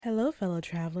Hello, fellow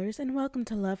travelers, and welcome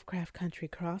to Lovecraft Country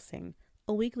Crossing,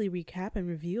 a weekly recap and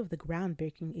review of the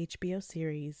groundbreaking HBO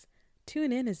series.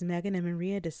 Tune in as Megan and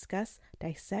Maria discuss,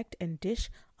 dissect, and dish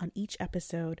on each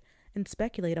episode and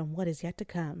speculate on what is yet to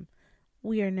come.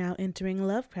 We are now entering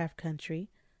Lovecraft Country.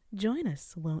 Join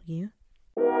us, won't you?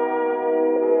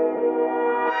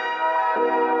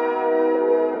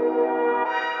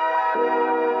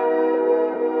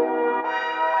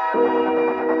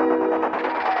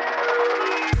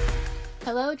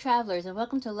 Hello, travelers, and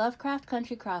welcome to Lovecraft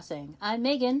Country Crossing. I'm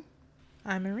Megan.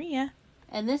 I'm Maria.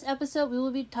 In this episode, we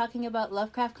will be talking about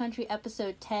Lovecraft Country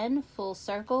Episode 10, Full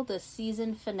Circle, the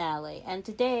season finale. And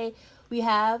today, we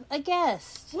have a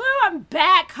guest. Woo, I'm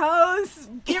back, hoes!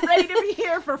 Get ready to be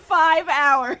here for 5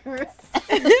 hours!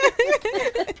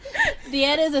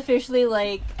 Deanna is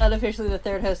unofficially the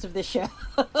third host of this show.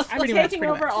 I'm taking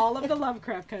over all of the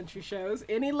Lovecraft Country shows.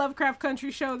 Any Lovecraft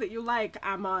Country show that you like,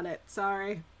 I'm on it.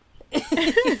 Sorry.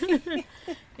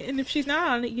 And if she's not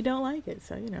on it, you don't like it,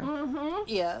 so you know. Mm-hmm.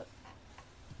 Yeah.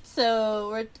 So,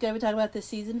 we're going to be talking about the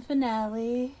season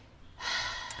finale.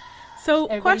 So,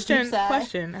 Everybody's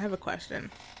question. I have a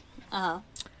question. Uh-huh.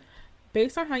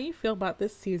 Based on how you feel about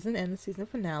this season and the season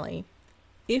finale,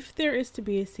 if there is to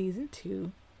be a season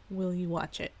 2, will you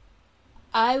watch it?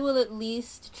 I will at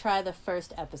least try the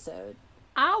first episode.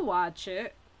 I'll watch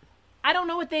it. I don't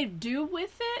know what they'd do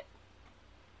with it,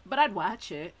 but I'd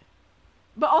watch it.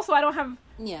 But also, I don't have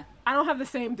the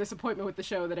same disappointment with the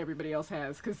show that everybody else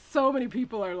has, because so many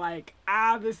people are like,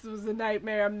 this was a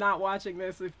nightmare, I'm not watching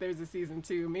this if there's a season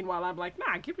 2. Meanwhile, I'm like,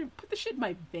 put the shit in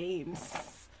my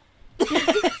veins.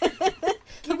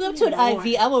 Come up to an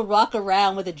IV, I will rock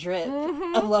around with a drip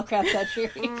of Lovecraft Country.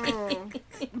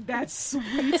 That's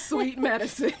sweet, sweet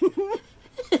medicine.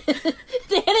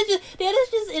 Dana's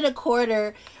just in a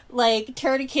corner, like,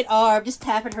 tourniquet arm, just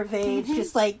tapping her veins,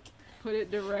 just like... Put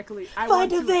it directly. I want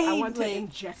to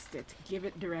ingest it. Give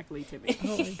it directly to me.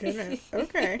 Oh my goodness.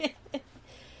 Okay.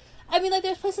 I mean, like,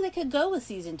 there's places they could go with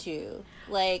season 2.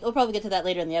 Like, we'll probably get to that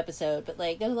later in the episode, but,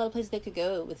 like, there's a lot of places they could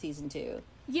go with season 2.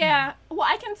 Yeah. Well,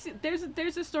 I can see... There's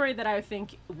a story that I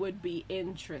think would be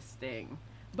interesting.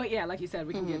 But yeah, like you said,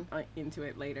 we can get into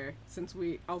it later, since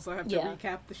we also have to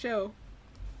recap the show.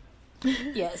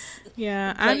 Yes.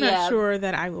 Yeah, I'm not sure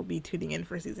that I will be tuning in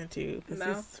for season 2, because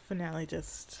this finale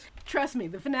just... Trust me,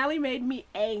 the finale made me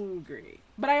angry.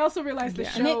 But I also realized the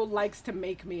show likes to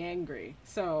make me angry.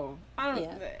 So, I don't...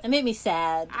 Yeah. It made me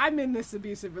sad. I'm in this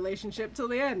abusive relationship till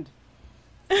the end.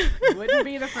 Wouldn't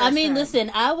be the first time.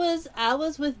 Listen, I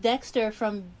was with Dexter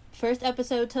from first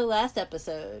episode to last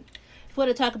episode. If we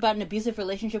want to talk about an abusive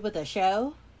relationship with a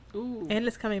show... Ooh. And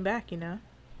it's coming back, you know?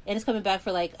 And it's coming back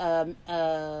for, like, a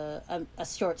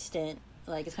short stint.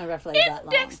 Like, it's coming back for, like, that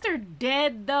long. Is Dexter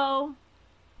dead, though?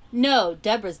 No,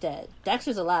 Deborah's dead.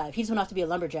 Dexter's alive. He just went off to be a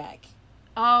lumberjack.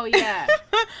 Oh, yeah.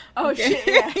 Oh, shit,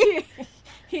 yeah.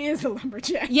 He is a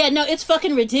lumberjack. Yeah, no, it's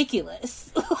fucking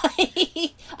ridiculous.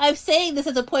 Like, I'm saying this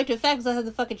as a point of fact because that's how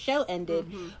the fucking show ended.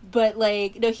 Mm-hmm. But,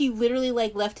 like, no, he literally,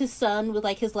 like, left his son with,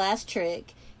 like, his last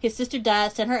trick. His sister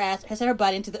died, sent her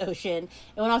body into the ocean,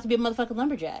 and went off to be a motherfucking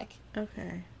lumberjack.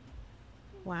 Okay.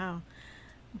 Wow.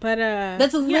 But,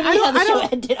 that's literally how the show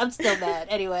ended. I'm still mad.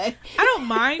 Anyway. I don't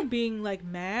mind being, like,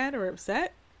 mad or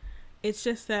upset. It's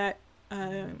just that,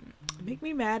 make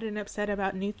me mad and upset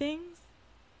about new things.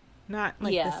 Not,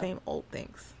 like, the same old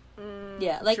things.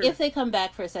 Yeah, like, true. If they come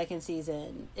back for a second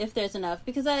season, if there's enough,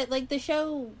 because the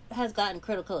show has gotten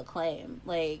critical acclaim.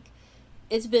 Like,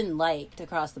 it's been liked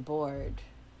across the board.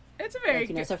 It's a very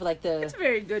good, except for, like, it's a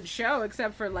very good show,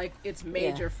 except for, like, its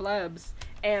major flubs.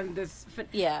 And this,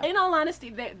 in all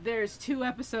honesty, there's 2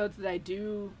 episodes that I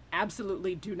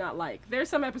absolutely do not like. There's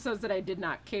some episodes that I did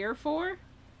not care for,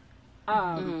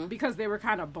 because they were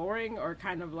kind of boring or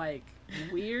kind of, like,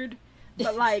 weird.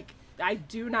 But, like, I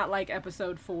do not like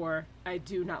episode 4. I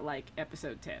do not like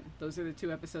episode 10. Those are the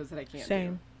 2 episodes that I can't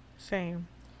do. Same.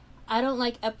 I don't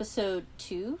like episode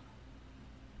 2.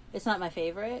 It's not my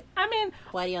favorite. I mean...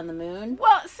 Whitey on the Moon.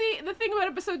 Well, see, the thing about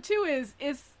episode 2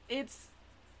 is it's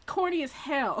corny as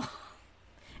hell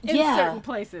in certain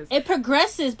places. It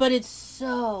progresses, but it's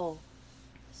so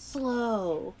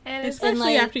slow. And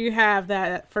especially after you have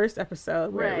that first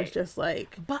episode where it was just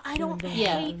like... But I don't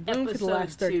hate episode for the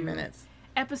last 30 minutes.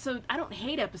 I don't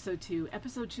hate episode 2.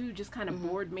 Episode 2 just kind of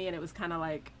bored me, and it was kind of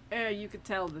like, you could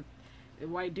tell that the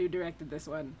white dude directed this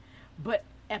one. But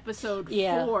episode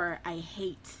 4, I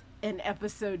hate. And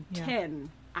episode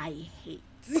 10, I hate.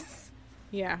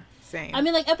 Yeah, same. I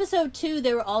mean, like, episode 2,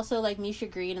 they were also, like, Misha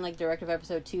Green and, like, director of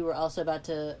episode 2 were also about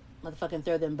to motherfucking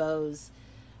throw them bows.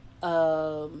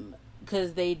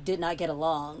 Because they did not get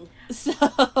along. So...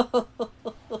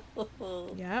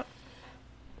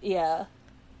 Yeah.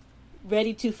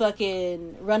 Ready to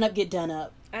fucking run up, get done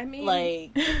up. I mean...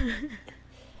 Like,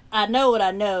 I know what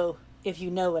I know, if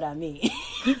you know what I mean.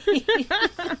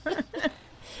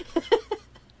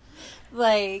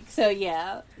 Like, so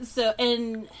yeah. So,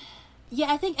 and... Yeah,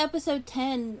 I think episode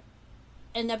 10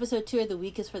 and episode 2 are the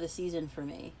weakest for the season for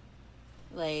me.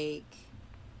 Like...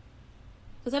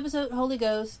 Because episode Holy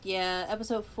Ghost, yeah.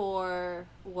 Episode 4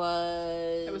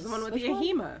 was... It was the one with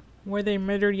Yahima. Where they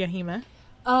murdered Yahima.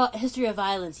 History of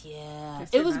Violence, yeah.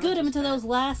 History it was good until bad. those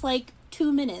last, like,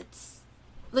 2 minutes.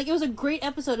 Like, it was a great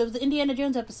episode. It was the Indiana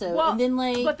Jones episode. Well, and then,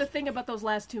 like... But the thing about those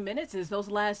last 2 minutes is those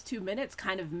last 2 minutes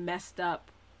kind of messed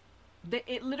up.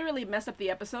 It literally messed up the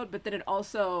episode, but then it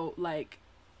also, like,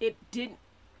 it didn't...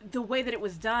 The way that it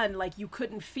was done, like, you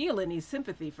couldn't feel any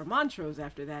sympathy for Montrose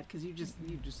after that, because you just...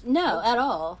 No, at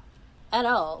all. At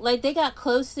all. Like, they got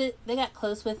close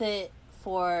with it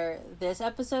for this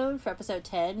episode, for episode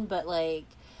 10, but, like,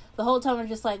 the whole time we're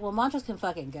just like, well, Montrose can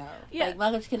fucking go. Yeah. Like,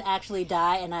 Montrose can actually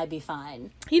die and I'd be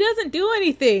fine. He doesn't do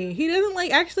anything. He doesn't,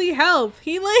 like, actually help.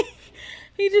 He, like...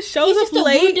 He just shows He's up just a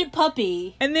late. wounded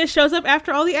puppy. And then shows up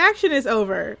after all the action is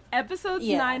over. Episodes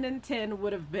 9 and 10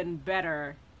 would have been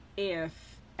better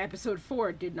if episode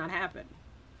 4 did not happen.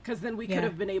 Because then we could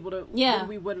have been able to... Yeah. Then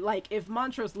we would, like, if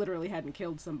Montrose literally hadn't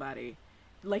killed somebody,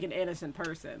 like an innocent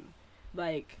person,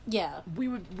 like... Yeah. We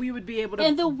would be able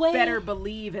to better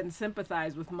believe and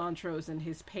sympathize with Montrose and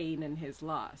his pain and his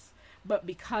loss. But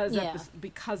because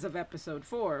of episode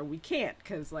 4, we can't,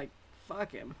 because, like,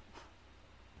 fuck him.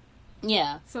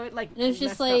 Yeah. So it, like, it's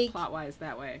just messed like, up plot-wise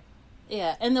that way.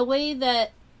 Yeah, and the way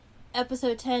that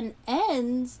episode 10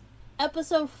 ends,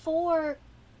 episode 4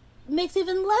 makes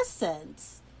even less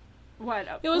sense. What?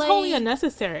 It was like, wholly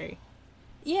unnecessary.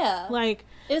 Yeah. Like,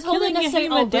 it was wholly unnecessary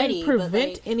Yahima already. didn't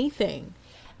prevent like, anything.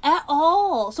 At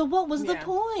all. So what was the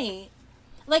point?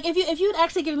 Like, if you'd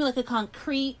actually given me, like, a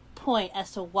concrete point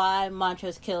as to why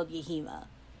Montrose killed Yahima,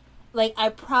 like, I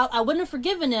wouldn't have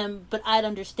forgiven him, but I'd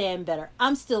understand better.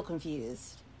 I'm still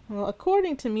confused. Well,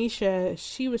 according to Misha,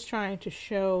 she was trying to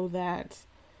show that,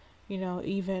 you know,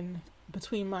 even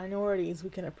between minorities, we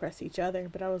can oppress each other.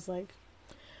 But I was like,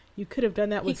 you could have done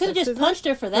that with sexism. He could have just punched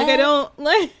her for that. Like, I don't,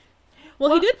 like...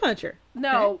 Well, he did punch her.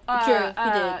 No, right?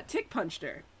 He did. Tick punched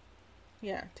her.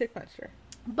 Yeah, Tick punched her.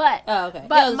 But okay.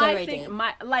 But my thing,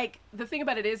 the thing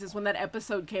about it is when that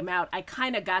episode came out, I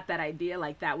kind of got that idea,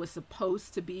 like that was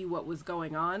supposed to be what was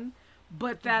going on.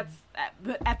 But that's,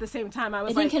 but at the same time, I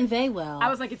was like, it didn't convey well.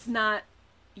 I was like, it's not.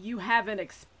 You haven't.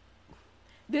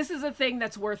 This is a thing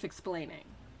that's worth explaining.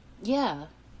 Yeah,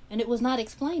 and it was not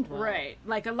explained well. Right.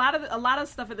 Like a lot of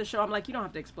stuff in the show, I'm like, you don't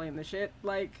have to explain this shit.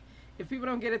 Like, if people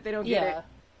don't get it, they don't get it.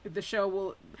 The show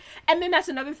will, and then that's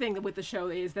another thing with the show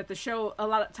is that the show a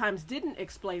lot of times didn't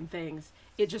explain things.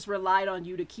 It just relied on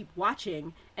you to keep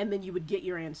watching, and then you would get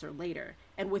your answer later.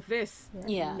 And with this,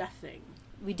 nothing.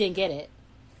 We didn't get it.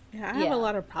 Yeah, I have a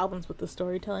lot of problems with the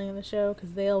storytelling in the show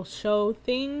because they'll show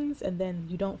things and then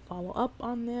you don't follow up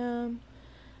on them.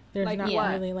 There's like not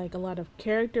really like a lot of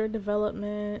character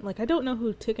development. Like I don't know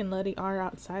who Tick and Letty are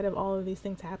outside of all of these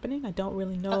things happening. I don't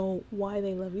really know why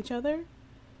they love each other.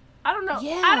 I don't know.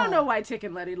 Yeah. I don't know why Tick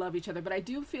and Letty love each other, but I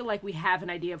do feel like we have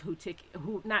an idea of who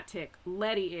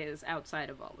Letty is outside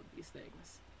of all of these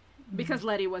things. Because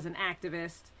Letty was an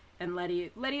activist, and Letty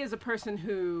is a person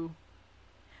who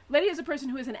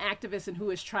is an activist and who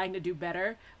is trying to do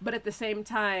better, but at the same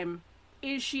time,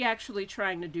 is she actually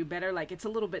trying to do better? Like, it's a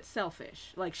little bit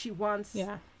selfish. Like, she's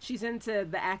into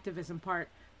the activism part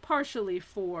partially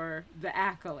for the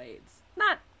accolades.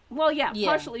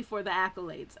 Partially for the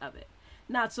accolades of it.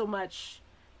 Not so much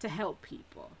to help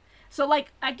people. So,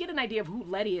 like, I get an idea of who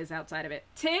Letty is outside of it.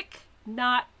 Tick,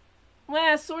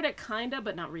 sort of, kind of,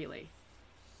 but not really.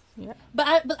 Yeah.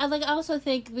 But I also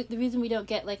think the reason we don't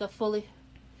get, like, a fully...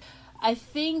 I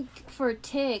think for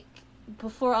Tick,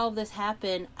 before all of this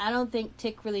happened, I don't think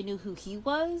Tick really knew who he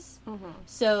was. Mm-hmm.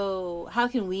 So, how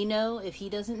can we know if he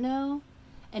doesn't know?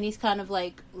 And he's kind of,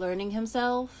 like, learning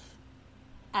himself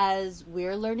as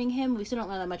we're learning him. We still don't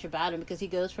know that much about him because he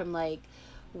goes from, like,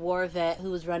 war vet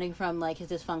who was running from, like, his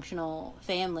dysfunctional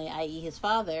family, i.e. his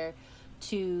father,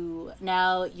 to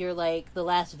now you're, like, the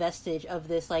last vestige of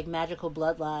this, like, magical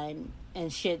bloodline,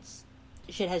 and shit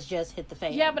has just hit the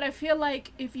fan. Yeah, but I feel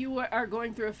like if you are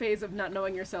going through a phase of not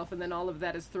knowing yourself and then all of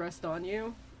that is thrust on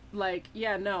you, like,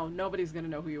 nobody's gonna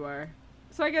know who you are.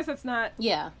 So I guess that's not...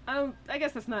 Yeah. I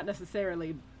guess that's not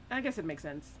necessarily... I guess it makes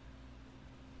sense.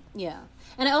 Yeah.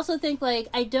 And I also think, like,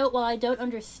 while I don't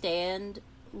understand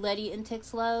Letty and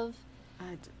Tick's love,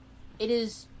 it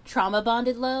is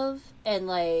trauma-bonded love, and,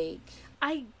 like...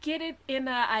 I get it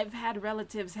I've had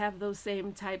relatives have those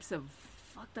same types of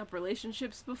fucked up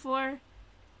relationships before.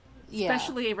 Yeah.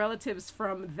 Especially relatives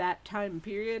from that time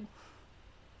period.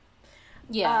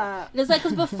 Yeah. It's like,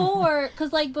 because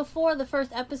before the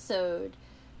first episode,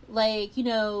 like, you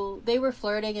know, they were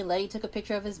flirting and Letty took a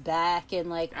picture of his back and,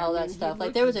 like, all that stuff.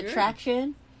 Like, there was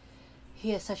attraction.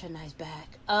 He has such a nice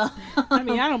back. I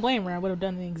mean, I don't blame her. I would have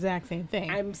done the exact same thing.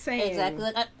 I'm saying. Exactly.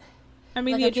 Like, I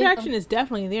mean, the attraction is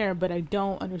definitely there, but I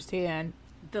don't understand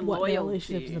the what loyalty. the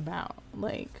relationship is about.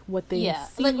 Like, what they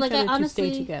see like, each other honestly,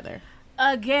 to stay together.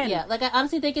 Again. Yeah, like, I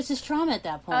honestly think it's just trauma at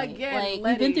that point. Again, like, Letty,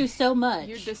 we've been through so much.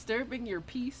 You're disturbing your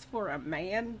peace for a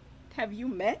man. Have you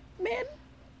met men?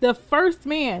 The first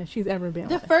man she's ever been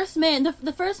with. First man,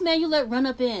 the first man you let run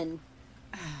up in,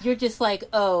 you're just like,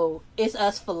 oh, it's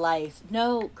us for life.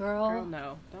 No, girl. Girl,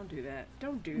 no. Don't do that.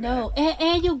 Don't do that. No,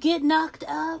 and you'll get knocked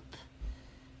up.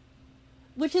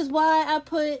 Which is why I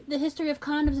put the history of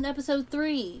condoms in episode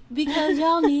 3. Because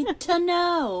y'all need to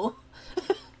know.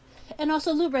 And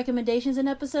also lube recommendations in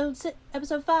episode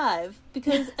 5.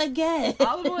 Because, again...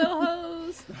 Olive oil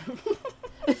hose.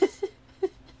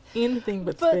 Anything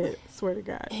but spit, swear to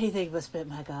God. Anything but spit,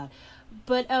 my God.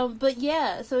 But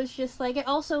yeah, so it's just like...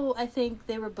 Also, I think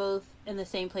they were both in the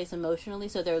same place emotionally,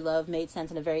 so their love made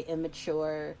sense in a very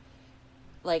immature,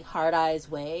 like, hard eyes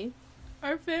way.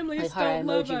 Our families don't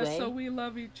love us, so we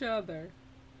love each other.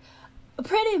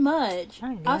 Pretty much.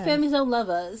 Our families don't love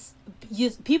us.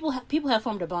 People have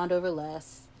formed a bond over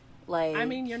less. Like, I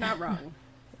mean, you're not wrong.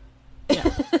 Yeah.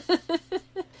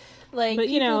 Like, but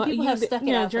people have stuck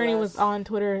it out Journey for was us. on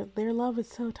Twitter. Their love is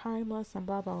so timeless and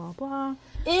blah blah blah blah.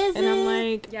 Is and it? I'm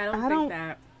like, yeah, I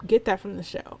don't get that from the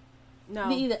show. No,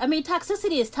 me either. I mean,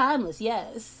 toxicity is timeless.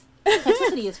 Yes,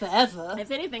 toxicity is forever.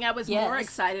 If anything, I was more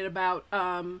excited about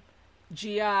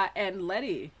Gia and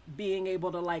Letty being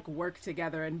able to, like, work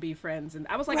together and be friends. And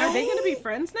I was like, Are they going to be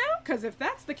friends now? Because if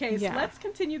that's the case, let's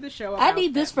continue the show about I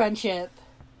need this friendship.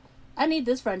 I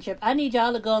need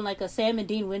y'all to go on, like, a Sam and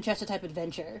Dean Winchester type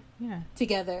adventure. Yeah.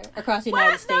 Together across the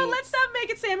United States. No, let's not make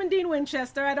it Sam and Dean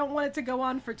Winchester. I don't want it to go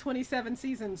on for 27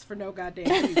 seasons for no goddamn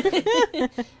reason.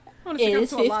 It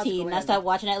is 15. I stopped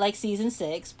watching it like season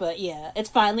 6, but yeah,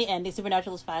 it's finally ending.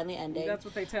 Supernatural is finally ending. That's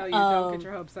what they tell you. Don't get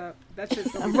your hopes up. That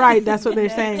shit's gonna be right. That's what they're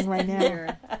saying right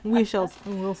now.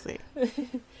 We'll see.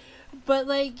 But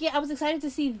like, yeah, I was excited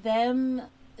to see them,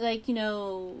 like, you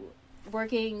know,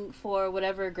 working for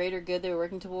whatever greater good they were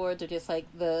working towards, or just like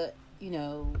the, you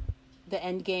know, the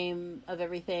end game of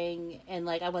everything. And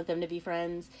like, I want them to be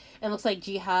friends. And it looks like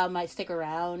Ji-ha might stick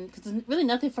around because there's really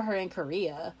nothing for her in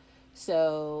Korea.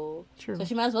 So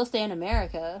she might as well stay in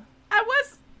America.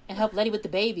 And help Letty with the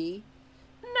baby.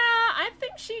 Nah, I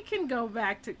think she can go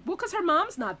back to... Well, because her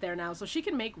mom's not there now, so she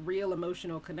can make real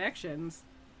emotional connections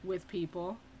with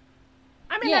people.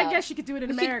 I mean, I guess she could do it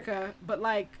in America, but,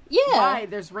 like, why?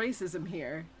 There's racism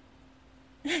here.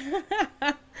 I mean,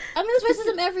 there's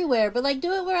racism everywhere, but, like,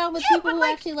 do it around with people who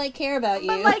actually, like, care about you.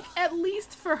 But, like, at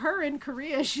least for her in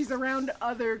Korea, she's around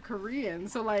other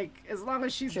Koreans. So, like, as long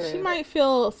as she's... She might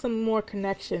feel some more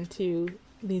connection to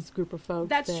these group of folks.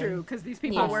 That's true, because these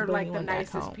people were, like, the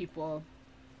nicest people.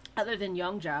 Other than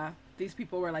Youngja, these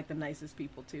people were, like, the nicest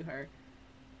people to her.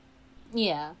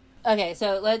 Yeah. Okay,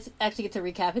 so let's actually get to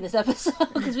recapping this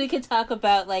episode, because we can talk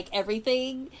about, like,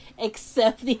 everything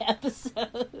except the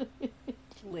episode.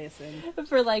 Listen.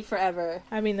 For, like, forever.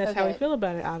 I mean, that's how we feel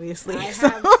about it, obviously. I have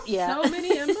so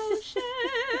many emotions.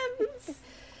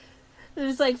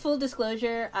 There's, like, full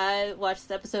disclosure, I watched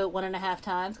this episode 1.5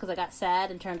 times because I got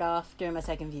sad and turned off during my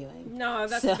second viewing. No,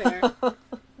 that's fair.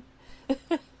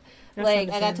 Like,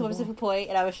 I got to a specific point,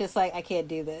 and I was just like, I can't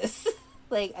do this.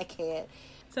 Like, I can't.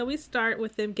 So we start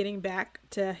with them getting back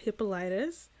to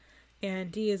Hippolyta's,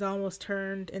 and Dee is almost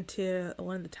turned into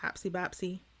one of the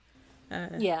Topsy-Bopsy.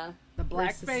 The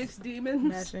blackface demons.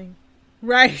 Imagining.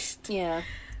 Right. Yeah.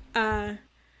 And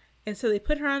so they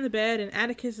put her on the bed, and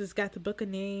Atticus has got the book of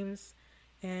names,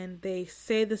 and they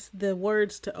say the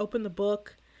words to open the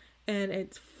book, and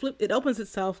it opens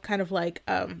itself kind of like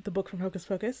the book from Hocus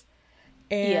Pocus.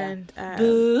 And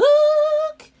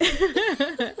book.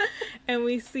 And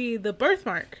we see the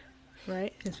birthmark,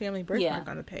 right? His family birthmark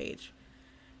on the page.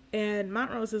 And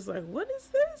Montrose is like, "What is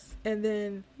this?" And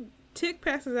then Tick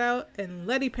passes out, and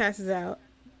Letty passes out.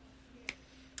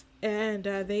 And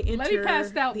they enter Letty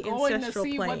passed out the going to ancestral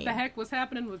see plane. what the heck was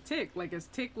happening with Tick. Like, as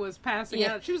Tick was passing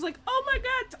out, she was like, "Oh my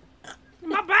God,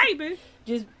 my baby!"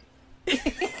 Just.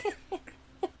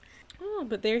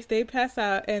 But they pass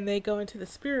out, and they go into the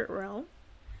spirit realm.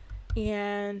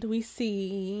 And we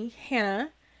see Hannah.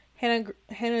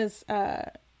 Hannah's,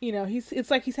 it's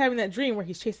like he's having that dream where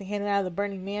he's chasing Hannah out of the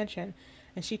burning mansion.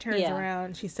 And she turns around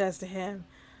and she says to him,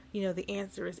 the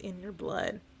answer is in your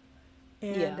blood.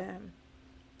 And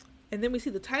and then we see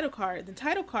the title card. The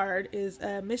title card is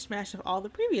a mishmash of all the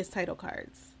previous title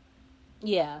cards.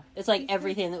 Yeah, it's like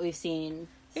everything that we've seen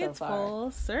so far. It's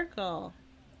full circle.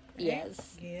 Right?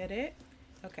 Yes. Get it?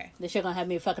 Okay. They're sure gonna have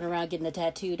me fucking around getting a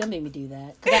tattoo. Don't make me do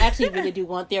that. Because I actually really do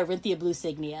want the Orinthia Blue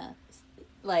Signia.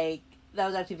 Like, that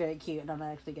was actually very cute, and I'm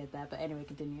gonna actually get that. But anyway,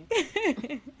 continue.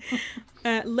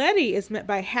 Letty is met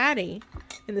by Hattie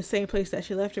in the same place that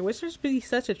she left her, which must be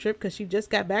such a trip because she just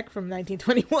got back from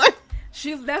 1921.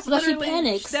 That's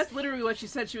literally what she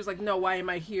said. She was like, "No, why am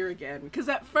I here again?" Because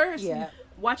at first,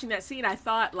 watching that scene, I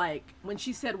thought, like, when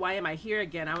she said, "Why am I here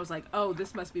again?" I was like, "Oh,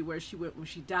 this must be where she went when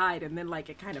she died." And then, like,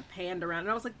 it kind of panned around, and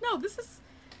I was like, "No, this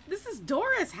is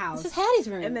Dora's house. This is Hattie's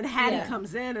room." And then Hattie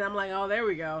comes in, and I'm like, "Oh, there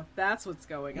we go. That's what's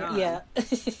going on." Yeah,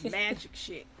 magic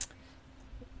shit.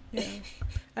 Yeah.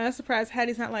 I was surprised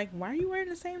Hattie's not like, "Why are you wearing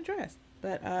the same dress?"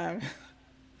 But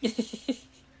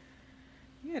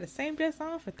you had the same dress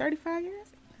on for 35 years.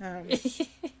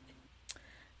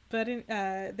 But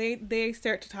they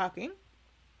start to talking,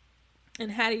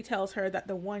 and Hattie tells her that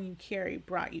the one you carry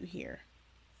brought you here.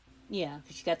 Yeah,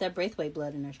 because she got that Braithwaite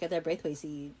blood in her. She got that Braithwaite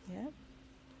seed. Yeah.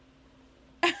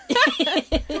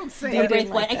 Don't say it.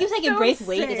 Braithwaite. Like I keep saying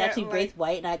Braithwaite. It's actually like...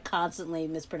 Braithwaite, and I constantly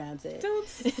mispronounce it. Don't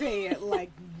say it like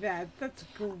that. That's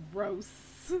gross.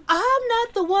 I'm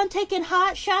not the one taking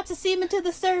hot shots of semen to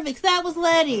the cervix. That was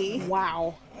Letty.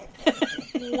 Wow.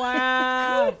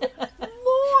 Wow.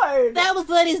 Lord. That was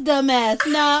Letty's dumbass,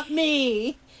 not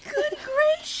me. Good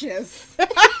gracious.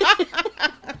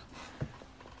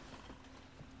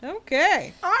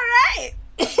 Okay. All right.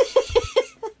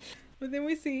 But then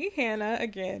we see Hannah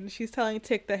again. She's telling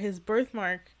Tick that his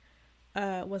birthmark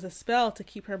was a spell to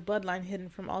keep her bloodline hidden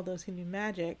from all those who knew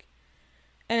magic.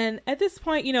 And at this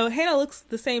point, Hannah looks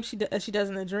the same as she does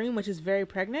in the dream, which is very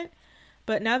pregnant.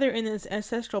 But now they're in this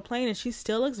ancestral plane, and she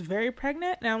still looks very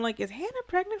pregnant. And I'm like, is Hannah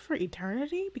pregnant for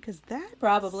eternity? Because that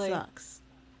probably sucks.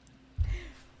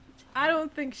 I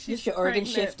don't think she's your organ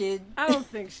shifted. I don't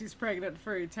think she's pregnant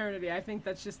for eternity. I think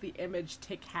that's just the image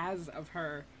Tick has of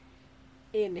her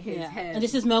in his head. And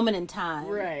just this moment in time.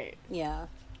 Right. Yeah.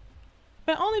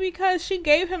 But only because she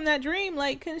gave him that dream.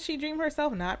 Like, couldn't she dream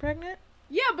herself not pregnant?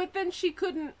 Yeah, but then she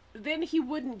couldn't. Then he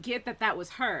wouldn't get that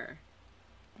was her.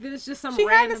 Then it's just some. She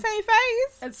random, had the same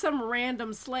face. It's some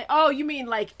random slave. Oh, you mean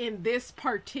like in this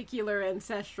particular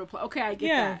ancestral? Okay, I get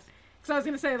that. So I was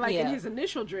gonna say, like in his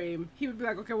initial dream, he would be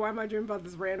like, "Okay, why am I dreaming about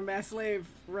this random ass slave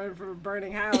running from a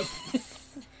burning house?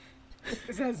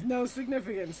 This has no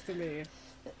significance to me."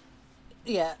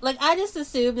 Yeah, like I just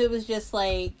assumed it was just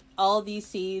like all these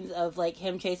scenes of like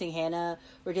him chasing Hannah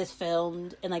were just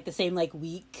filmed in like the same like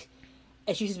week.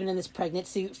 And she's been in this pregnant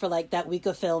suit for like that week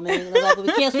of filming. And I was like, well,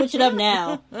 we can't switch it up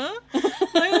now.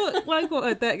 like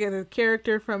what that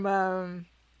character from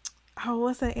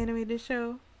what's that animated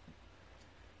show?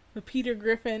 With Peter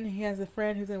Griffin, he has a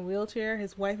friend who's in a wheelchair.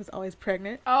 His wife is always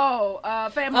pregnant. Family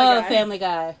Guy. Oh, Family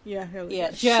Guy. Yeah,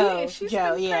 Joe. She's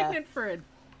been pregnant for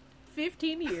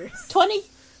 15 years. 20.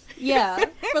 Yeah,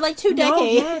 for like 2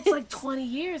 decades. No, it's like 20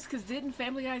 years. Because didn't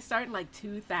Family Guy start in like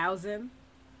 2000?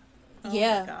 Oh my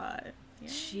God. Yeah.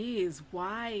 Jeez,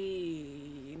 why?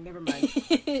 Never mind.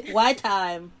 Why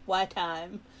time?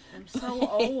 I'm so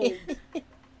old.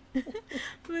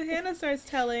 But Hannah starts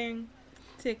telling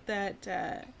Tick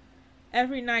that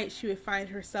every night she would find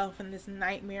herself in this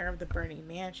nightmare of the burning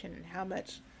mansion and how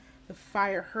much the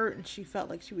fire hurt, and she felt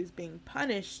like she was being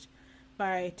punished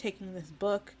by taking this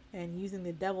book and using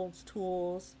the devil's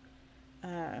tools.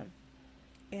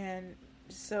 And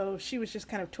so she was just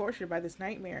kind of tortured by this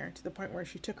nightmare to the point where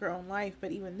she took her own life.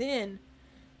 But even then,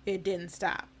 it didn't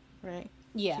stop, right?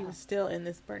 Yeah. She was still in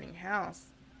this burning house.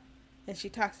 And she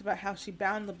talks about how she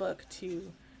bound the book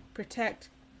to protect,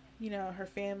 her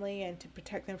family and to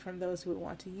protect them from those who would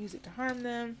want to use it to harm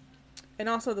them. And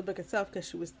also the book itself, because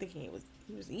she was thinking it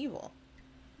was evil.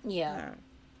 Yeah.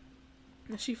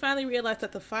 She finally realized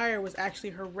that the fire was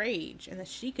actually her rage and that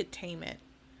she could tame it.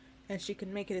 And she could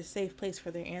make it a safe place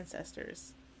for their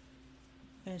ancestors.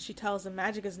 And she tells them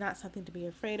magic is not something to be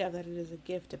afraid of, that it is a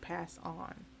gift to pass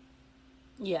on.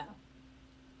 Yeah.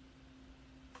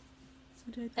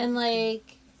 And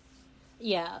like,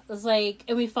 it's like,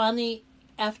 and we finally,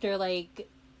 after like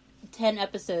 10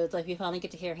 episodes, like we finally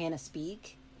get to hear Hannah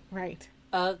speak. Right.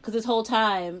 Because this whole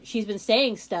time she's been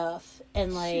saying stuff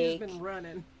and like. She's been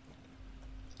running.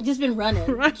 Just been running.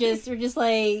 We're just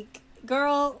like,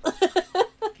 girl.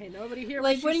 Okay, nobody hear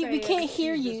like, what we can't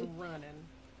hear you. Just running.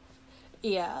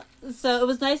 Yeah. So it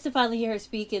was nice to finally hear her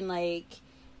speak and like,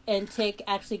 and Tick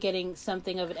actually getting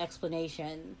something of an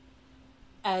explanation.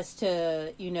 as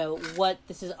to, you know, what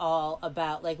this is all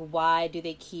about. Like, why do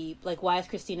they keep, like, why is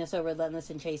Christina so relentless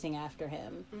in chasing after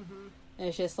him? Mm-hmm. And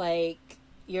it's just like,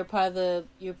 you're part of the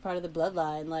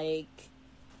bloodline. Like,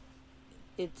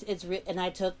 and I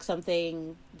took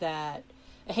something that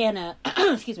Hannah,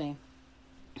 excuse me,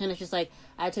 and it's just like,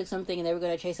 I took something and they were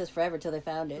going to chase us forever till they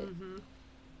found it. Mm-hmm.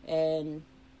 And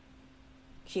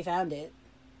she found it.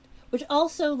 Which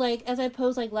also, like, as I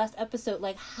posed, like, last episode,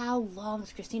 like, how long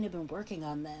has Christina been working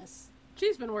on this?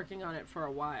 She's been working on it for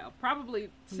a while. Probably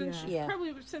since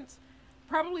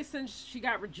she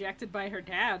got rejected by her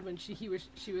dad when she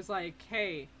was like,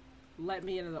 hey, let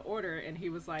me into the order, and he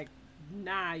was like,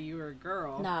 nah, you're a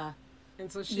girl. Nah.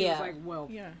 And so she was like, well,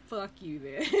 fuck you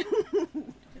then.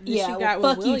 Yeah,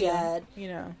 fuck William, you, Dad. You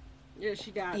know. Yeah,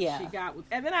 she got,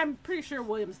 and then I'm pretty sure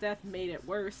William's death made it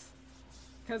worse.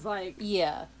 Because, like,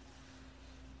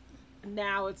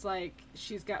 now it's like,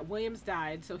 Williams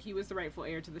died, so he was the rightful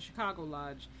heir to the Chicago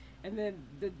Lodge. And then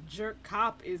the jerk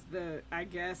cop is the, I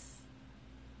guess,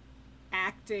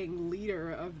 acting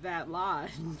leader of that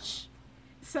lodge.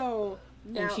 So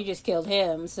now, and she just killed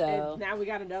him, so. And now we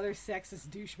got another sexist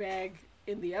douchebag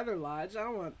in the other lodge.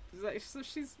 So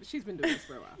she's been doing this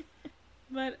for a while.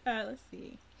 But, let's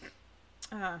see.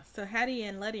 So Hattie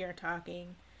and Letty are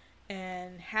talking,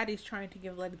 and Hattie's trying to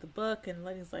give Letty the book, and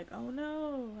Letty's like, oh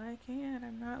no, I can't,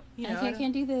 I'm not, you know. I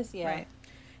can't do this, yeah. Right.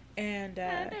 And,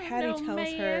 Hattie tells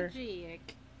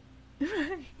magic.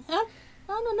 I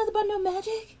don't know nothing about no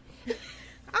magic.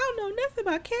 I don't know nothing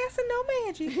about casting no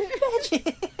magic.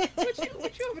 What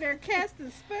you over there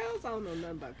casting spells? I don't know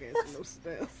nothing about casting no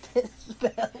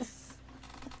spells.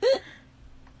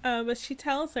 But she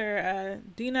tells her,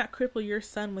 do not cripple your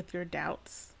son with your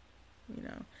doubts. You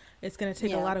know, it's going to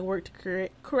take a lot of work to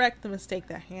correct the mistake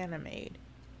that Hannah made.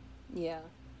 Yeah.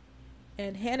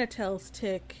 And Hannah tells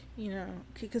Tick, you know,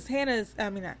 because Hannah's, I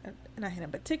mean, not Hannah,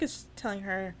 but Tick is telling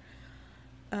her,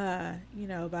 you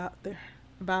know,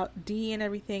 about Dee and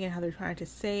everything, and how they're trying to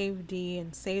save Dee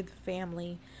and save the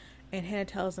family. And Hannah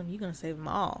tells them, you're going to save them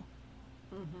all.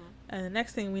 Mm-hmm. And the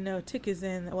next thing we know, Tick is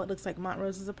in what looks like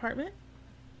Montrose's apartment.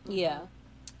 Yeah.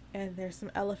 And there's some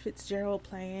Ella Fitzgerald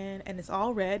playing, and it's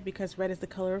all red because red is the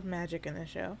color of magic in the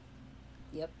show.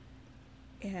 Yep.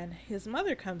 And his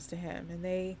mother comes to him, and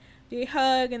they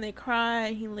hug and they cry,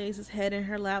 and he lays his head in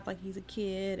her lap like he's a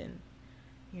kid, and,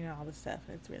 you know, all this stuff,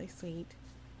 and it's really sweet.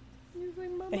 He's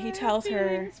like, Mama, and he tells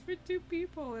her for two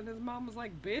people, and his mom was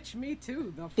like, bitch, me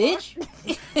too. The bitch.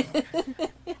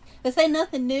 This ain't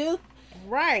nothing new.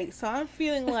 Right. So I'm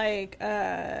feeling like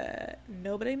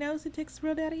nobody knows who Tick's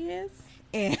real daddy is.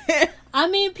 And I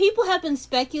mean, people have been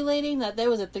speculating that there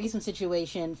was a threesome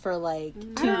situation for like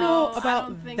 2 I don't know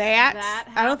about that.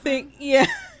 I don't think. Yeah.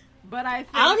 But I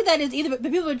don't think that is either. But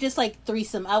people are just like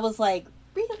threesome. I was like,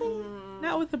 really?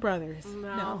 Not with the brothers.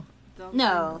 No.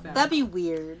 That'd be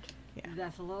weird. Yeah.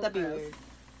 That's a little. That'd be weird.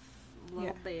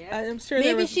 I'm sure maybe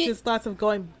there was just lots of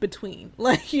going between,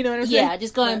 like, you know what I'm saying? Yeah,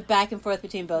 just going back and forth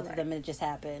between both of them, and it just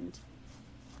happened.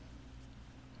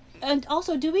 And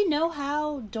also, do we know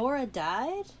how Dora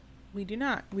died? We do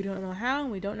not. We don't know how,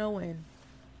 and we don't know when.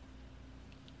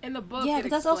 In the book, it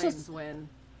explains when.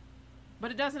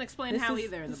 But it doesn't explain how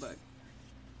either in the book.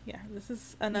 Yeah, this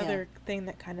is another thing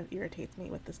that kind of irritates me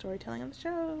with the storytelling of the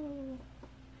show.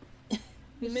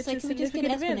 We mention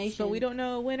significant events, but we don't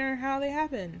know when or how they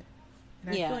happened.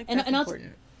 And I feel like that's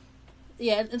important.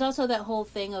 Also, it's also that whole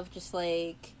thing of just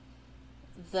like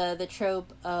the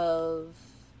trope of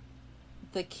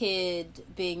the kid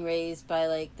being raised by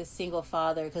like the single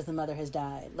father because the mother has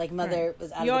died. Like mother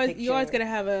was out of the picture. You always gotta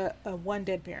have a one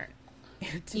dead parent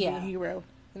to be a hero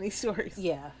in these stories.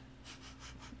 Yeah.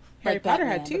 Harry Potter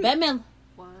had two. Batman.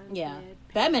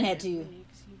 Batman had two.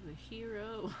 Makes you a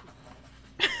hero.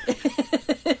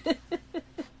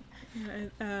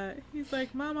 He's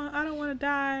like, Mama, I don't want to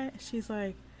die. She's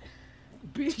like,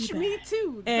 bitch, me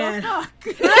too. And the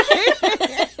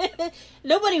fuck?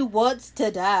 Nobody wants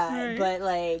to die, but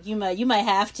like you might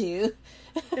have to.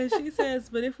 And she says,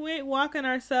 but if we ain't walking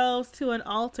ourselves to an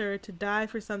altar to die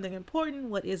for something important,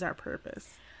 what is our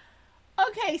purpose?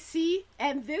 Okay, see,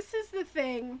 and this is the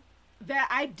thing that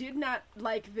I did not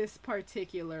like this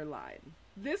particular line.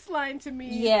 This line to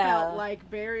me felt like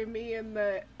bury me in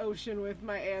the ocean with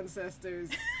my ancestors.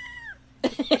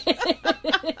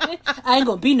 I ain't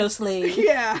gonna be no slave.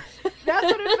 Yeah, that's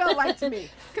what it felt like to me.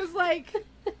 Because, like,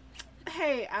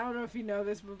 hey, I don't know if you know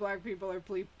this, but black people are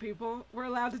people. We're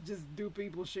allowed to just do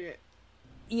people shit.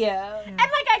 Yeah. And,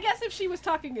 like, I guess if she was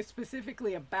talking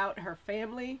specifically about her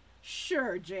family,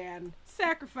 sure, Jan,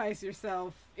 sacrifice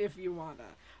yourself if you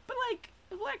wanna. But, like,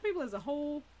 black people as a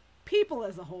whole, people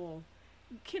as a whole,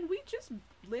 can we just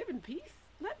live in peace?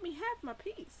 Let me have my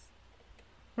peace.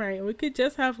 Right, we could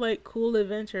just have like cool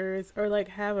adventures, or like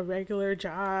have a regular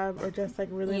job, or just like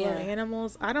really love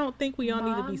animals. I don't think we all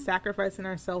need to be sacrificing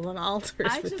ourselves on altars.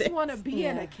 I just want to be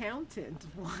an accountant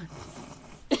once.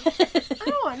 I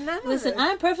don't want none of this. Listen,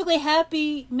 I'm perfectly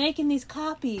happy making these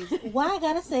copies. Why I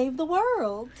gotta save the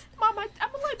world? Mom, I'm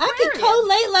a librarian. I can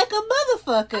collate like a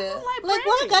motherfucker. Like,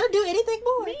 why I gotta do anything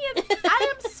more?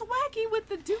 I am swaggy with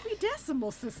the Dewey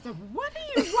Decimal System. What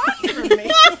do you want from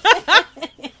me?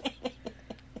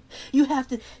 You have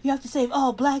to save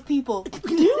all black people.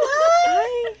 Do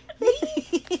I?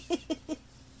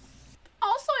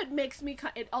 Also,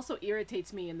 it also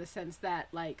irritates me in the sense that,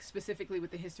 like, specifically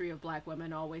with the history of black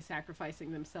women always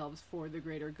sacrificing themselves for the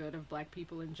greater good of black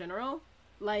people in general.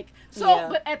 Like, so,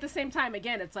 but at the same time,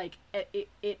 again, it's like,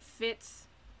 it fits,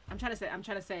 I'm trying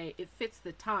to say, it fits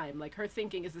the time. Like, her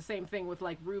thinking is the same thing with,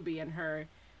 like, Ruby and her,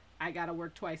 I gotta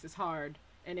work twice as hard,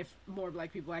 and if more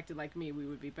black people acted like me, we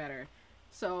would be better.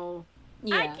 So,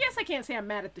 I guess I can't say I'm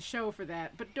mad at the show for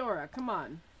that, but Dora, come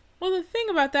on. Well, the thing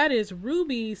about that is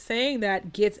Ruby saying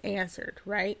that gets answered,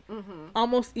 right? Mm-hmm.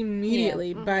 Almost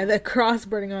immediately by the cross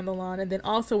burning on the lawn, and then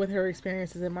also with her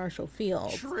experiences in Marshall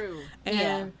Field. True.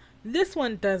 And this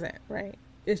one doesn't, right?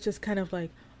 It's just kind of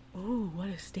like, oh, what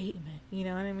a statement. You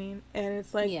know what I mean? And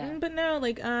it's like, but no,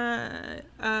 like,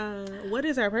 what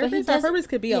is our purpose? Our purpose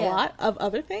could be a lot of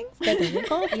other things that doesn't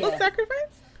call for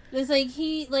sacrifice. It's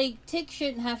like, Tick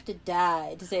shouldn't have to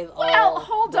die to save all. Well,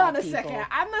 hold on a second.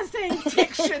 I'm not saying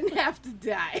Tick shouldn't have to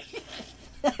die.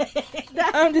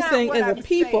 I'm just saying as a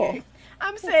people.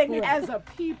 I'm saying as a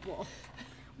people.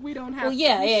 We don't have we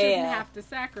shouldn't have to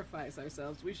sacrifice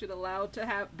ourselves. We should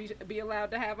be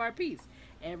allowed to have our peace.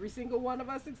 Every single one of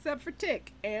us except for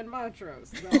Tick and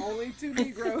Montrose. The only two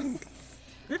Negroes.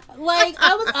 Like,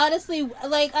 I was honestly,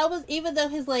 like, even though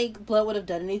his, like, blood would have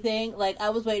done anything, like, I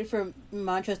was waiting for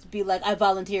Montrose to be like, I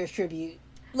volunteer as tribute.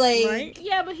 Like, right?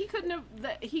 Yeah, but he couldn't,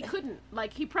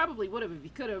 like, he probably would have if he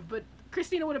could have, but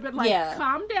Christina would have been like,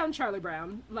 calm down, Charlie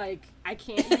Brown. Like, I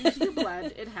can't use your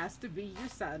blood. It has to be your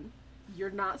son. You're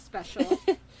not special.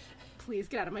 Please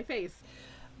get out of my face.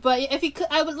 But if he could,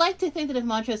 I would like to think that if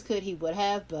Montrose could, he would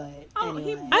have, but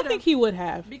anyway. I think he would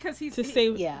have. Because save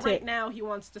Tick. Right now he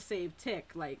wants to save Tick,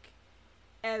 like,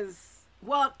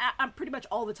 I'm pretty much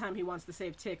all the time he wants to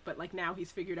save Tick, but, like, now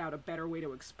he's figured out a better way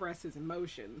to express his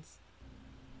emotions.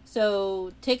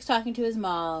 So, Tick's talking to his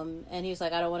mom, and he's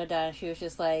like, I don't want to die, and she was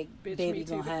just like, baby, you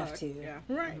don't have to. Yeah.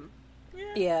 Right.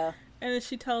 Mm-hmm. Yeah. And then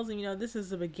she tells him, this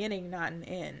is a beginning, not an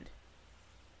end.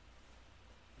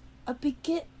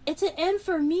 It's an end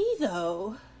for me,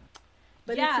 though.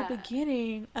 But it's a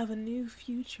beginning of a new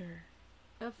future.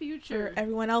 A future. For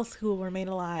everyone else who will remain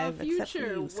alive, except for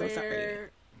you. So sorry.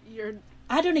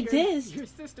 I don't exist. Your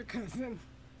sister cousin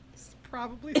is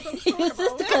probably some sort your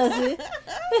sister cousin.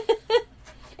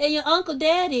 And your uncle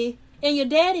daddy. And your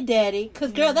daddy.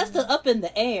 Because, girl, that's still up in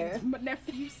the air. My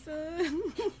nephew's son.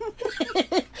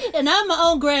 And I'm my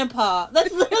own grandpa.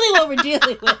 That's literally what we're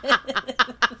dealing with.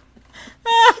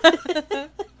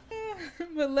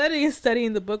 But Letty is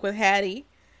studying the book with Hattie,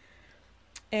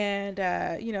 and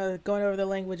going over the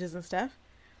languages and stuff,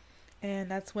 and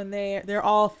that's when they're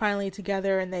all finally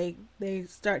together, and they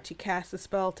start to cast a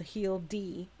spell to heal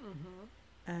Dee.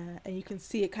 And you can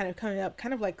see it kind of coming up,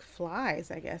 kind of like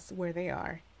flies, I guess, where they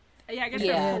are. Yeah, I guess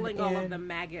they're pulling all of the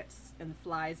maggots and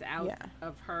flies out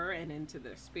of her and into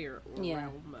the spirit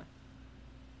realm.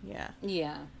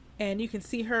 Yeah. And you can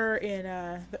see her in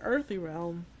the earthly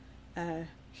realm,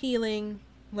 healing,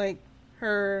 like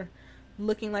her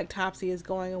looking like Topsy is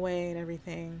going away and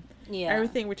everything. Yeah.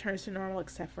 Everything returns to normal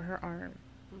except for her arm.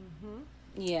 Mm-hmm.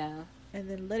 Yeah. And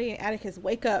then Letty and Atticus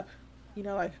wake up,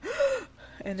 like,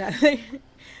 and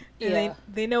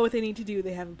they know what they need to do.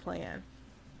 They have a plan.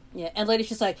 Yeah, and Letty's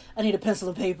just like, I need a pencil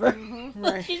and paper. Mm-hmm.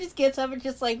 Right. She just gets up and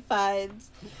just, like, finds,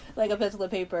 like, a pencil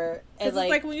and paper. And it's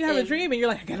like when you have a dream and you're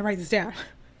like, I gotta write this down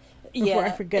before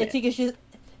I forget it.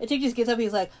 And Tick just gets up and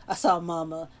he's like, I saw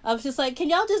Mama. I was just like, can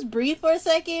y'all just breathe for a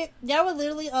second? Y'all were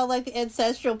literally on, like, the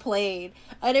ancestral plane.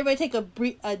 I'd everybody take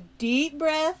a deep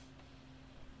breath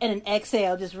and an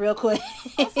exhale just real quick.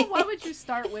 Also, why would you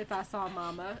start with I saw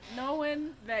Mama,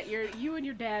 knowing that you and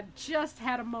your dad just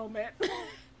had a moment?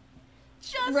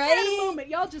 Had a moment.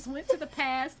 Y'all just went to the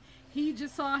past. He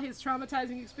just saw his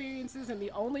traumatizing experiences, and the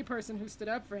only person who stood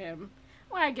up for him,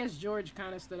 well, I guess George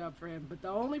kind of stood up for him, but the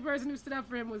only person who stood up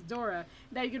for him was Dora.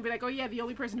 Now you're going to be like, oh yeah, the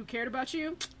only person who cared about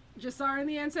you? Just saw her in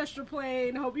the ancestral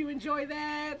plane. Hope you enjoy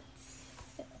that.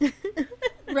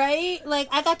 Right? Like,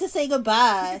 I got to say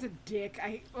goodbye. He's a dick.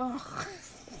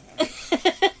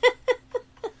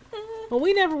 Well,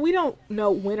 we don't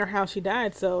know when or how she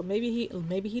died, so maybe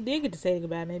he did get to say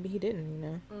goodbye, maybe he didn't, you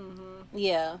know. Mm-hmm.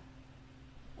 Yeah.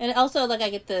 And also, like, I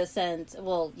get the sense,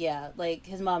 well, yeah, like,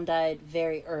 his mom died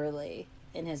very early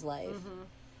in his life. Mm-hmm.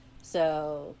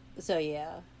 So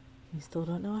yeah. We still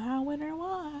don't know how, when, or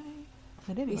why.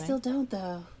 But anyway. We still don't,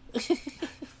 though.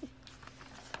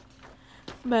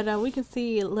 But we can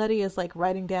see Letty is, like,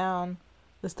 writing down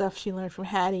the stuff she learned from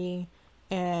Hattie.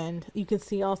 And you can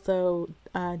see also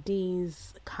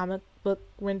Dee's comic book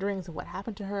renderings of what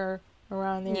happened to her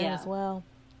around there as well.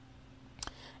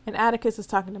 And Atticus is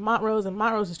talking to Montrose, and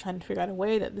Montrose is trying to figure out a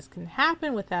way that this can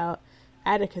happen without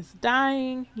Atticus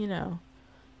dying, you know.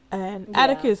 And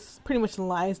Atticus pretty much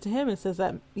lies to him and says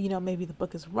that, you know, maybe the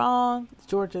book is wrong. It's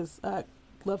George's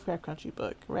Lovecraft Country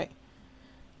book, right?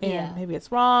 And maybe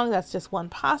it's wrong. That's just one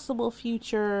possible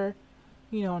future.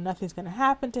 You know, nothing's going to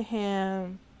happen to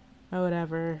him or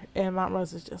whatever. And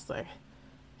Montrose is just like,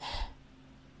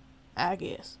 I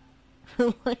guess.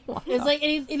 Like, wow. It's like,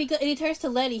 and he turns to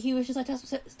Letty. He was just like,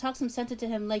 talk some sense into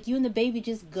him. Like, you and the baby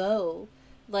just go.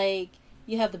 Like,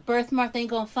 you have the birthmark, they ain't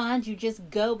gonna find you, just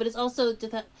go. But it's also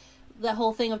that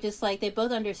whole thing of just like, they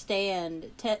both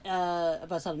understand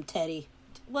about something. Teddy.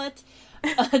 What?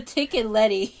 Tick and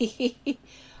Letty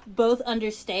both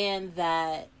understand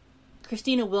that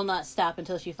Christina will not stop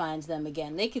until she finds them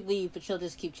again. They could leave, but she'll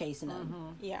just keep chasing them.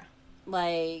 Mm-hmm. Yeah.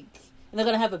 Like, and they're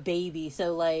gonna have a baby,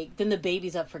 so like then the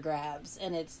baby's up for grabs,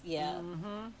 and it's yeah,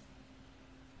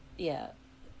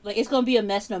 like it's gonna be a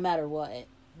mess no matter what.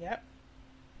 Yep.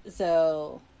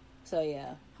 So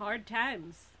yeah. Hard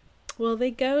times. Well,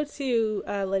 they go to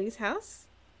Letty's house,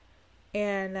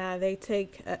 and they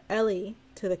take Ellie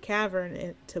to the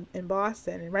cavern in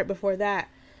Boston, and right before that,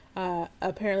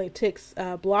 apparently Tick's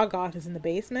blog off is in the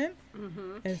basement,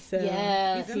 and so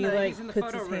he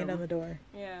puts his hand on the door.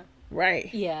 Yeah.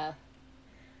 Right. Yeah.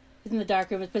 He's in the dark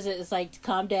room. It's like,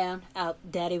 calm down.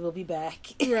 Daddy will be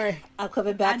back. Right. I'm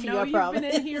coming back for your promise. I know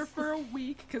you've been in here for a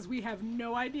week because we have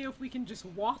no idea if we can just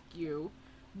walk you,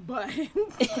 but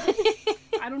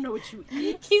I don't know what you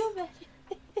eat. Can you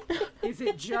imagine? Is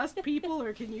it just people,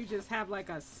 or can you just have like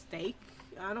a steak?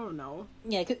 I don't know.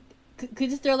 Yeah, could you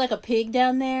just throw like a pig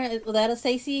down there? Will that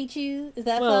satiate you? Is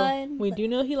that fine? We do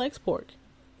know he likes pork.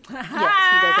 Yes,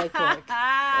 he does like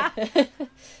pork.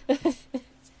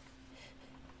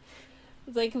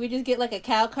 It's like, can we just get like a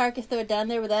cow carcass, throw it down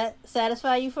there? Would that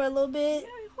satisfy you for a little bit? Yeah,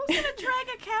 who's gonna drag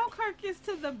a cow carcass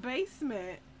to the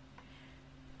basement?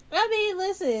 I mean,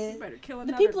 listen.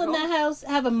 The people in that house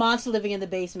have a monster living in the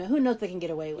basement. Who knows what they can get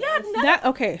away with? Yeah,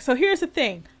 okay, so here's the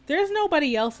thing. There's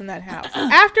nobody else in that house.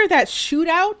 After that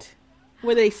shootout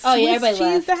where they Swiss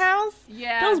cheese the house,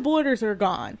 those borders are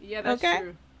gone. Yeah, that's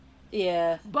true.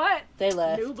 Yeah. But they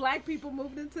left. New black people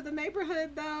moved into the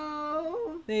neighborhood,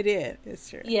 though. They did. It's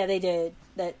true. Yeah, they did.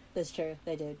 That's true.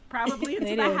 They did. Probably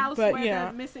into the house where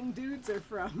the missing dudes are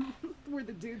from. Where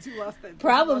the dudes who lost their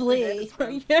Probably.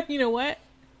 Yeah, you know what?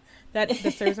 That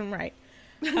serves them right.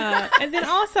 And then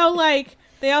also, like,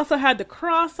 they also had the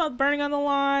cross burning on the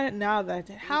lawn. Now that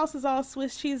the house is all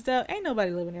Swiss cheesed up, ain't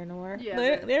nobody living there no more. Yeah,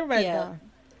 everybody's gone.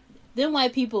 Then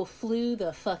white people flew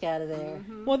the fuck out of there.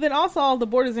 Mm-hmm. Well, then also all the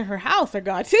boarders in her house are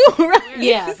gone too, right?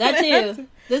 Yeah, that too.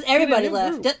 Everybody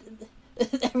left.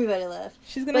 Everybody left.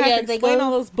 She's gonna have to explain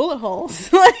all those bullet holes.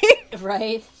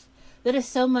 Right? There is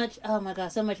so much. Oh my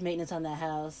god, so much maintenance on that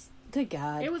house. Good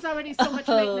God. It was already so much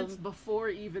maintenance before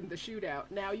even the shootout.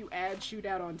 Now you add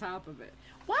shootout on top of it.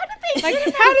 Why did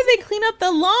they? How did they clean up the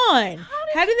lawn?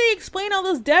 How did they explain all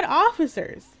those dead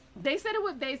officers? They said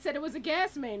it was a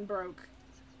gas main broke.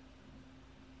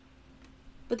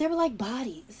 But they were like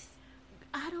bodies.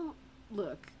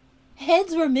 Look.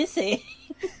 Heads were missing.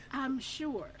 I'm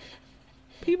sure.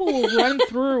 People will run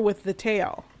through with the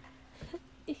tail.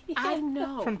 I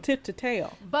know. From tip to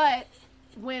tail. But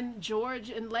when George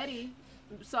and Letty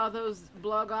saw those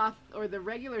blog-off or the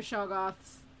regular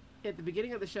shoggoths at the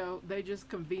beginning of the show, they just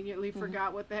conveniently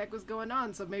forgot what the heck was going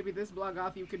on. So maybe this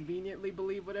blog-off, you conveniently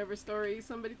believe whatever story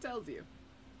somebody tells you.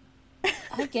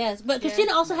 I guess. But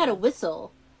Christina also had a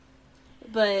whistle.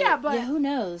 But who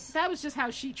knows? That was just how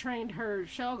she trained her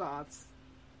shoggoths.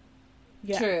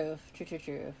 Yeah.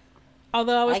 True.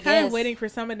 Although I was kind of waiting for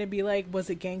someone to be like, was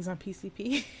it gangs on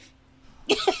PCP?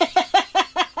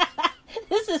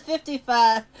 This is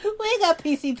 55. We ain't got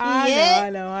PCP yet. I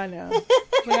know.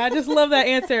 But I just love that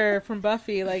answer from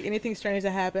Buffy. Like, anything strange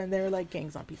that happened, they were like,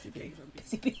 gangs on PCP.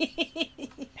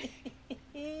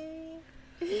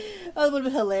 Oh, it would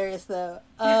have been hilarious, though.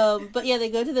 But yeah, they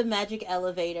go to the magic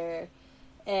elevator,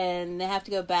 and they have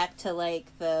to go back to, like,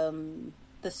 the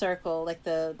circle, like,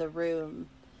 the room.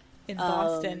 In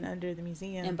Boston, under the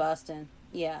museum. In Boston,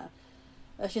 yeah.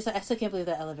 It's just like, I still can't believe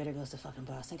that elevator goes to fucking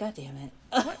Boston. God damn it.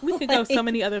 We could go so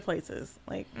many other places.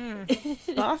 Like,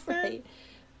 Boston? Right.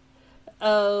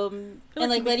 And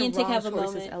like Letty and Tick have a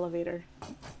moment. Elevator.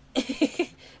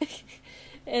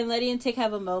 And Letty and Tick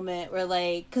have a moment where,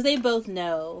 like, because they both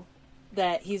know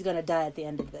that he's gonna die at the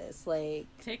end of this. Like,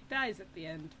 Tick dies at the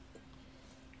end.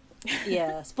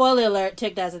 Yeah, spoiler alert,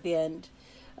 Tick dies at the end.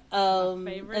 And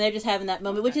they're just having that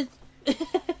moment, which is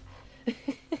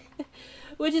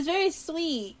which is very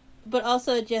sweet, but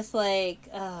also just like,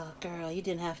 oh girl, you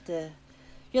didn't have to.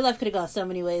 Your life could have gone so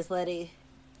many ways, Letty.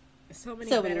 So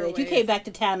many ways. You came back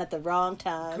to town at the wrong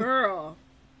time, girl.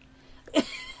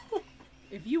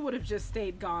 If you would have just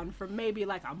stayed gone for maybe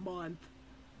like a month,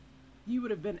 you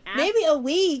would have been maybe a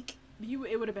week.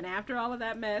 It would have been after all of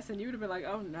that mess, and you would have been like,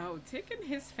 "Oh no, Tick and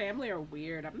his family are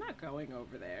weird. I'm not going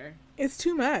over there. It's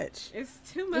too much. It's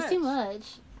too much.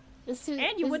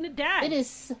 And you wouldn't have died. It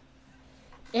is.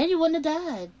 And you wouldn't have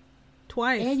died.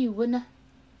 Twice. And you wouldn't have.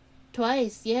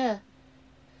 Twice, yeah.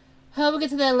 Oh, we'll get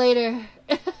to that later.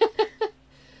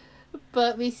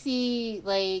 But we see,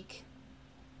 like,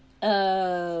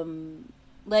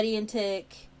 Letty and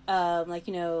Tick, like,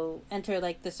 you know, enter,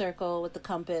 like, the circle with the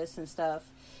compass and stuff.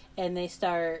 And they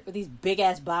start with these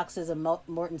big-ass boxes of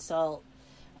Morton salt.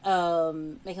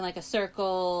 Making, like, a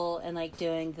circle and, like,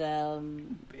 doing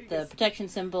the protection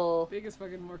symbol. Biggest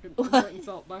fucking Morton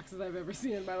salt boxes I've ever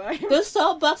seen in my life. Those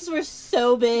salt boxes were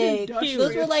so big.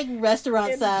 Those were, like,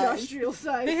 restaurant size. Industrial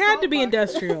size. They had to be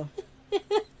industrial.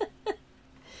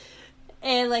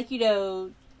 And, like, you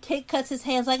know, Tick cuts his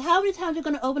hands. Like, how many times are you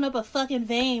going to open up a fucking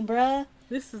vein, bruh?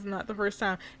 This is not the first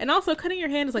time. And also, cutting your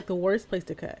hand is, like, the worst place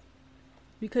to cut.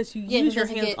 Because you use your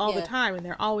hands all the time, and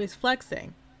they're always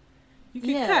flexing. You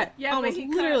can cut almost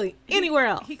literally anywhere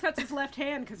else. He cuts his left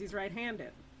hand because he's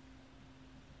right-handed.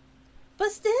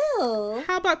 But still.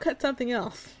 How about cut something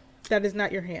else that is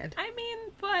not your hand? I mean,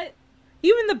 but...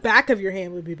 Even the back of your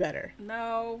hand would be better.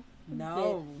 No.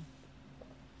 Oh.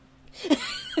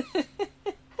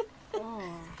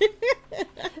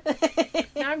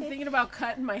 Now I'm thinking about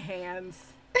cutting my hands.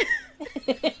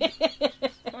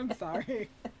 I'm sorry.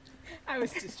 I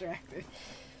was distracted.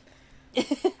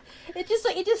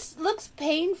 It just looks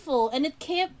painful, and it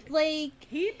can't, like,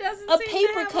 he doesn't. A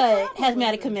paper cut has me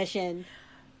out of commission.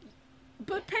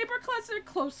 But paper cuts are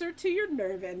closer to your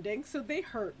nerve ending, so they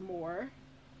hurt more.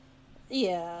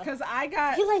 Yeah, because I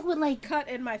got when, like, cut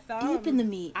in my thumb deep in the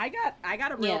meat. I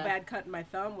got a real bad cut in my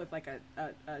thumb with like a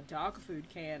dog food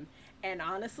can, and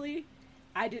honestly,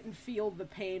 I didn't feel the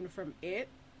pain from it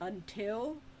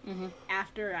until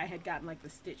after I had gotten like the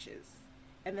stitches,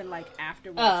 and then like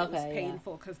afterwards it was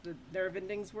painful because the nerve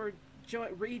endings were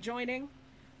rejoining,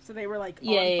 so they were like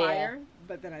on fire.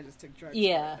 But then I just took drugs.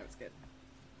 Yeah, that was good.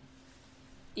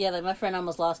 Yeah, like my friend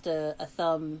almost lost a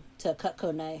thumb to a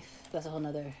Cutco knife. That's a whole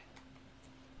nother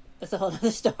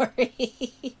story.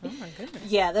 Oh my goodness.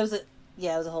 Yeah, it was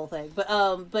a whole thing.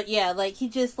 But yeah, like he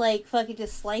just like fucking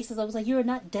just slices. I was like, you're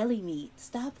not deli meat.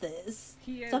 Stop this.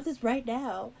 Stop this right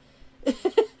now. He's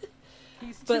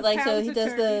 2 pounds so he does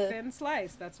turkey, the thin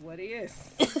slice. That's what he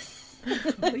is.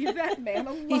 Leave that man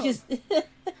alone. He just.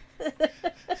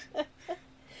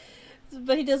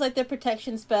 But he does like the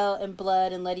protection spell in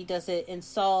blood, and Letty does it in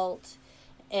salt,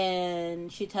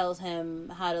 and she tells him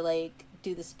how to like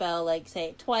do the spell, like say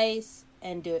it twice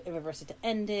and do it and reverse it to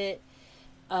end it.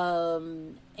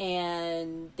 And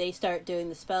they start doing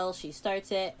the spell. She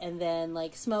starts it, and then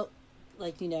like Smoke,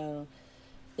 like, you know,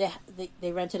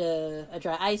 they rented a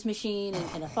dry ice machine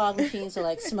and a fog machine, so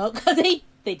like Smoke they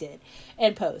did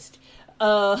and post.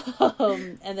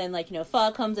 And then like, you know,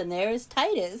 Fog comes, and there's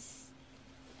Titus.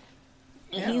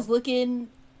 And he's looking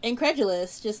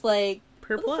incredulous, just like,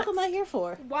 perplexed. What the fuck am I here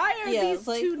for? Why are these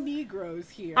like, 2 Negroes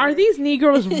here? Are these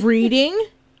Negroes reading?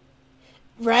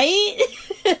 Right?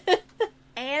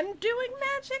 And doing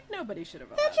magic? Nobody should have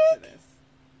allowed for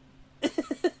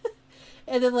this.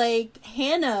 And then, like,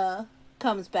 Hannah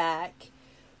comes back,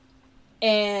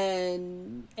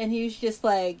 and he was just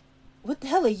like, what the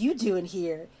hell are you doing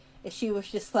here? And she was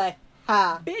just like,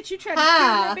 ha. Bitch, you tried to kill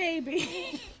my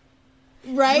baby.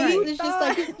 Right? It's just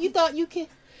like, you thought you could...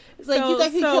 It's like, you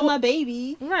thought you could kill my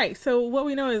baby. Right. So what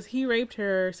we know is he raped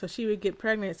her so she would get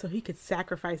pregnant so he could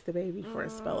sacrifice the baby for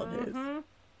a spell of his.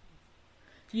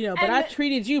 You know, but I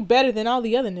treated you better than all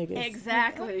the other niggas.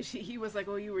 Exactly. He was like,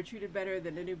 "Oh, you were treated better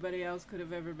than anybody else could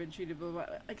have ever been treated." Blah, blah,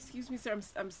 blah. Excuse me, sir.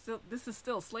 I'm still. This is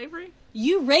still slavery.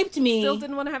 You raped me. Still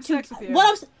didn't want to have sex with you.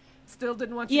 Still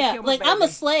didn't want you to kill my baby. I'm a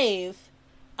slave.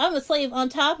 I'm a slave. On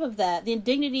top of that, the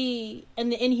indignity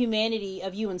and the inhumanity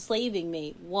of you enslaving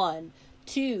me. 1,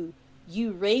 2,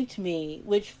 you raped me,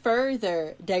 which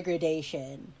further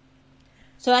degradation.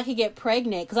 so I could get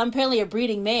pregnant, because I'm apparently a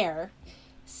breeding mare.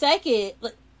 Second...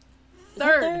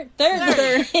 Third.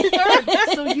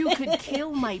 So you could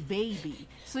kill my baby.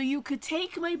 So you could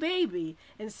take my baby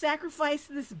and sacrifice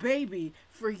this baby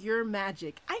for your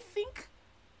magic. I think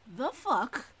the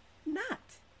fuck not.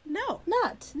 No.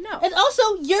 And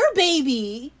also your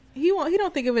baby. He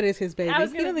don't think of it as his baby. No,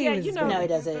 he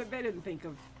doesn't. They didn't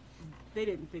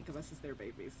think of us as their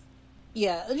babies.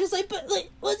 Yeah, just like, but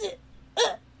like, was it?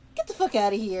 Get the fuck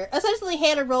out of here. Essentially,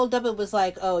 Hannah rolled up and was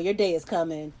like, "Oh, your day is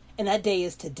coming, and that day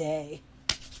is today.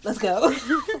 Let's go."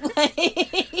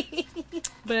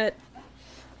 But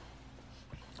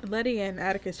Letty and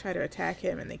Atticus try to attack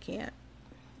him, and they can't.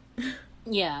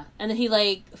 Yeah, and then he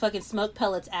like fucking smoke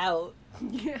pellets out,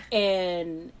 yeah,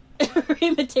 and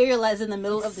rematerialize in the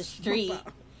middle of the street,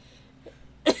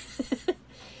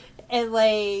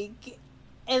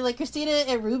 and Christina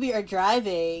and Ruby are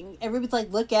driving, and Ruby's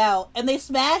like, "Look out!" and they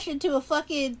smash into a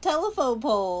fucking telephone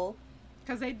pole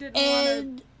because they didn't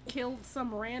want to kill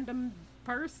some random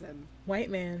person. White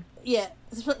man. Yeah,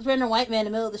 random white man in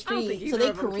the middle of the street. I don't think so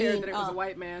they cared that it was a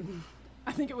white man.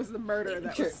 I think it was the murder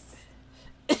that was.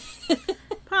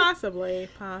 Possibly.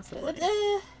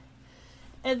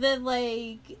 And then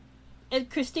and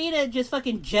Christina just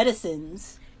fucking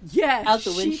jettisons. Yeah, out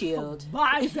the windshield. She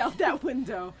flies out that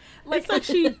window. It's like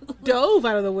she dove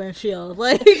out of the windshield.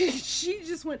 Like she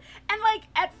just went, and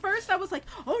at first I was like,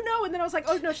 "Oh no!" and then I was like,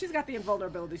 "Oh no, she's got the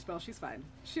invulnerability spell. She's fine.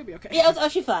 She'll be okay." Yeah,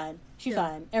 she's fine. She's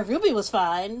fine. And Ruby was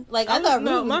fine. I thought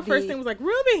Ruby. My first thing was like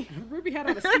Ruby. Ruby had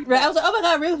on a seatbelt. Right, I was like, "Oh my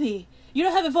god, Ruby, you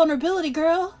don't have invulnerability,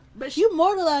 girl. But you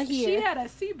mortal out here." She had a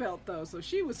seatbelt though, so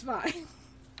she was fine.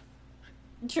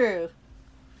 True.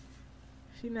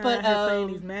 She not out here playing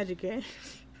these magic games.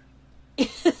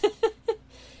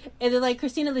 And then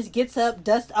Christina just gets up,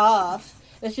 dust off.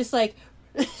 It's just like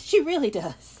she really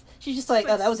does. She's just like,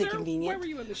 "Oh, that was inconvenient." Where were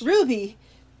you in the show? Ruby.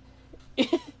 She's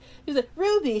like,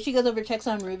 "Ruby." She goes over, checks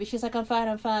on Ruby. She's like, I'm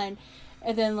fine.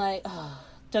 And then oh,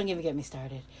 don't even get me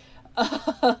started.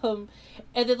 And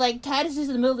then Titus is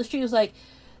in the middle of the street was like,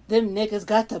 "Them niggas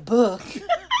got the book."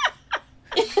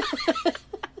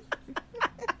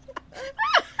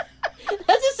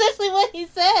 That's essentially what he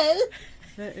says.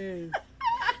 That is.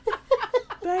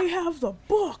 They have the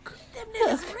book. Them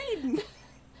niggas reading.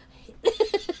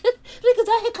 Because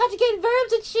I had conjugated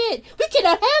verbs and shit. We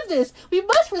cannot have this. We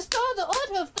must restore the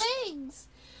order of things.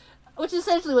 Which is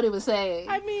essentially what he was saying.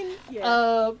 I mean,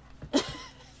 yeah.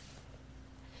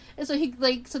 And so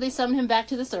so they summon him back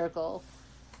to the circle.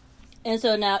 And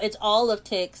so now it's all of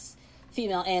Tick's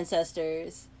female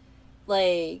ancestors,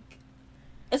 essentially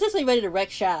ready to wreck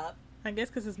shop. I guess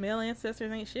because his male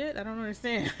ancestors ain't shit. I don't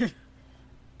understand.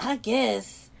 I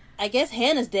guess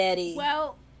Hannah's daddy.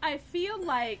 Well, I feel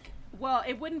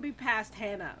it wouldn't be past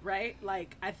Hannah, right?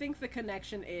 I think the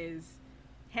connection is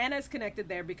Hannah's connected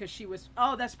there because she was.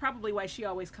 Oh, that's probably why she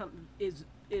always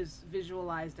is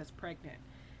visualized as pregnant,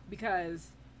 because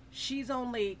she's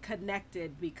only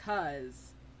connected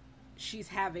because she's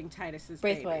having Titus's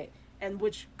baby, and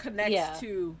which connects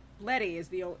to Letty is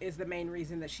the main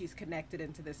reason that she's connected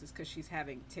into this is because she's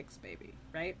having Tick's baby,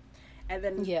 right? And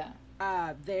then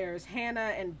there's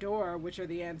Hannah and Dora, which are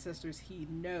the ancestors he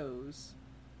knows.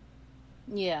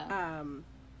 Yeah.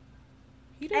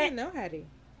 He doesn't know Hattie.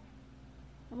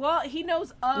 Well, he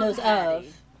knows of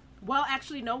Hattie. Well,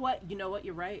 actually, you know what?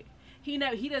 You're right. He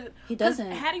doesn't. He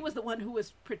doesn't. Hattie was the one who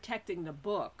was protecting the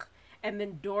book, and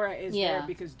then Dora is there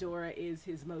because Dora is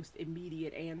his most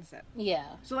immediate ancestor.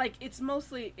 Yeah. So it's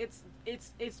mostly it's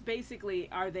basically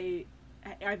are they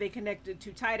connected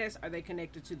to Titus? Are they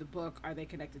connected to the book? Are they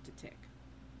connected to Tick?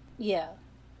 Yeah,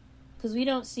 because we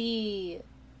don't see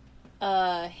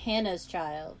Hannah's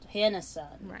son,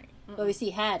 right? But we see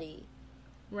Hattie,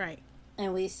 right?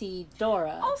 And we see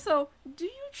Dora. Also, do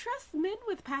you trust men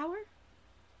with power?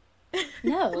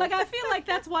 No. I feel like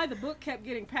that's why the book kept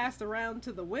getting passed around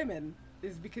to the women,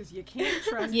 is because you can't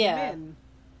trust men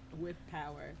with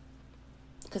power.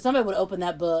 Because somebody would open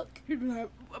that book.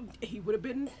 He would have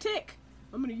been Tick.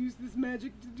 I'm going to use this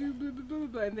magic to do blah, blah, blah,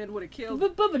 blah, and then would have killed. He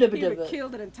would have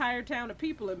killed an entire town of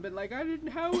people and been like,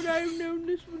 how would I have known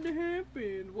this would have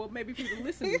happened? Well, maybe if you'd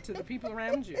listened to the people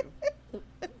around you. Look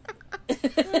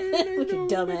at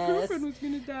dumbass. My girlfriend was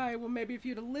going to die. Well, maybe if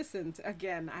you'd have listened.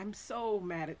 Again, I'm so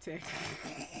mad at Tick.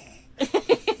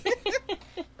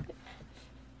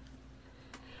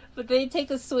 But they take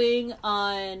a swing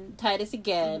on Titus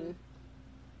again.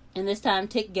 And this time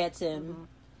Tick gets him.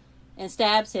 And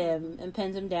stabs him and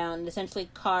pins him down and essentially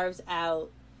carves out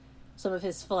some of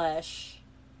his flesh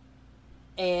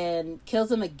and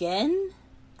kills him again,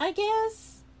 I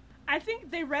guess. I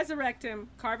think they resurrect him,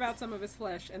 carve out some of his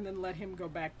flesh, and then let him go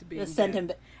back to being send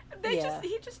dead. him.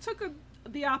 He just took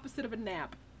the opposite of a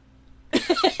nap.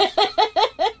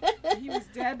 He was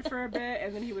dead for a bit,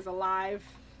 and then he was alive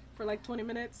for like 20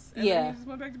 minutes, and then he just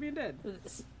went back to being dead.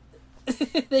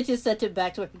 They just sent him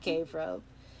back to where he came from.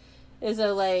 And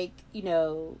so, like, you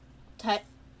know,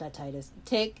 not Titus.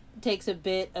 Tick takes a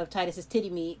bit of Titus's titty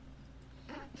meat,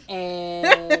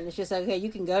 and it's just like, okay, you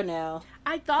can go now.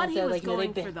 I thought he was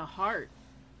going for the heart.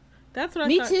 That's what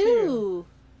I thought too.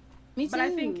 Me too. But I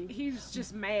think he was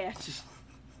just mad.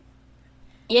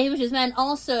 Yeah, he was just mad. And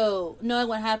also, knowing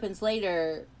what happens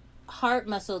later, heart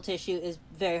muscle tissue is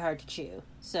very hard to chew.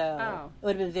 So it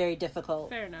would have been very difficult.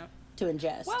 Fair enough. To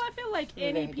ingest. Well, I feel like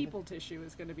any people tissue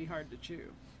is going to be hard to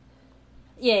chew.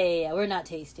 Yeah. We're not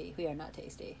tasty. We are not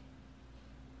tasty.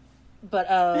 But,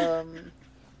 how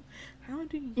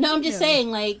do you No, I'm just saying,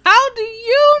 like... How do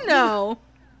you know?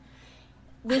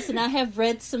 Listen, I have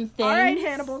read some things. All right,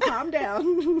 Hannibal, calm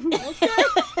down. Okay.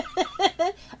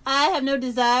 I have no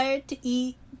desire to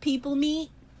eat people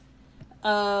meat.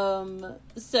 So,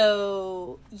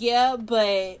 yeah,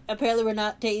 but apparently we're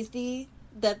not tasty.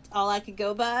 That's all I could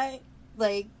go by.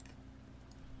 Like,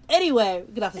 anyway,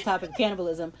 get off this topic of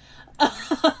cannibalism.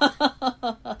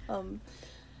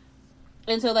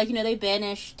 And so, like, you know, they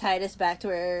banish Titus back to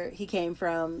where he came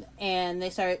from, and they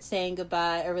start saying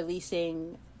goodbye or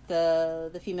releasing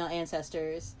the female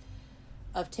ancestors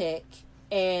of Tick.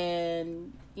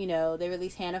 And, you know, they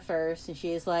release Hannah first, and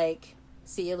she is like,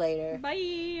 see you later.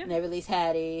 Bye. And they release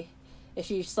Hattie, and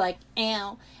she's just like,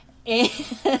 ow. And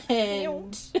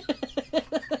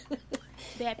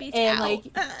that bitch and out. Like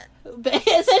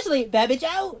essentially bad bitch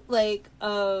out, like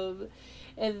and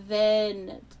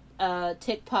then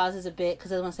Tick pauses a bit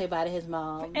because I want to say bye to his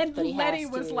mom, and but he Letty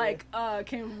has was to. like,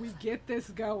 can we get this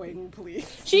going,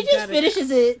 please? She just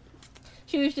finishes it.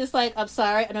 She was just like, I'm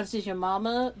sorry, I know this is your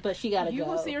mama, but she gotta go. You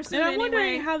gonna see her soon and I'm anyway.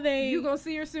 wondering how they... You gonna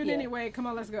see her soon anyway. Come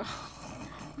on, let's go.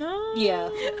 No. Yeah.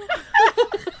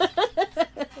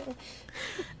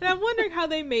 And I'm wondering how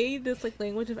they made this, like,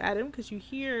 language of Adam, because you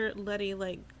hear Letty,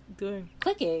 like, doing...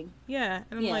 Clicking. Yeah.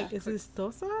 And I'm like, is this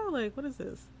Dosa? Like, what is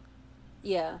this?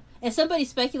 Yeah. And somebody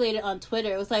speculated on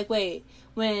Twitter. It was like, wait,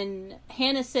 when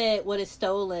Hannah said what is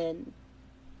stolen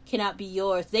cannot be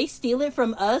yours, they steal it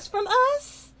from us?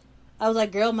 I was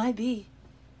like, girl, might be.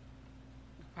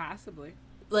 Possibly.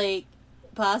 Like,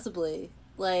 possibly.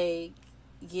 Like,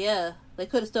 yeah. They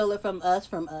could have stolen it from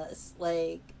us.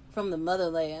 Like, from the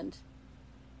motherland.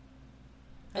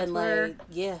 That's and, where like,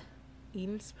 yeah.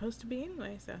 Eden's supposed to be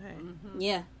anyway, so hey. Mm-hmm.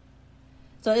 Yeah.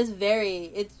 So it's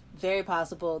very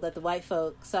possible that the white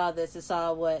folk saw this and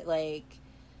saw what, like,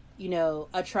 you know,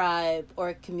 a tribe or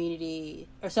a community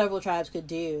or several tribes could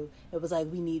do. It was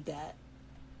like, we need that,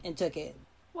 and took it.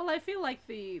 Well, I feel like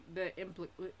the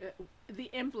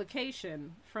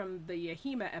implication from the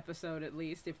Yahima episode, at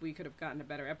least, if we could have gotten a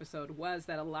better episode, was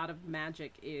that a lot of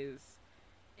magic is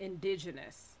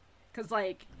indigenous. Because,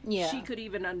 like, she could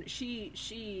even,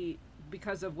 she,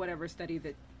 because of whatever study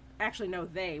that, actually, no,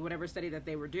 whatever study that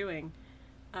they were doing,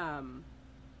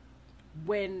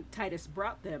 when Titus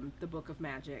brought them the Book of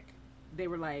Magic, they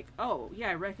were like, oh,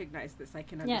 yeah, I recognize this. I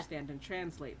can understand and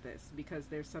translate this because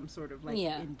there's some sort of, like,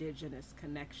 indigenous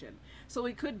connection. So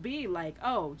it could be like,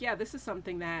 oh, yeah, this is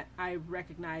something that I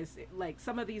recognize. Like,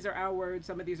 some of these are our words.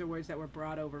 Some of these are words that were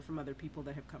brought over from other people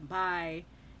that have come by.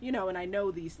 You know, and I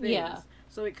know these things. Yeah.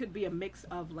 So it could be a mix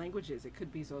of languages. It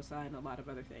could be Xhosa and a lot of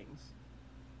other things.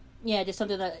 Yeah, just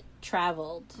something that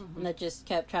traveled and that just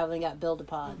kept traveling, got built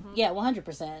upon. Yeah,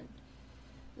 100%.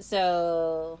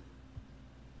 So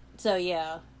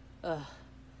yeah. Ugh.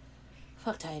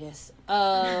 Fuck Titus.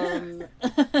 When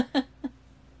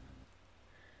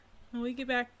we get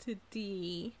back to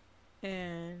D,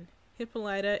 and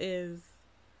Hippolyta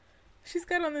she's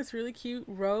got on this really cute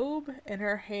robe, and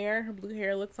her blue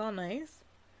hair looks all nice.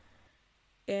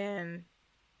 And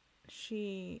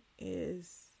she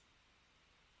is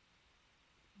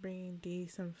bringing D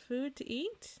some food to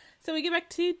eat. So we get back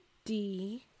to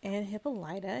D and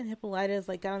Hippolyta is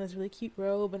like got on this really cute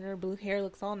robe, and her blue hair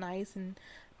looks all nice and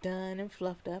done and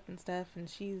fluffed up and stuff. And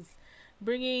she's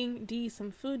bringing D some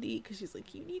food to eat because she's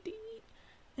like, you need to eat.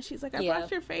 And she's like, I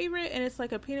brought your favorite, and it's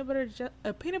like a peanut butter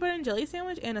and jelly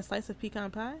sandwich and a slice of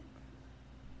pecan pie.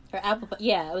 Or apple pie.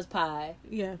 Yeah, it was pie.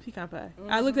 Yeah, pecan pie.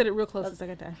 I looked at it real close the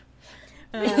second time.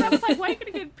 I was like, why are you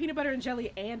going to get peanut butter and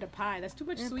jelly and a pie? That's too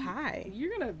much sweet. Pie. You're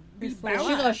going to be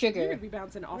sugar. You're going to be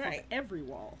bouncing off of every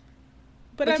wall.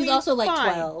 But she's also like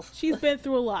 12. She's been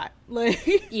through a lot.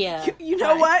 Like, yeah. You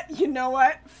know what? You know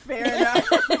what? Fair enough.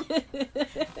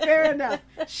 Fair enough.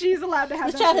 She's allowed to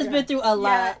have. This child has been through a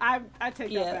lot. Yeah, I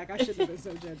take that back. I shouldn't have been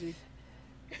so judgy.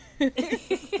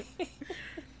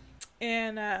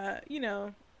 And you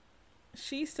know,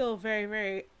 she's still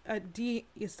very Dee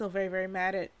is still very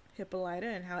mad at Hippolyta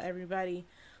and how everybody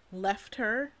left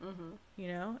her. You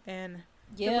know, and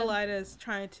Hippolyta is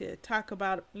trying to talk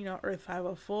about, you know, Earth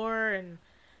 504 and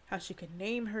how she could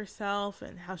name herself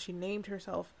and how she named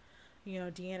herself, you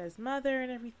know, Deanna's mother and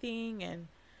everything. And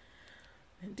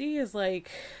Dee is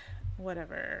like,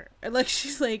 whatever. Like,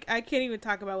 she's like, I can't even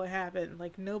talk about what happened.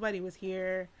 Like, nobody was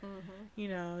here, you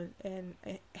know. And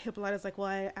Hippolyta's like,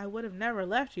 well, I would have never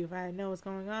left you if I had known what's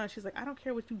going on. She's like, I don't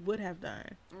care what you would have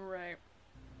done. Right.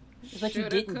 But you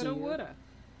didn't coulda, do. woulda.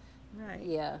 Right.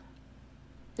 Yeah.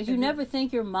 Because you never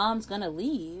think your mom's gonna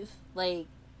leave. Like,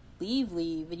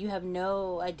 leave, and you have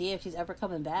no idea if she's ever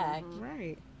coming back.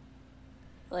 Right.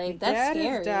 Like, your that's dad scary.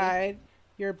 has died.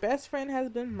 Your best friend has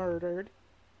been murdered.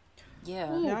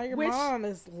 Yeah. Now your mom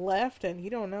is left and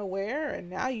you don't know where, and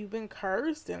now you've been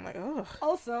cursed, and like, ugh.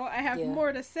 Also, I have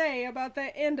more to say about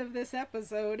the end of this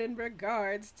episode in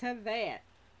regards to that.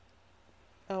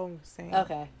 Oh, same.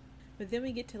 Okay. But then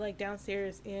we get to like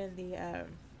downstairs in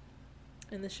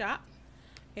the shop,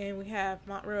 and we have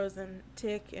Montrose and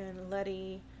Tick and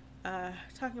Letty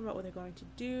talking about what they're going to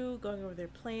do, going over their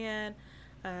plan.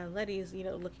 Letty's, you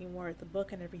know, looking more at the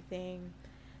book and everything.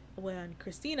 When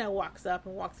Christina walks up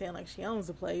and walks in like she owns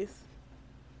the place.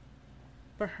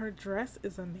 But her dress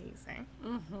is amazing.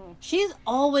 She's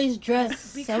always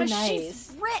dressed because so nice.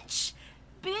 She's rich,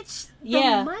 bitch.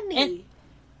 The Money.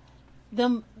 And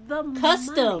the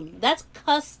custom. Money. That's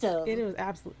custom. It was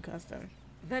absolute custom.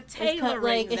 The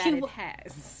tailoring that she it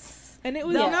has. And it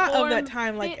was not of that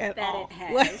time, like, at that all. It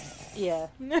has. Yeah.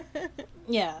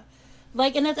 Yeah.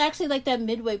 Like, and that's actually, like, that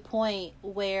midway point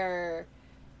where,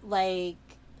 like,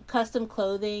 custom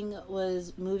clothing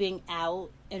was moving out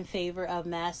in favor of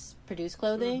mass-produced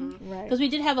clothing. Right. Because we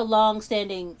did have a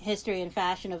long-standing history in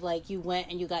fashion of, like, you went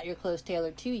and you got your clothes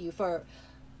tailored to you for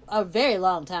a very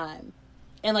long time.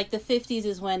 And, like, the 50s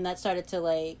is when that started to,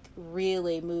 like,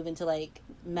 really move into, like,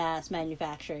 mass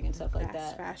manufacturing and stuff like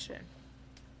that. Fast fashion.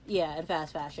 Yeah, and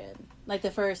fast fashion. Like,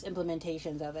 the first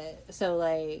implementations of it. So,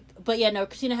 like... But, yeah, no,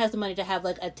 Christina has the money to have,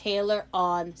 like, a tailor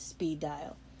on speed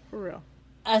dial. For real.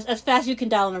 As fast as you can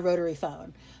dial on a rotary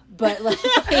phone. But, like...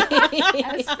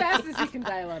 as fast as you can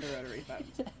dial on a rotary phone.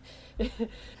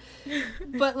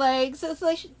 But, like, so it's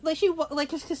like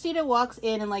Christina walks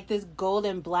in like, this gold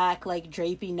and black, like,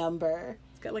 drapey number.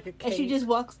 It's got, like, a cape. And she just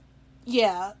walks...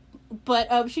 Yeah.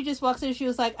 But, she just walks in and she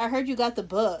was like, I heard you got the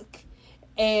book.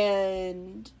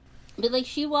 But, like,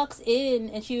 she walks in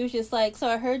and she was just like, so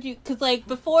I heard you... Because, like,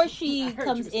 before she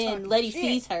comes in, Letty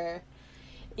sees her.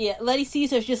 Yeah, Letty sees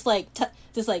her just like,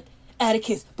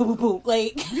 Atticus, boom, boom, boom.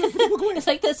 Like, it's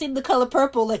like that scene, The Color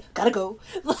Purple, like, gotta go.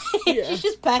 Like, she's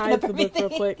just packing up everything.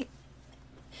 Real quick.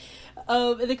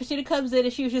 And then Christina comes in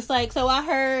and she was just like, so I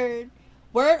heard,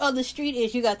 word on the street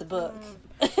is you got the book.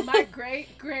 My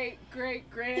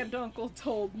great-great-great-granduncle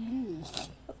told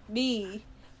me.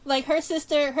 Like, her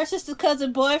sister's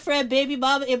cousin, boyfriend, baby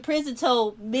mama in prison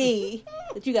told me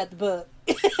that you got the book.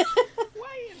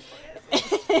 Why in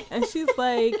prison? And she's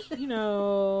like, you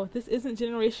know, this isn't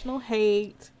generational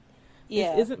hate.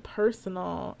 Yeah. This isn't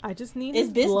personal. I just need his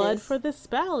blood for the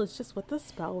spell. It's just what the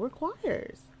spell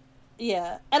requires.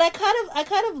 Yeah. And I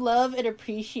kind of love and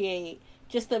appreciate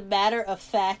just the matter of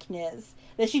factness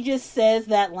that she just says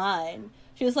that line.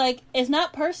 She was like, it's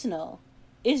not personal.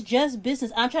 It's just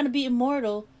business. I'm trying to be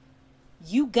immortal.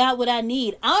 You got what I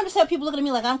need. I understand people looking at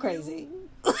me like I'm crazy.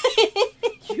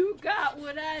 You got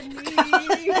what I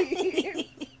need.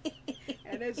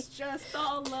 And it's just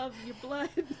all love your blood.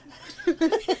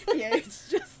 Yeah, it's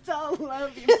just all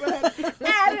love your blood.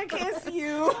 Atticus,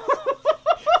 you.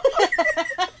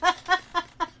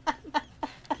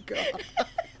 God.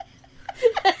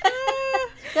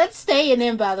 That's staying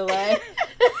in, by the way.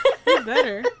 You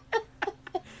better.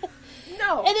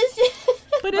 No. And it's just...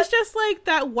 But it's just like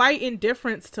that white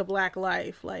indifference to black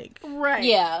life, like right.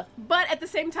 Yeah. But at the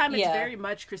same time, it's very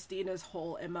much Christina's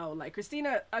whole MO. Like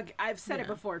Christina, I've said it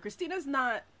before. Christina's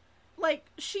not like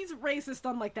she's racist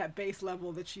on like that base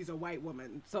level that she's a white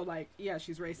woman. So like, yeah,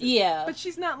 she's racist. Yeah. But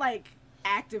she's not like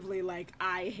actively like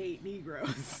I hate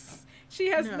Negroes. She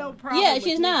has no problem. Yeah, with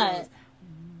she's Negroes.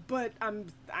 not. But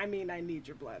I need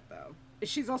your blood though.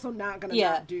 She's also not gonna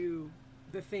not do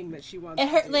the thing that she wants and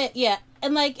her, to do. like, yeah,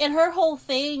 and like, and her whole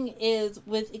thing is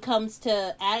with it comes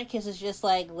to Atticus is just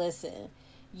like, listen,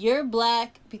 you're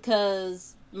black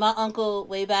because my uncle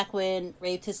way back when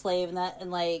raped his slave and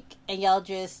y'all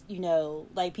just,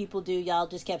 like people do, y'all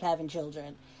just kept having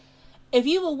children. If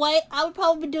you were white, I would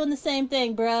probably be doing the same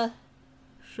thing, bruh.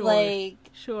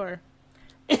 Sure.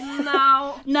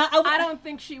 No, I don't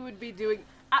think she would be doing.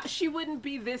 She wouldn't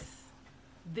be this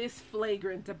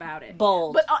flagrant about it.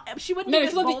 Bold, but she wouldn't be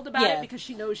this bold about it because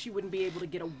she knows she wouldn't be able to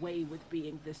get away with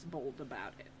being this bold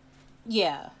about it.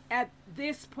 Yeah. At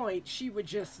this point, she would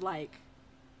just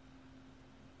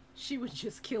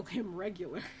kill him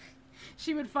regular.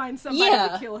 She would find somebody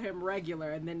to kill him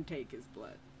regular and then take his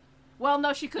blood. Well,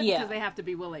 no, she couldn't because they have to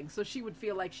be willing. So she would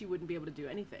feel like she wouldn't be able to do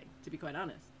anything, to be quite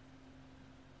honest.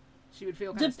 She would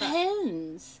feel kind of stuck.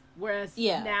 Depends. Whereas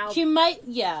now... She might,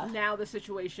 Now the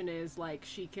situation is like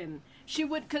she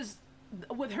would, because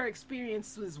with her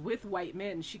experiences with white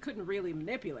men, she couldn't really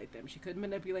manipulate them. She couldn't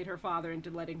manipulate her father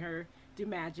into letting her do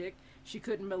magic. She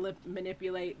couldn't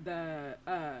manipulate the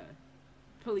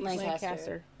police.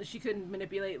 Lancaster. She couldn't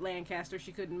manipulate Lancaster.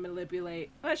 She couldn't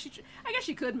manipulate... I guess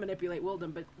she could manipulate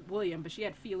William, but she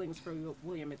had feelings for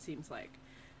William, it seems like.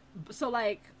 So,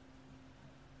 like,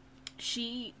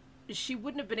 she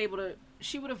wouldn't have been able to...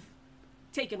 She would have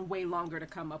taken way longer to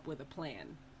come up with a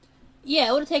plan. Yeah,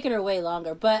 it would have taken her way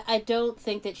longer, but I don't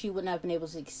think that she wouldn't have been able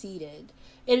to succeed.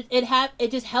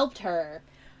 It just helped her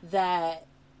that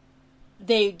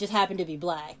they just happened to be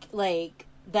black. Like,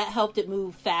 that helped it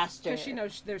move faster. Because she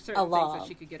knows there's certain things that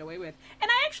she could get away with. And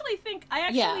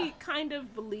I kind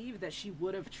of believe that she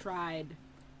would have tried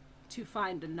to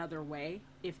find another way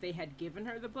if they had given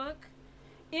her the book.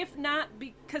 If not,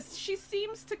 because she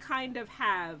seems to kind of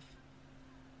have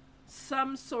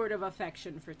some sort of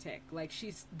affection for Tick. Like,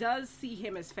 she does see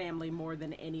him as family more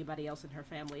than anybody else in her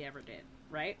family ever did,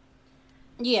 right?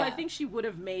 Yeah. So I think she would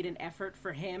have made an effort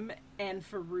for him and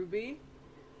for Ruby.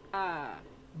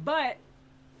 But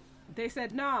they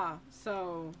said, nah,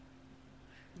 so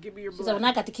give me your blood. So when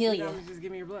I got to kill you. Just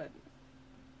give me your blood.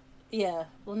 Yeah.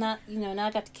 Well, now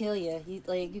I got to kill you.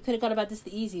 You could have gone about this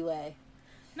the easy way.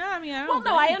 No, I mean,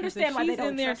 I understand why they don't she's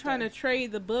in there trying to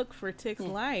trade the book for Tick's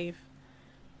life.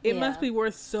 It must be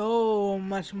worth so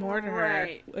much more to her.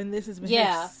 And this has been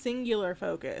her singular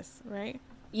focus, right?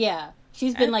 Yeah.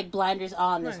 She's been like blinders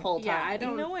on this whole time.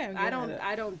 Yeah,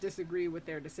 I don't disagree with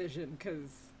their decision because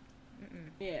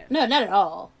No, not at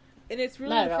all. And it's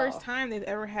really the first time they've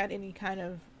ever had any kind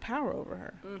of power over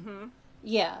her. Mm-hmm.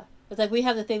 Yeah. It's like, we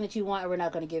have the thing that you want and we're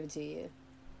not going to give it to you.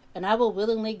 And I will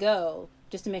willingly go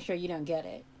just to make sure you don't get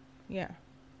it. Yeah.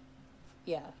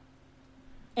 Yeah.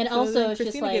 And so also, it's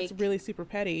Christina just like... gets really super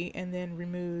petty and then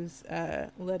removes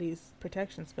Letty's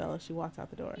protection spell as she walks out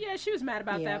the door. Yeah, she was mad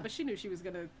about that, but she knew she was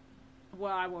going to...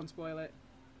 Well, I won't spoil it.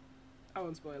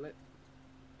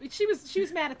 She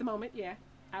was mad at the moment, yeah.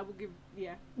 I will give...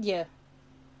 Yeah. Yeah.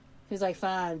 She was like,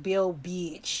 fine, be old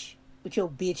bitch. With your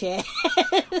bitch ass.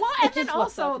 Well, and then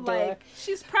also, like,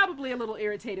 she's probably a little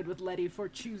irritated with Letty for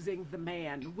choosing the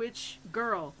man, which,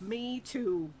 girl, me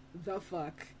too, the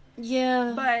fuck.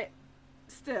 Yeah. But,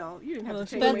 still, you didn't have to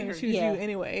take away her. Choose you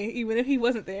anyway, even if he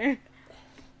wasn't there.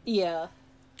 Yeah.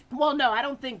 Well, no, I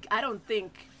don't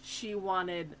think she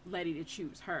wanted Letty to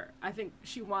choose her. I think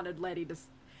she wanted Letty to...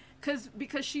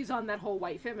 Because she's on that whole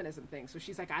white feminism thing, so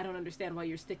she's like, I don't understand why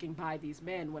you're sticking by these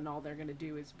men when all they're going to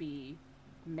do is be...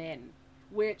 men,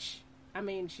 which, I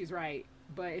mean, she's right,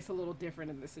 but it's a little different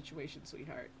in this situation,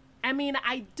 sweetheart. I mean,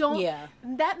 I don't... Yeah.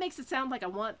 That makes it sound like I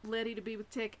want Letty to be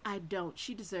with Tick. I don't.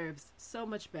 She deserves so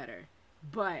much better,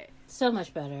 but... So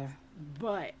much better.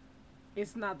 But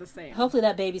it's not the same. Hopefully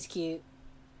that baby's cute.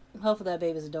 Hopefully that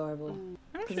baby's adorable.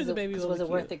 I'm sure the baby was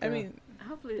worth it, girl. I mean...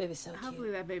 Hopefully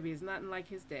that baby is nothing like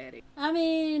his daddy. I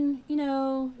mean,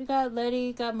 we got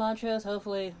Letty, got Montrose.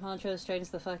 Hopefully Montrose straightens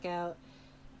the fuck out.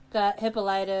 Got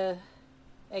Hippolyta.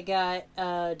 I got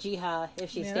Jiha if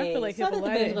she stays. I feel like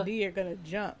Hippolyta and Dee are gonna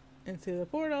jump into the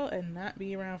portal and not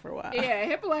be around for a while. Yeah,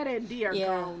 Hippolyta and Dee are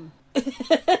gone.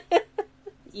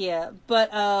 Yeah,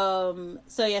 but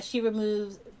so yeah, she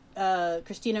removes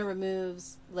Christina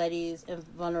removes Letty's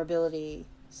invulnerability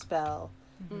spell,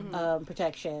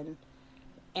 protection,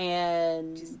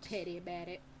 and just petty about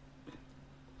it.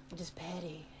 Just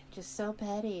petty, just so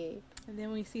petty. And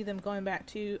then we see them going back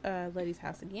to Letty's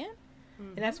house again.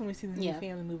 And that's when we see the new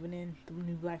family moving in, the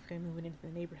new black family moving into the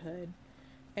neighborhood.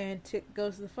 And Tick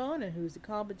goes to the phone, and who's it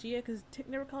called but Gia? Because Tick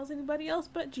never calls anybody else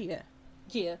but Gia.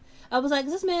 Gia. I was like,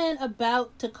 is this man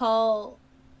about to call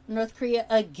North Korea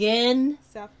again?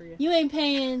 South Korea. You ain't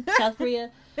paying South Korea.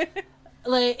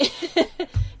 Like,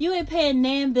 you ain't paying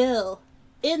Nan bill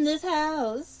in this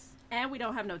house. And we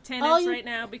don't have no tenants right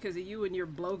now because of you and your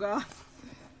blow-off.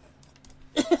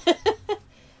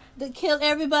 That killed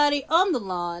everybody on the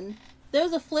lawn.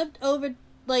 There's a flipped over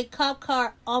like cop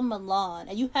car on my lawn,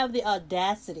 and you have the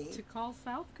audacity to call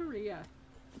South Korea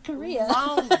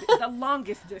the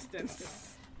longest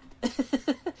distance.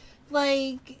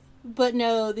 Like, but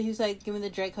no, he's like, give me the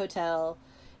Drake Hotel.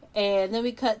 And then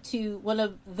we cut to one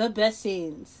of the best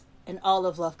scenes in all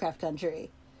of Lovecraft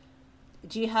Country.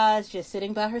 Jihad's just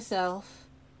sitting by herself,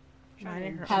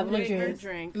 having a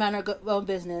drink, minding her own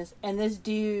business. And this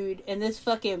dude, and this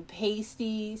fucking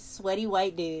pasty, sweaty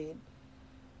white dude,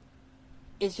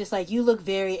 is just like, you look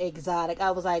very exotic.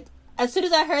 I was like, as soon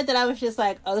as I heard that, I was just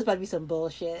like, oh, this about to be some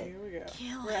bullshit. Here we go.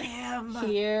 Kill him.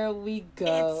 Here we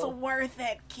go. It's worth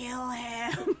it. Kill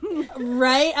him.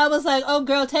 Right? I was like, oh,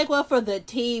 girl, take one for the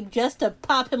team just to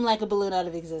pop him like a balloon out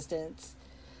of existence.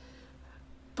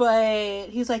 But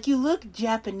he's like, you look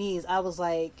Japanese. I was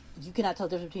like, you cannot tell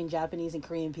the difference between Japanese and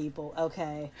Korean people.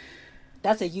 Okay.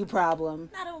 That's a you problem.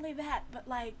 Not only that, but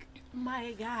like,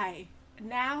 my guy,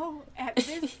 now, at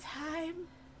this time,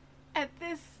 at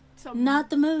this... not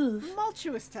the move.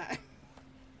 Tumultuous time.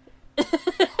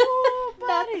 Oh,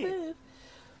 buddy. Not the move.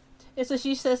 And so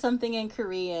she says something in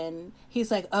Korean. He's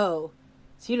like, oh,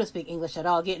 so you don't speak English at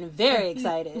all. Getting very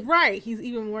excited. Right. He's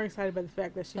even more excited by the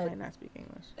fact that she might not speak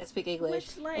English. I speak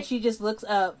English. Which, like, and she just looks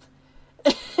up.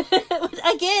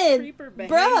 Again,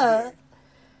 bruh.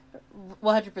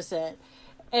 100%.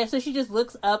 And so she just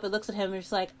looks up and looks at him and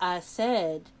she's like, I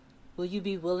said, will you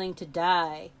be willing to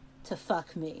die to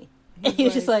fuck me? And he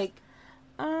was just like,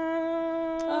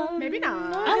 maybe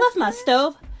not. I left my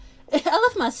stove. I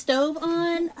left my stove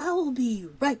on. I will be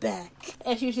right back.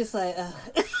 And she was just like,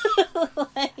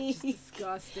 like,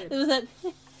 disgusted. There was that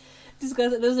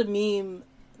disgusted. There was a meme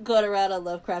going around on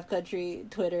Lovecraft Country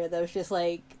Twitter that was just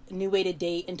like, new way to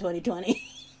date in 2020.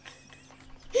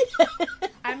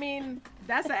 I mean,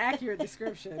 that's an accurate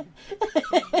description.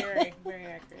 Very, very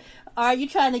accurate. Are you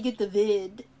trying to get the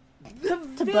vid?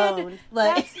 To bone.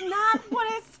 Like, that's not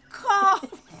what it's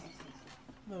called.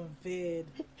 The vid.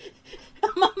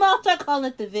 My mom tried calling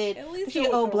it the vid. At least she's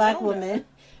an old black woman.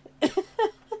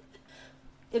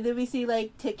 And then we see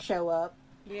like Tick show up.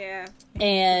 Yeah.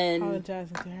 And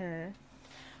apologizing to her.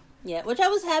 Yeah, which I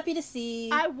was happy to see.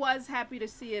 I was happy to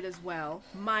see it as well.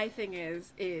 My thing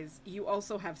is you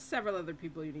also have several other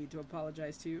people you need to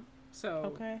apologize to.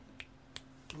 So okay,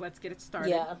 let's get it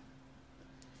started. Yeah.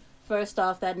 First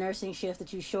off, that nursing shift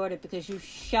that you shorted because you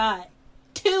shot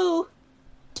two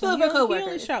of your coworkers. You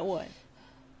only shot one.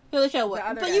 You only shot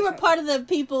one. But you were part of the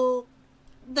people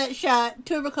that shot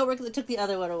two of your coworkers that took the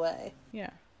other one away. Yeah.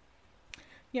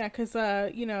 Yeah, because,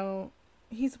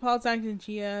 he's apologizing to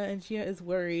Gia, and Gia is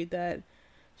worried that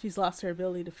she's lost her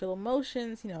ability to feel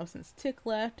emotions, since Tick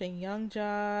left and Young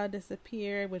Jaw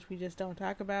disappeared, which we just don't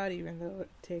talk about, even though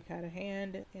Tick had a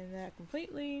hand in that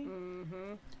completely.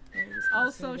 Mm-hmm.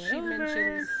 Also,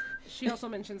 she also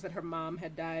mentions that her mom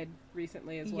had died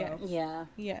recently as well. Yeah.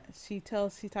 Yeah. She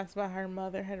talks about how her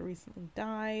mother had recently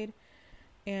died,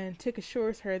 and Tick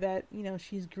assures her that,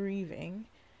 she's grieving,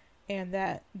 and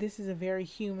that this is a very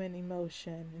human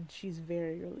emotion, and she's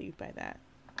very relieved by that.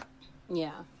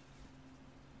 Yeah.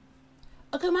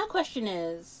 Okay, my question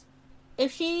is,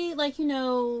 if she,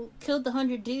 killed the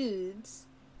 100 dudes,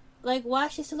 why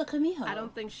is she still a Kumiho? I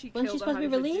don't think she Wasn't killed she supposed to be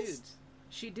 100 released? dudes.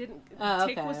 She didn't.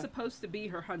 Okay. Tick was supposed to be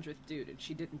her 100th dude, and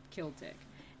she didn't kill Tick.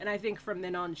 And I think from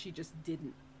then on, she just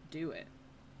didn't do it.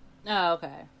 Oh,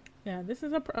 okay. Yeah, this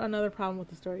is another problem with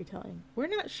the storytelling. We're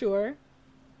not sure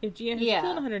if Gia has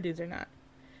killed 100 dudes or not.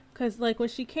 Because, when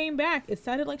she came back, it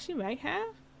sounded like she might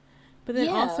have. But then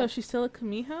also, she's still a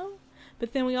Kumiho.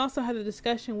 But then we also had a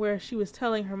discussion where she was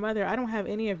telling her mother, I don't have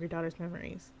any of your daughter's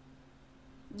memories.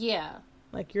 Yeah.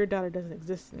 Your daughter doesn't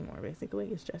exist anymore, basically.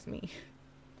 It's just me.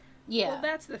 Yeah. Well,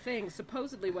 that's the thing.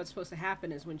 Supposedly what's supposed to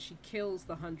happen is when she kills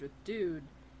the 100th dude,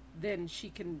 then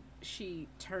she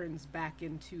turns back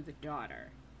into the daughter.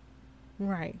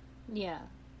 Right. Yeah.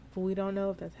 But we don't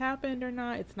know if that's happened or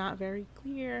not. It's not very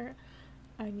clear.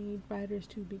 I need writers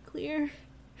to be clear.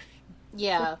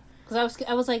 Yeah. Because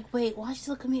I was like, wait, why she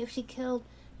look at me if she killed?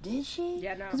 Did she?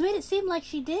 Yeah, no. Because it made it seem like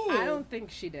she did. I don't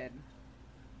think she did.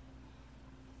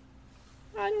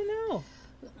 I don't know.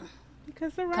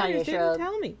 Because the writers didn't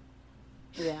tell me.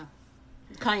 Yeah.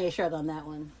 Kanye shrugged on that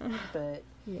one. But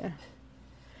yeah.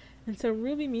 And so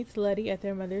Ruby meets Letty at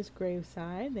their mother's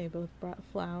graveside. They both brought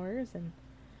flowers, and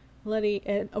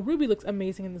Ruby looks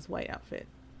amazing in this white outfit.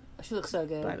 She looks so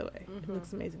good. By the way. It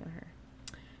looks amazing on her.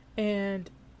 And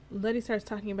Letty starts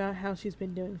talking about how she's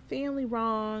been doing family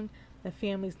wrong, that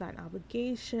family's not an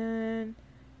obligation,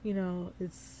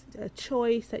 it's a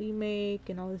choice that you make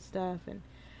and all this stuff. And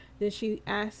then she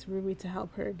asks Ruby to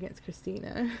help her against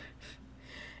Christina.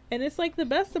 And it's like the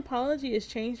best apology is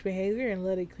changed behavior, and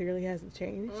Letty clearly hasn't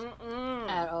changed.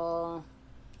 At all.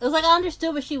 It was like I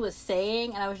understood what she was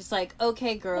saying, and I was just like,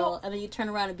 okay, girl. Well, and then you turn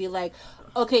around and be like,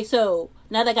 okay, so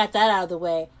now that I got that out of the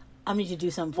way, I need you to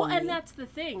do something for me. Well, and that's the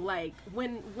thing. Like,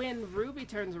 when Ruby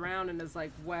turns around and is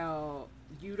like, well,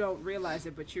 you don't realize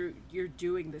it, but you're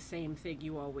doing the same thing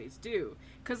you always do.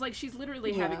 Because, like, she's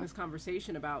literally having this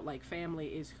conversation about, like, family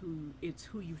is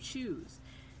who you choose.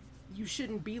 You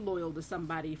shouldn't be loyal to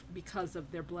somebody because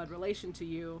of their blood relation to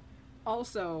you.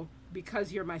 Also,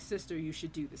 because you're my sister, you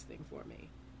should do this thing for me.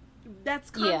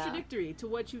 That's contradictory to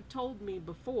what you told me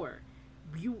before.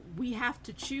 We have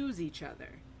to choose each other.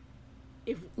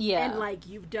 And, like,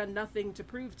 you've done nothing to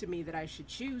prove to me that I should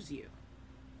choose you.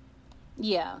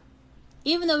 Yeah.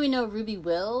 Even though we know Ruby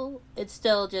will, it's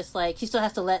still just, like, she still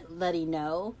has to let Letty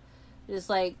know. It's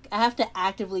like, I have to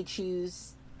actively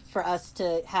choose for us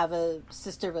to have a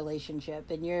sister relationship.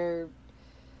 And you're,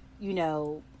 you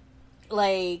know,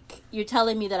 like, you're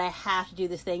telling me that I have to do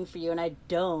this thing for you, and I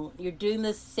don't. You're doing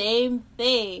the same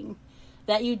thing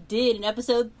that you did in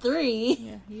episode 3.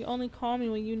 Yeah, you only call me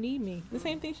when you need me. The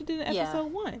same thing she did in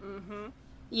episode 1. Mm-hmm.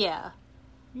 Yeah.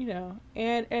 You know,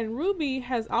 and Ruby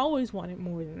has always wanted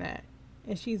more than that.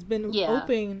 And she's been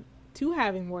open to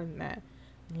having more than that.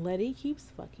 And Letty keeps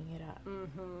fucking it up.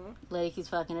 Mm-hmm. Letty keeps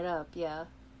fucking it up, yeah.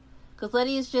 Because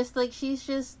Letty is just, like, she's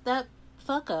just that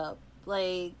fuck up.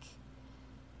 Like,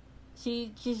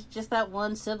 she's just that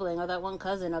one sibling or that one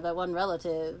cousin or that one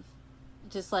relative.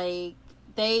 Just, like,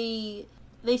 they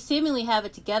seemingly have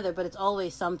it together, but it's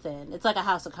always something. It's like a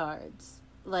house of cards.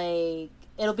 Like,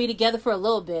 it'll be together for a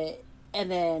little bit, and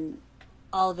then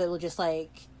all of it will just,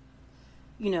 like,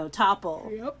 you know,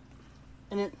 topple. Yep.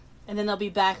 And then they'll be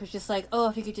back. It's just like, oh,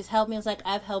 if you could just help me. It's like,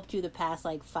 I've helped you the past,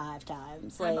 like, 5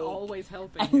 times. Like, I'm always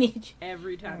helping. I need you.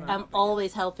 Every time I'm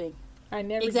always helping. I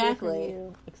never do for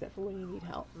you, except for when you need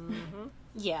help. Mm-hmm.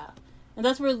 Yeah. And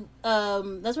that's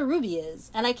where Ruby is.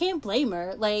 And I can't blame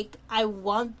her. Like, I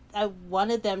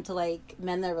wanted them to, like,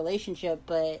 mend their relationship,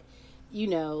 but, you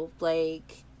know,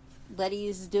 like,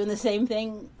 Letty's doing the same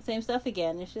stuff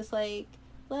again. It's just like,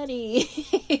 Letty,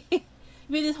 you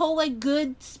made this whole, like,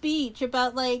 good speech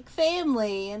about, like,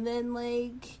 family, and then,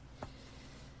 like,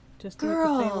 just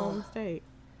girl, make the same old mistake.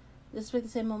 Just make the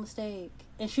same old mistake.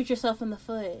 And shoot yourself in the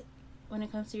foot when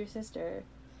it comes to your sister.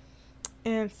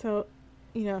 And so,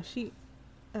 you know,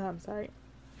 sorry.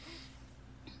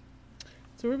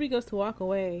 So Ruby goes to walk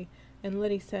away, and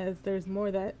Letty says there's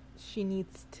more that she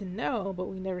needs to know, but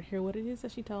we never hear what it is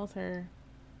that she tells her.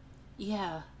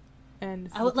 Yeah. And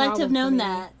I would like to have known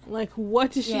that. Like,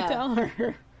 what did she tell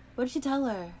her? What did she tell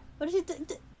her? What did she...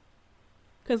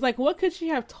 Because, like, what could she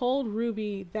have told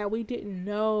Ruby that we didn't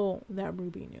know that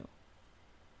Ruby knew?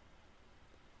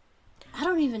 I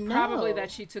don't even know. Probably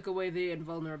that she took away the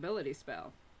invulnerability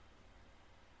spell.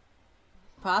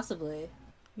 Possibly.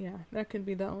 Yeah, that could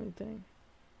be the only thing.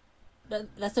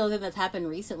 That's the only thing that's happened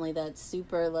recently that's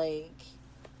super, like,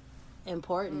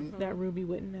 important. Mm-hmm. That Ruby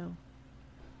wouldn't know.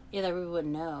 Yeah, that Ruby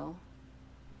wouldn't know.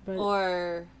 But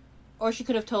or she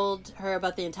could have told her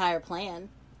about the entire plan.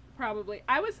 Probably.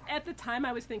 At the time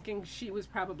I was thinking she was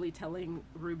probably telling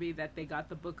Ruby that they got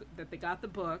the book,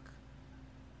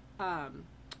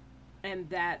 and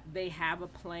that they have a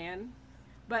plan.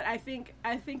 But I think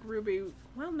Ruby,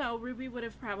 Ruby would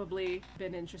have probably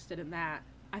been interested in that.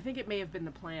 I think it may have been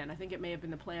the plan. I think it may have been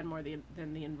the plan more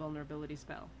than the invulnerability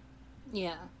spell.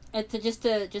 Yeah. And just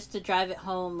to drive it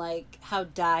home, like, how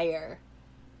dire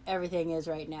everything is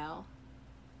right now.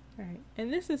 Right.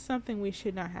 And this is something we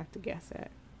should not have to guess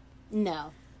at.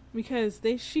 No. Because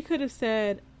she could have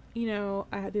said, you know,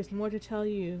 there's more to tell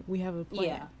you. We have a plan.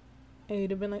 Yeah. And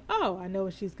you'd have been like, oh, I know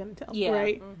what she's going to tell. Yeah.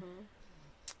 Right? Mm-hmm.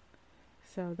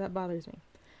 So that bothers me.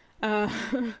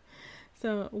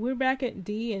 So we're back at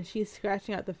D, and she's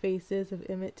scratching out the faces of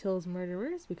Emmett Till's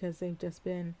murderers because they've just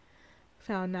been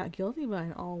found not guilty by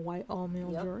an all-white,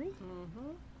 all-male jury.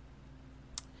 Mm-hmm.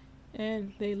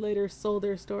 And they later sold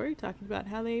their story, talking about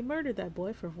how they murdered that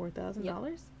boy for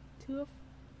 $4,000 to a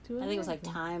I think it was like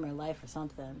Time or Life or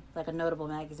something, like a notable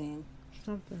magazine.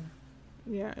 Something.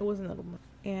 Yeah, it was a notable.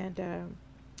 And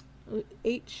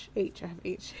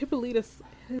Hippolyta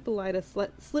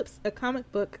slips a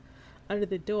comic book under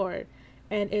the door,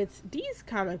 and it's Dee's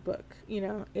comic book. You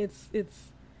know, it's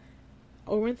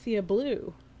Orinthia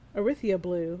Blue,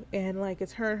 and like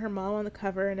it's her and her mom on the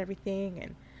cover and everything.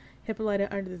 And Hippolyta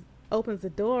opens the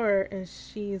door, and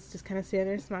she's just kind of sitting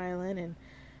there smiling.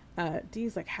 And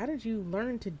Dee's like, "How did you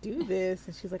learn to do this?"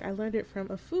 And she's like, "I learned it from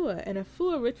Afua." And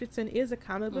Afua Richardson is a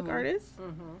comic book artist.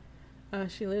 Mm-hmm.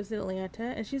 She lives in Atlanta,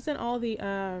 and she's done all the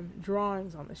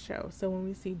drawings on the show. So when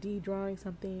we see Dee drawing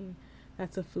something,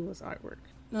 that's Afua's artwork.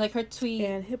 Like her tweet,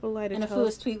 and Hippolyta and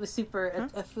Afua's tweet was super.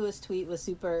 Afua's tweet was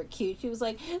super cute. She was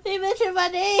like, "They mentioned my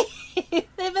name.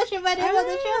 They mentioned my name on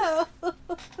the show."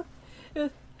 I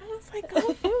was like, "Go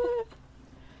Afua,"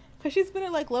 because she's been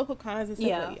at like local cons and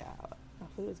stuff. Yeah,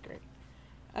 Afua's great.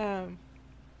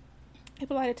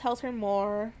 Hippolyta tells her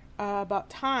more about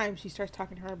time. She starts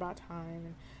talking to her about time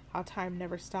and how time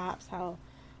never stops. How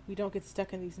we don't get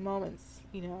stuck in these moments.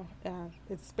 You know,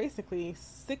 it's basically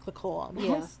cyclical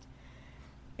almost. Yeah.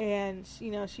 And,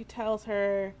 you know, she tells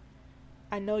her,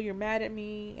 I know you're mad at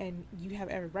me and you have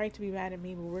every right to be mad at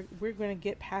me, but we're going to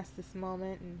get past this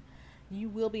moment and you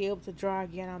will be able to draw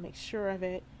again. I'll make sure of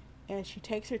it. And she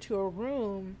takes her to a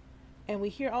room and we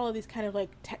hear all of these kind of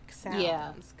like tech sounds.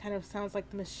 Yeah. Kind of sounds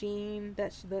like the machine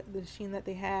that the machine that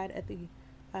they had at the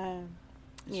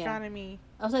astronomy.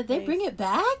 I was like, they bring it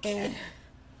back? And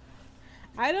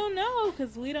I don't know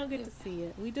because we don't get to see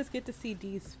it. We just get to see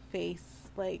Dee's face.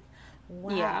 Like,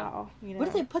 wow. Yeah. You know? Where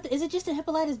did they put is it just in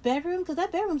Hippolyta's bedroom? Because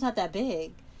that bedroom's not that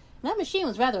big. That machine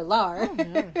was rather large. Oh,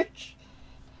 no.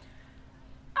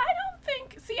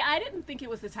 I didn't think it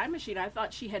was the time machine. I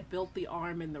thought she had built the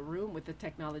arm in the room with the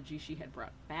technology she had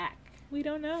brought back. We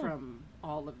don't know. From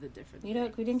all of the different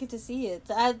things. We didn't get to see it.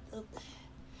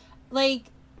 Like,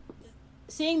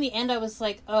 seeing the end, I was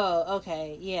like, oh,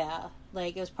 okay, yeah.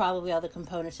 Like, it was probably all the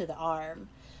components to the arm.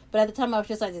 But at the time, I was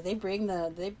just like, did they bring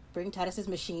Titus's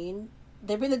machine?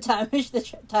 They bring the time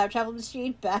travel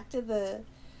machine back to the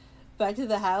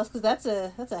house? Because that's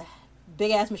a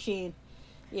big ass machine.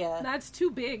 Yeah, that's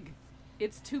too big.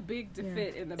 It's too big to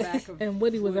fit in the back of. And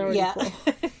Woody was already full.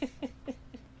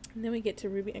 And then we get to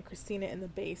Ruby and Christina in the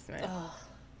basement. Oh.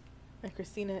 And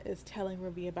Christina is telling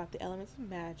Ruby about the elements of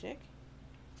magic.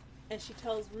 And she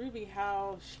tells Ruby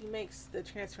how she makes the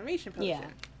transformation potion. Yeah.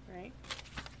 Right?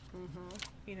 Mm-hmm.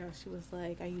 You know, she was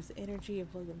like, I use the energy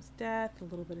of William's death, a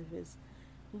little bit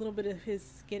of his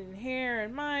skin and hair,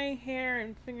 and my hair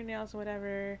and fingernails or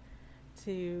whatever,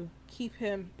 to keep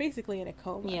him basically in a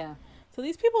coma. Yeah. So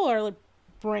these people are like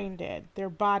brain dead. Their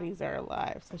bodies are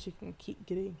alive, so she can keep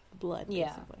getting blood,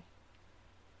 basically.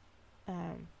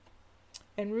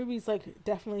 And Ruby's like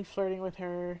definitely flirting with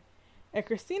her, and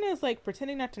Christina is like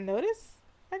pretending not to notice,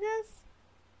 I guess.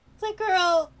 It's like,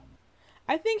 girl,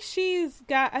 it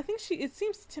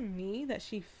seems to me that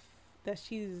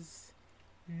she's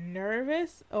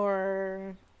nervous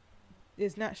or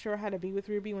is not sure how to be with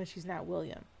Ruby when she's not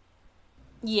William.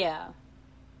 Yeah.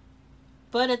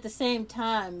 But at the same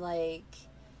time, like...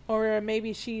 Or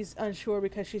maybe she's unsure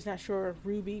because she's not sure if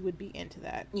Ruby would be into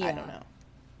that. Yeah. I don't know.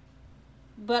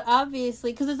 But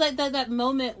obviously, because it's like that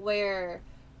moment where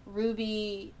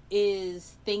Ruby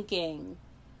is thinking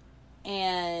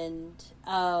and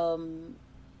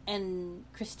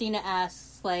Christina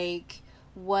asks, like,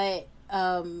 what,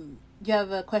 you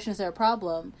have a question, is there a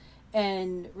problem?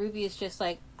 And Ruby is just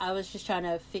like, I was just trying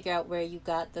to figure out where you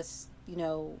got this, you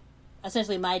know,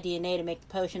 essentially my DNA to make the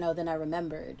potion. Oh, then I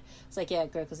remembered. It's like, yeah,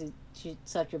 girl, because she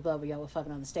sucked your blood while y'all were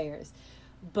fucking on the stairs.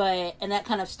 And that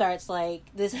kind of starts like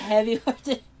this heavy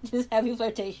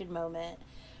flirtation moment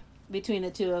between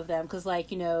the two of them. Because,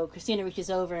 like, you know, Christina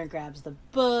reaches over and grabs the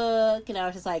book, and I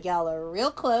was just like, y'all are real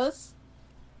close.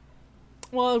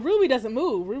 Well, Ruby doesn't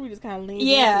move. Ruby just kind of leans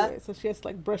into it, so she has to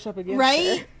like brush up against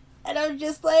her. And I'm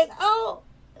just like, oh,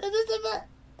 is this about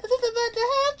to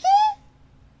happen?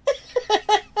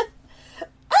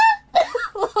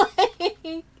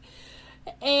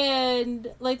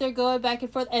 And like they're going back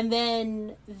and forth, and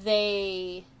then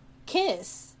they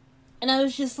kiss, and I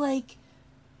was just like,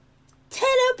 10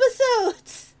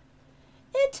 episodes.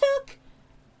 It took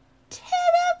 10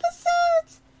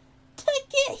 episodes to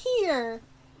get here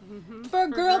for a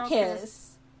girl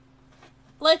kiss.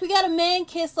 Like, we got a man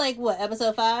kiss, like, what,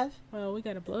 episode 5? Well, we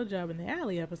got a blowjob in the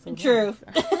alley episode. True.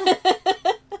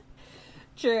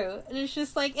 True. And it's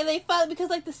just like, and they fought because,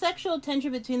 like, the sexual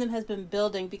tension between them has been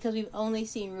building because we've only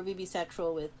seen Ruby be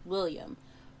sexual with William.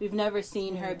 We've never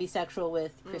seen her be sexual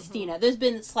with Christina. There's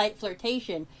been slight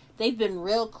flirtation. They've been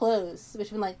real close, which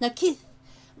has been like, now kiss.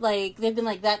 Like, they've been,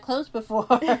 like, that close before.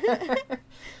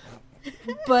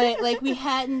 But, like, we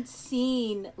hadn't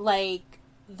seen, like,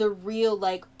 the real,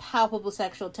 like, palpable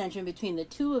sexual tension between the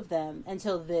two of them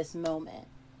until this moment.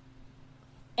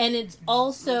 And it's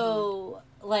also,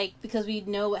 like, because we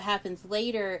know what happens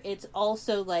later, it's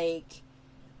also, like,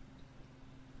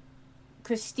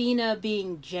 Christina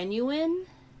being genuine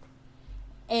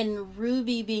and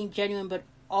Ruby being genuine, but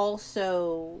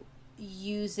also,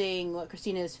 using what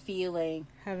Christina is feeling,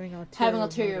 having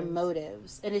ulterior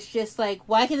motives. And it's just like,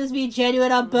 why can't this be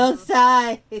genuine on both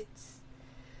sides?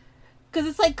 Because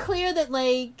it's like clear that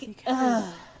like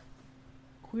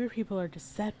queer people are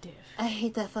deceptive. I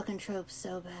hate that fucking trope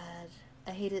so bad.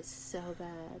 I hate it so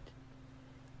bad.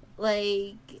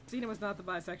 Like, Christina was not the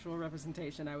bisexual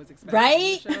representation I was expecting.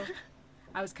 Right? In the show.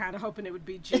 I was kind of hoping it would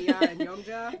be Gia and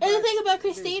Youngja. And the thing about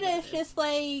Christina is just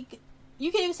like,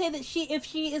 you can even say that if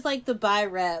she is like the bi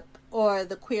rep or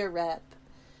the queer rep,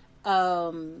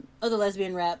 or the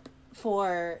lesbian rep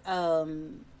for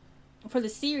the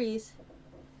series.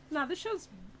 No, this show's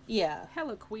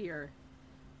hella queer.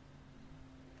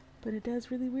 But it does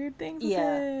really weird things with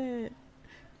it.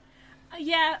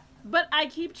 Yeah, but I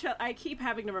keep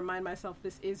having to remind myself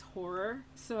this is horror.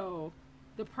 So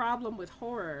the problem with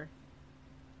horror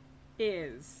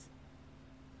is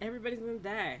everybody's gonna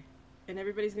die, and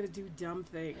everybody's gonna do dumb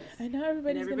things. I know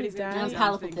everybody's gonna die and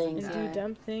powerful things and do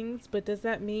dumb things, but does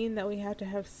that mean that we have to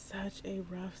have such a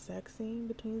rough sex scene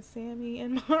between Sammy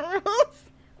and Montrose?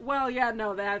 Well, yeah,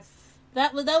 no, that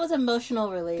was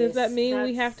emotional release. Does that mean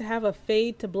we have to have a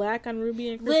fade to black on Ruby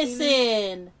and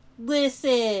Christina?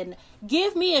 Listen.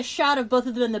 Give me a shot of both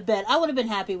of them in the bed. I would have been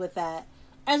happy with that.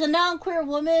 As a non-queer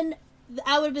woman,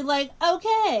 I would have been like,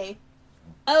 okay.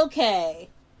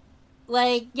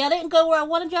 Like, y'all didn't go where I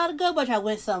wanted y'all to go, but y'all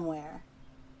went somewhere.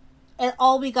 And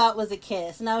all we got was a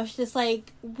kiss. And I was just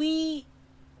like, we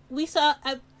saw...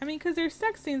 I mean, because their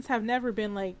sex scenes have never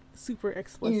been, like, super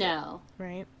explicit. No.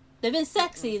 Right? They've been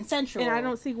sexy and sensual. And I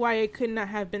don't see why it could not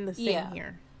have been the same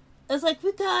here. It's like,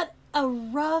 we got a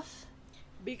rough...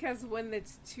 Because when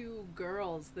it's two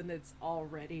girls, then it's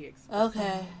already explicit.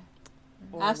 Okay.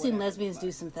 I've seen lesbians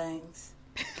do some things.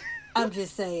 I'm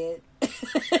just saying.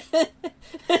 The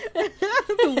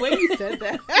way you said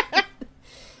that.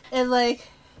 And like...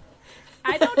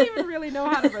 I don't even really know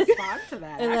how to respond to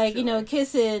that. And like,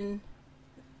 kissing...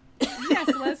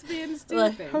 Yes, lesbians do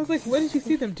things. I was like, what did you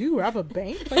see them do? Rob a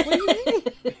bank? Like, what do you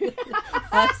mean?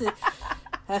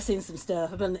 I've seen some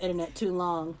stuff. I've been on the internet too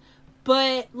long.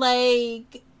 But,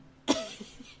 like...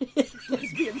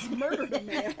 Lesbians murdered a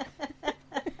man.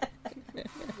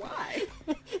 Why?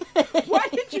 Why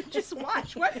did you just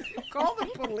watch? Why did you call the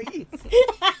police?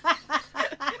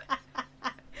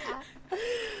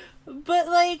 But,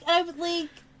 like, I've,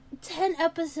 10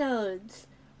 episodes.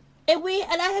 And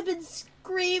I have been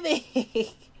screaming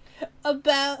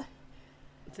about...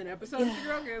 10 episodes to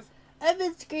Grogus. I've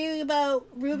been screaming about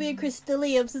Ruby and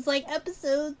Crystalium since,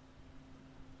 episode...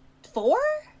 4?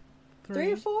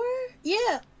 3 or 4?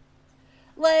 Yeah.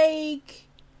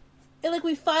 And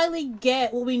we finally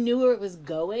get what we knew where it was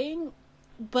going,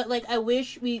 but, I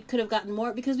wish we could have gotten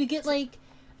more, because we get,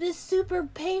 this super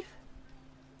pain.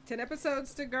 10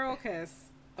 episodes to Girl Kiss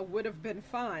would have been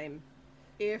fine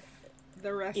if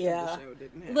the rest of the show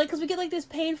didn't happen. Because we get, this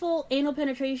painful anal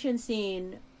penetration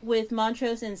scene with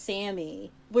Montrose and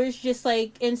Sammy, where it's just,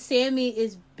 and Sammy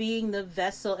is being the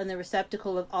vessel and the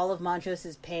receptacle of all of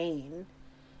Montrose's pain.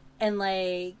 And,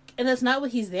 and that's not what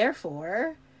he's there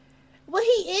for. Well,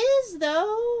 he is,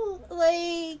 though.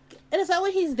 And it's not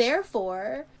what he's there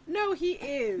for. No, he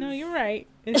is. No, you're right.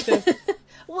 It's just...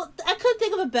 Well, I couldn't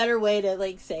think of a better way to,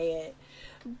 say it.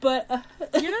 But...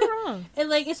 you're not wrong. And,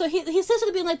 so he's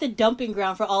essentially being, the dumping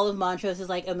ground for all of Montrose's,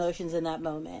 emotions in that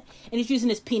moment. And he's using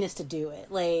his penis to do it.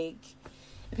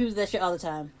 People do that shit all the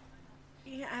time.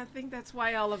 Yeah, I think that's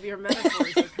why all of your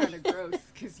metaphors are kind of gross,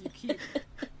 because you keep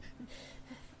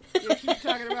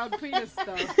talking about penis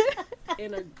stuff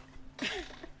in a...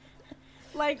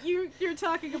 you're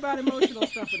talking about emotional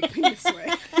stuff in a penis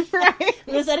way. Right.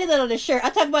 Listen, I did that on a shirt. I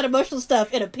talk about emotional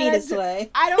stuff in a penis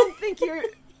way. I don't think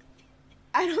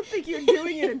you're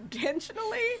doing it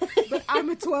intentionally, but I'm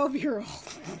a 12-year-old.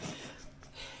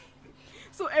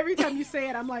 So every time you say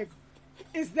it, I'm like,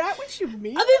 is that what you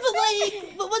mean? I mean,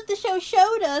 but what the show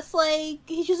showed us,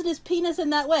 he's using his penis in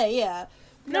that way, yeah.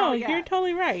 No, you're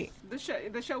totally right. The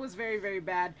show was very, very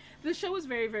bad. The show was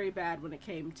very, very bad when it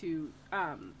came to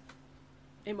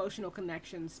emotional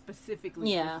connections,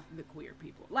 specifically with the queer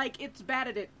people. It's bad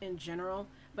at it in general,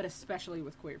 but especially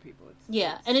with queer people.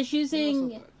 And it's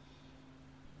using...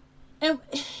 And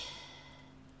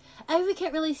I even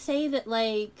can't really say that,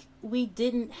 we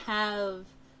didn't have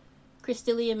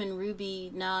Crystalium and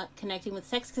Ruby not connecting with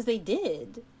sex, because they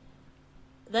did.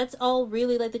 That's all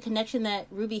really, the connection that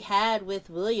Ruby had with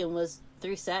William was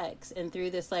through sex, and through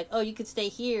this, oh, you could stay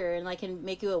here, and I can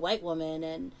make you a white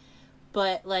woman,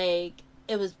 but,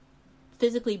 it was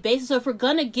physically based. So if we're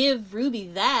gonna give Ruby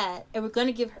that, and we're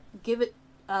gonna give it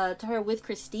to her with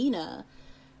Christina,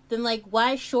 then,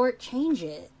 why shortchange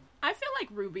it? I feel like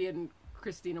Ruby and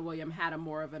Christina William had a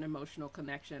more of an emotional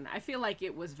connection. I feel like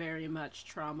it was very much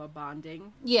trauma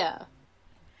bonding. Yeah.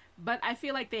 But I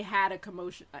feel like they had a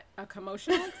commotion. I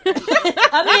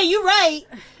mean, you're right.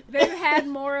 They had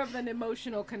more of an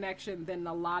emotional connection than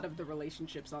a lot of the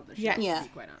relationships on the show. Yes. To Yeah. be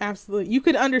quite honest. Absolutely. You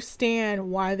could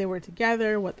understand why they were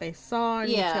together, what they saw in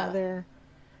each other.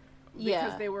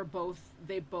 Because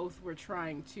they both were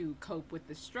trying to cope with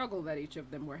the struggle that each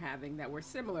of them were having that were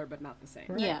similar but not the same.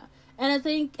 Right. Yeah. And I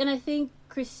think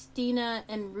Christina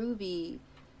and Ruby,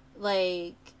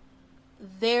 like,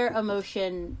 their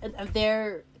emotion,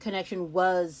 their connection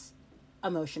was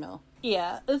emotional.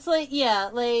 Yeah. It's like, yeah,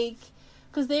 like,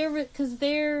 because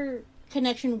their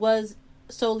connection was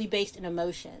solely based in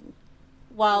emotion,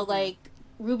 while like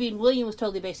Ruby and William was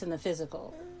totally based in the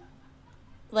physical.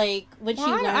 Like, when she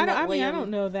learned that William... I don't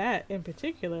know that in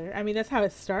particular. I mean, that's how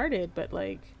it started, but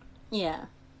like... Yeah.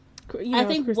 I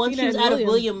think Christina once she was out of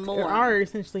William more... are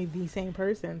essentially the same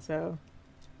person, so...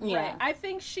 Yeah. Right. I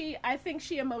think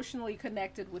she emotionally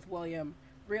connected with William,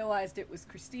 realized it was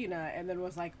Christina, and then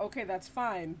was like, okay, that's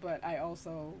fine, but I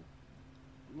also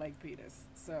like penis.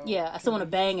 So yeah, I still want to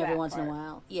bang every once in a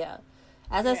while. Yeah.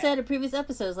 As I said in previous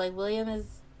episodes, like, William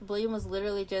was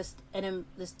literally just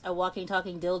a walking,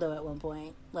 talking dildo at one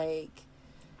point. Like,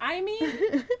 I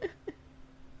mean,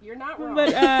 you're not wrong.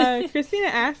 But Christina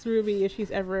asked Ruby if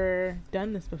she's ever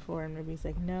done this before, and Ruby's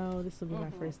like, "No, this will be my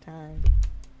first time."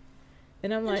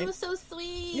 And I'm like, it was so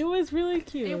sweet. It was really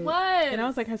cute. It was. And I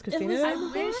was like, has Christina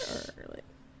done this before?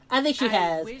 I think she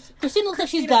has. Christina looks like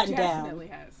she's gotten down. Definitely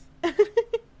has.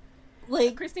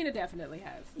 Like, Christina definitely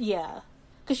has. Yeah.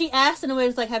 Because she asked in a way,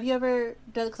 it's like, have you ever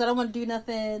done, because I don't want to do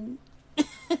nothing.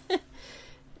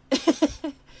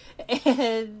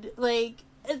 And, like,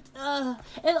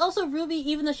 and also Ruby,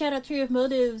 even though she had ulterior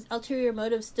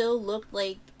motives still looked,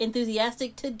 like,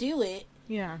 enthusiastic to do it.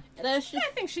 Yeah. And I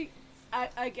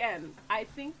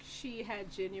think she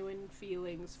had genuine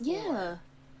feelings for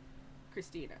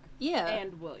Christina. Yeah.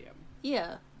 And William.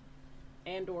 Yeah.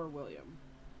 And or William.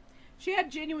 She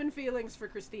had genuine feelings for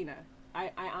Christina.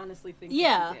 I honestly think she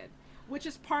did. Which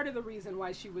is part of the reason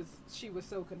why she was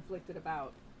so conflicted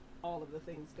about all of the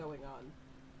things going on.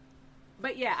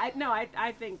 But yeah, I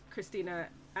think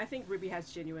Ruby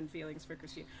has genuine feelings for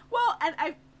Christina. Well, and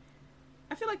I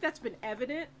feel like that's been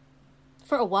evident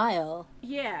for a while.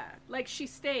 Yeah, like she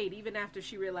stayed even after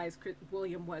she realized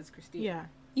William was Christina. Yeah,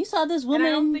 you saw this woman. And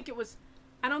I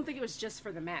don't think it was just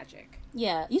for the magic.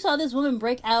 Yeah, you saw this woman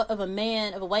break out of a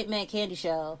white man candy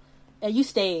shell, and you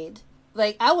stayed.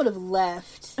 Like, I would have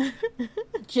left,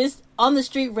 just on the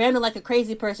street, random like a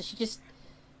crazy person. She just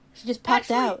popped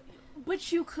out.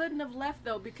 But you couldn't have left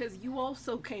though, because you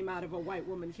also came out of a white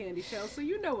woman candy shell, so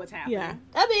you know what's happening. Yeah,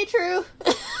 that be true.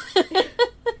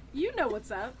 You know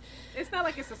what's up. It's not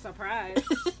like it's a surprise.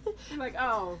 You're like,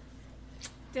 oh,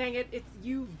 dang it,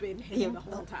 you've been hidden the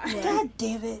whole time. God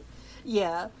damn it.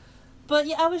 Yeah. But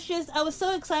yeah, I was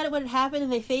so excited when it happened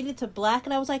and they faded to black,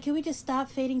 and I was like, can we just stop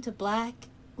fading to black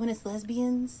when it's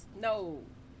lesbians? No.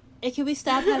 And can we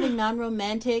stop having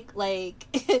non-romantic,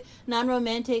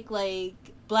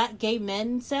 black gay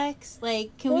men sex?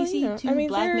 Like, can we see two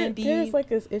black men be... There's like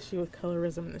this issue with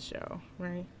colorism in the show,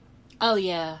 right? Oh,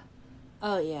 yeah.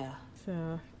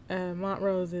 So,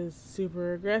 Montrose is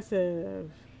super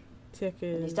aggressive. Tick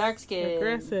is he's dark-skinned.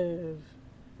 Aggressive.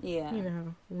 Yeah. You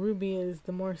know, Ruby is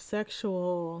the more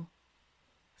sexual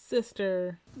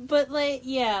sister. But, like,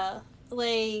 yeah.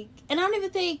 Like, and I don't even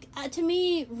think, to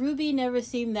me, Ruby never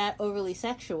seemed that overly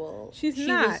sexual. She's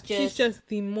not. She's just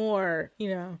the more,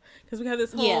 because we have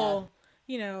this whole,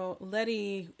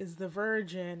 Letty is the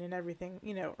virgin and everything,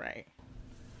 right?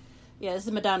 Yeah, this is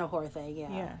a Madonna whore thing,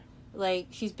 Yeah. Like,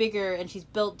 she's bigger and she's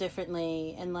built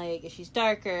differently and, like, she's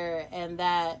darker, and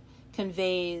that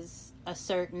conveys a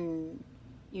certain,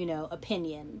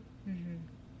 opinion. Mm-hmm.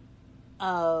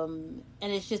 And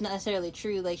it's just not necessarily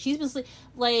true. Like, she's been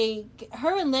like,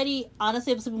 her and Letty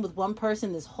honestly have been sleeping with one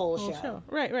person this whole show.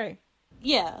 Right.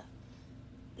 Yeah.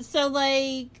 So,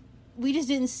 like, we just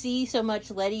didn't see so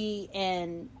much Letty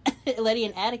and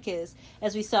Atticus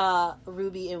as we saw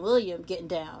Ruby and William getting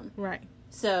down. Right.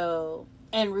 So,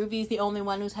 and Ruby's the only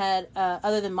one who's had,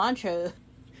 other than Montrose.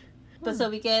 But so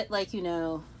we get, like,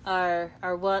 our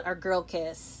girl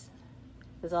kiss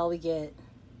is all we get.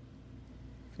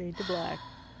 Fade to black.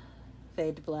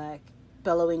 Fade to black.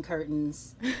 Bellowing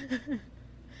curtains. And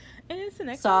it's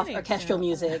an soft orchestral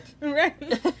music. Right.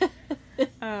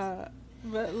 But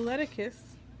Leticus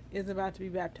is about to be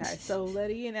baptized. So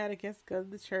Letty and Atticus go to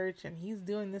the church, and he's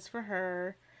doing this for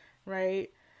her,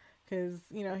 right? Because,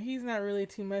 he's not really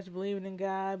too much believing in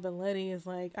God, but Letty is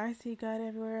like, I see God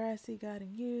everywhere. I see God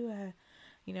in you.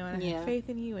 you know, and I have faith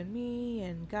in you and me,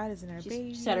 and God is in our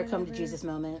baby. She's had her come to Jesus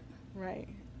moment. Right.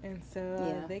 And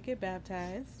so they get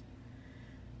baptized.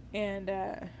 And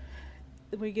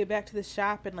we get back to the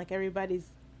shop, and like everybody's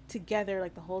together,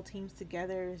 like the whole team's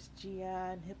together. It's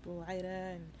Gia and Hippolyta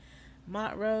and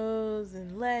Montrose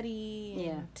and Letty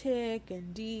and Tick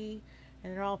and Dee,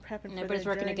 and they're all prepping and for everybody's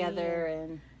working journey. Together,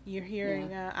 and you're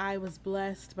hearing I Was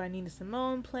Blessed by Nina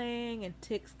Simone playing, and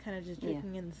Tick's kind of just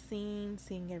drinking in the scene,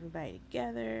 seeing everybody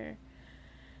together.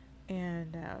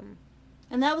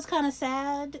 And that was kind of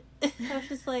sad. I was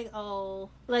just like, oh.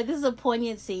 Like, this is a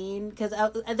poignant scene. Because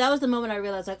that was the moment I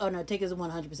realized, like, oh, no, Tick is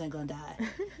 100% going to die.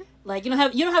 Like, you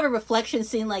don't have a reflection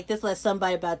scene like this unless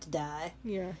somebody about to die.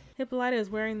 Yeah. Hippolyta is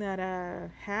wearing that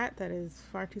hat that is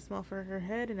far too small for her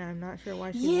head. And I'm not sure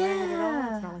why she's wearing it at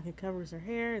all. It's not like it covers her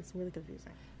hair. It's really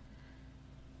confusing.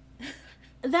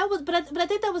 But I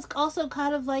think that was also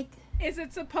kind of like... Is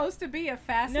it supposed to be a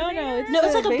fascinator? No,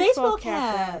 it's like a baseball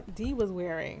cap that Dee was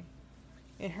wearing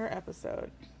in her episode.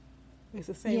 It's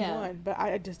the same one, but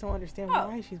I just don't understand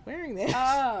why she's wearing that.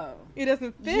 Oh. It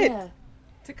doesn't fit. Yeah.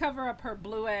 To cover up her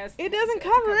blue ass. It doesn't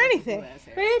cover anything.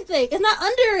 It's not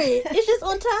under it. It's just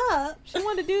on top. She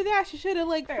wanted to do that. She should have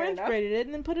French braided it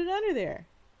and then put it under there.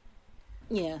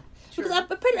 Yeah. True. Because I'm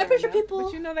pretty sure people...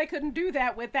 But you know they couldn't do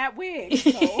that with that wig,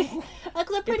 so... Because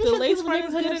I'm pretty if sure the lace front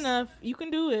is good enough, you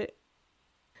can do it.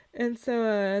 And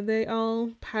so they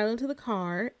all pile into the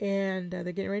car, and they're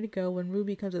getting ready to go when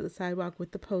Ruby comes up the sidewalk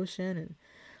with the potion, and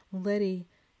Letty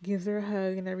gives her a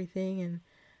hug and everything, and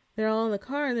they're all in the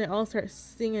car, and they all start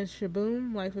singing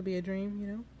Shaboom, Life Would Be a Dream, you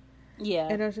know? Yeah.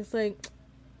 And I was just like...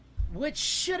 Which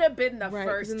should have been the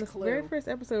first in the clue. Very first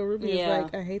episode, Ruby was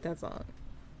like, I hate that song.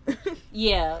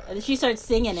 Yeah, and she starts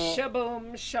singing it.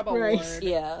 Shaboom, shaboom. Right.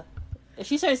 Yeah. And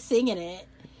she starts singing it.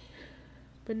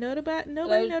 But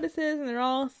nobody notices, and they're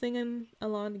all singing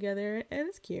along together, and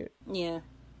it's cute. Yeah.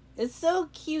 It's so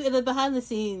cute, and the behind the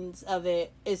scenes of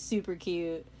it is super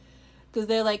cute.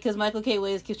 Because Michael K.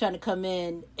 Williams keeps trying to come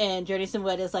in, and Journey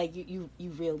Smollett is like, you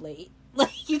real late.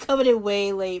 Like, you coming in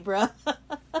way late, bro.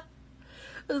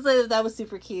 That was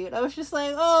super cute. I was just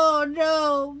like, oh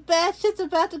no, bad shit's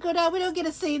about to go down. We don't get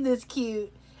to see this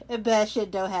cute. And bad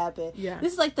shit don't happen. Yeah.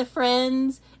 This is like the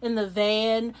friends in the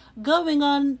van going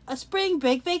on a spring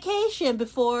break vacation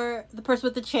before the person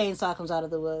with the chainsaw comes out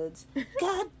of the woods.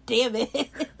 God damn it.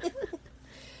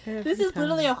 This is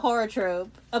literally a horror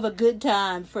trope of a good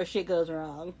time before shit goes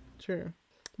wrong. True.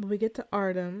 But we get to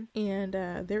Artem, and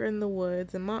they're in the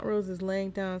woods, and Montrose is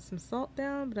laying down some salt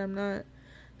down, but I'm not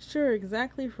sure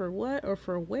exactly for what or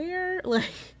for where.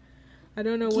 Like, I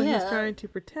don't know what he's trying to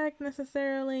protect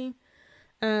necessarily.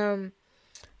 And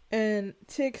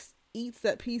Tix eats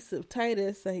that piece of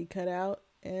Titus that he cut out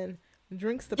and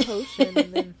drinks the potion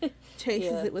and then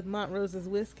chases it with Montrose's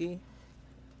whiskey.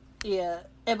 Yeah.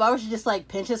 And Barbara should just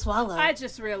pinch and swallow. I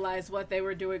just realized what they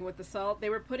were doing with the salt. They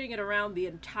were putting it around the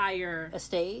entire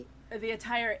estate.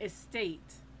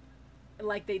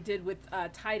 Like they did with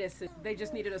Titus. They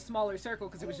just needed a smaller circle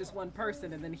because it was just one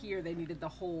person, and then here they needed the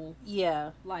whole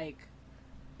the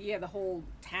whole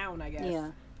town, I guess.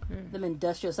 Yeah. Them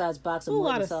industrial sized box of a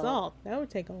lot of salt. That would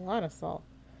take a lot of salt.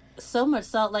 So much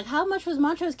salt. Like, how much was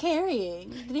Montrose carrying?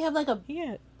 Did he have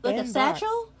a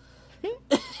satchel? He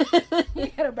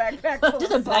had a backpack full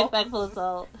just of salt. Backpack full of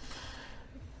salt.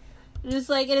 Just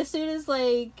and as soon as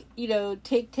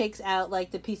Tick takes out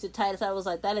the piece of Titus, I was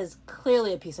like, that is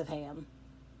clearly a piece of ham.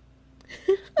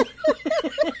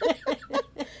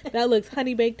 That looks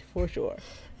honey baked for sure.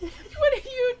 What are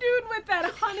you doing with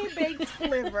that honey baked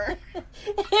liver?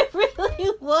 It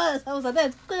really was. I was like,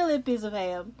 that's clearly a piece of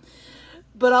ham.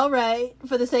 But all right,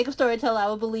 for the sake of storytelling, I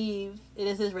will believe it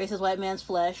is this racist white man's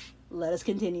flesh. Let us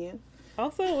continue.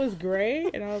 Also, it was gray,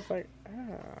 and I was like,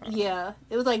 ah. Yeah,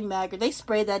 it was mad. They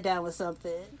sprayed that down with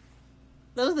something.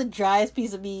 That was the driest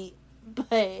piece of meat.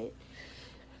 But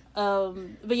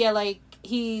yeah,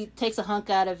 he takes a hunk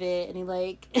out of it, and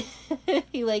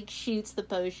he shoots the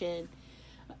potion.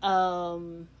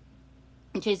 And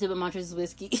chases it with Montrose's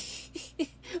whiskey.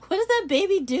 What is that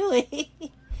baby doing?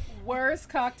 Worst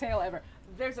cocktail ever.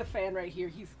 There's a fan right here.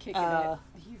 He's kicking it.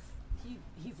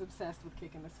 He's obsessed with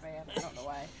kicking this fan. I don't know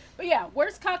why. But yeah,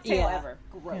 worst cocktail ever.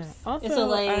 Gross. Yeah.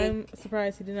 Also, I'm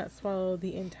surprised he did not swallow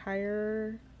the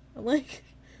entire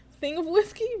thing of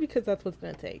whiskey, because that's what's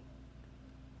gonna take.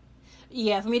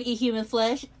 Yeah, for me to eat human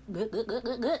flesh, good.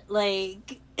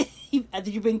 Did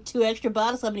you bring 2 extra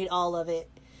bottles? I'm gonna need all of it.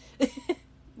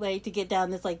 To get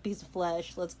down this piece of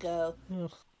flesh. Let's go.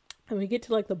 Ugh. And we get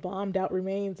to the bombed out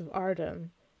remains of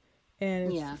Artem,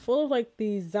 and it's full of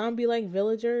these zombie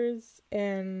villagers,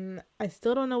 and I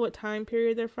still don't know what time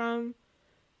period they're from,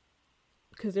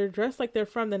 because they're dressed like they're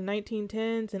from the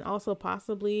 1910s and also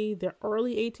possibly the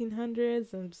early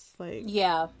 1800s. I'm just like...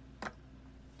 Yeah.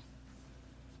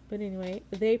 But anyway,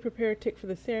 they prepare Tick for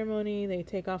the ceremony. They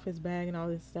take off his bag and all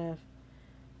this stuff.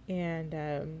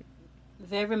 And,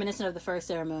 very reminiscent of the first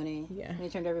ceremony. Yeah. When he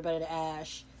turned everybody to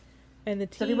ash. And the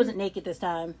team... So he wasn't naked this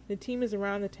time. The team is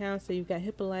around the town, so you've got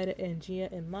Hippolyta and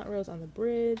Gia and Montrose on the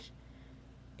bridge.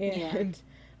 And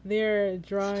they're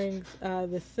drawing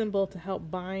the symbol to help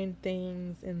bind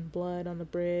things in blood on the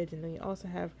bridge. And then you also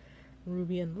have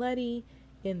Ruby and Letty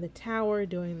in the tower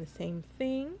doing the same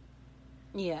thing.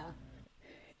 Yeah.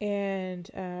 And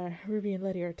Ruby and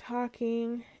Letty are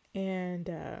talking,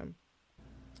 and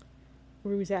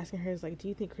Ruby's asking her, is like, do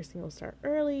you think Christina will start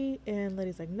early? And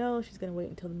Letty's like, no, she's going to wait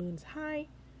until the moon's high.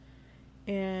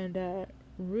 And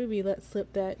Ruby let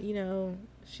slip that, you know,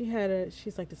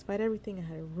 she's like, despite everything, I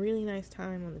had a really nice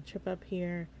time on the trip up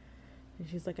here. And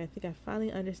she's like, I think I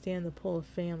finally understand the pull of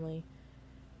family.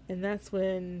 And that's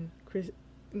when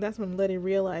Letty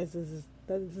realizes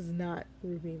that this is not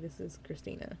Ruby, this is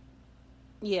Christina.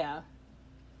 Yeah.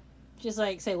 Just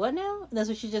like, say what now? And that's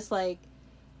when she's just like,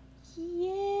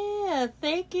 yeah,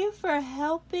 thank you for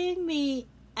helping me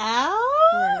out.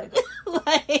 Right.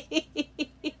 Like,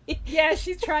 yeah,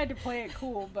 she tried to play it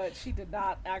cool, but she did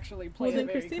not actually play it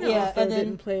very Christina cool. also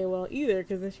didn't play it well either,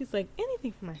 because then she's like,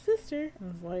 anything for my sister. I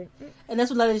was like... And that's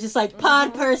when Letty's just like,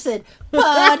 pod person.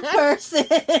 They're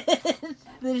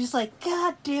just like,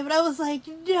 God damn it. I was like,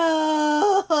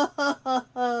 no.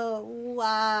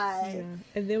 Why? Yeah.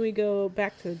 And then we go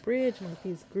back to the bridge, and like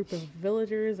these group of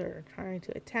villagers are trying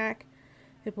to attack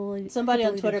Somebody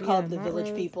on Twitter called them the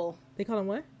village people. They call them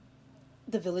what?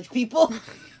 The village people.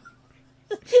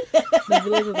 The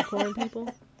village of the corn people?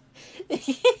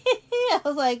 I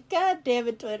was like, God damn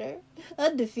it, Twitter.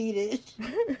 Undefeated.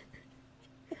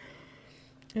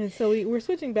 And so we're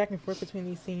switching back and forth between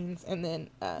these scenes, and then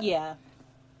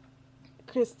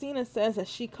Christina says that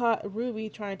she caught Ruby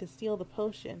trying to steal the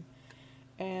potion,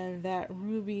 and that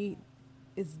Ruby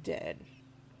is dead.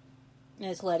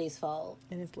 And it's Letty's fault.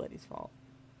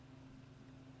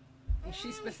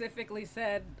 She specifically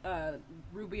said,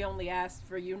 Ruby only asked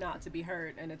for you not to be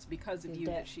hurt, and it's because of you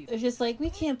that she... It's just like,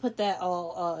 we can't put that all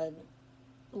on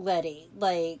Letty.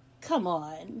 Like, come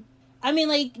on. I mean,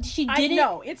 like, she didn't...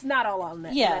 No, it's not all on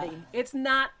Letty. It's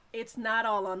not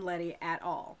all on Letty at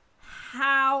all.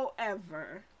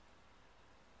 However...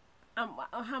 how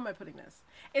am I putting this?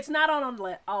 It's not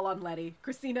all on Letty.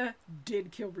 Christina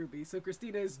did kill Ruby, so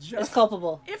Christina is just... It's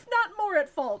culpable. If not more at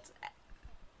fault.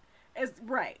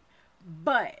 Right.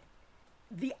 But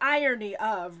the irony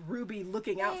of Ruby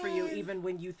looking out for you even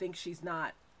when you think she's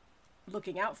not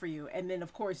looking out for you, and then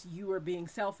of course you are being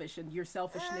selfish and your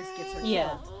selfishness gets her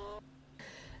killed.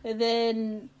 And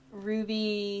then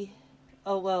Ruby,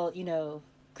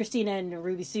 Christina and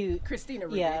Ruby suit. Christina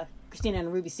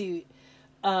and Ruby suit,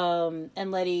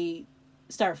 and Letty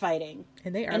start fighting.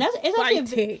 And they are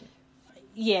fighting.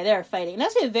 They're fighting. And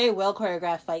that's a very well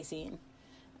choreographed fight scene.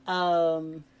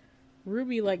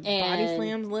 Ruby body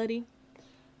slams Letty.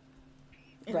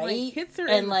 And hits her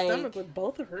in the stomach with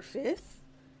both of her fists.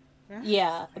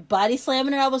 Yeah, body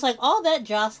slamming her. I was like, all that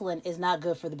jostling is not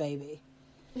good for the baby.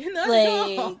 Not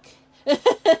at all. You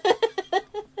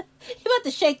about to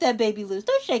shake that baby loose.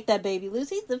 Don't shake that baby loose.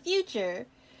 He's the future.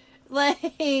 But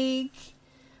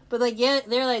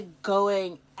they're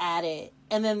going at it.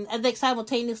 And then I think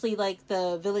simultaneously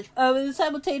the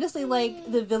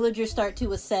villagers start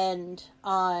to ascend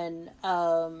on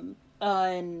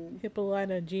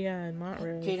Hippolyta, Gia, and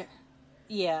Montrose.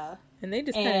 Yeah. And they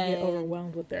just kind of get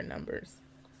overwhelmed with their numbers.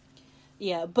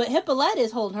 Yeah, but Hippolyta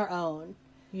is holding her own.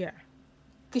 Yeah.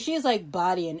 Because she is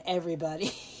bodying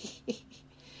everybody.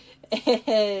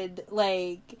 and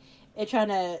trying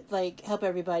to help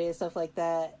everybody and stuff like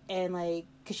that. And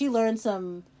because she learned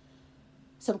some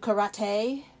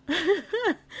karate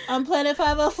on Planet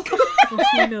 504.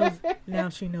 Now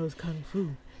she knows kung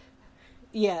fu.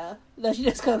 Yeah, now she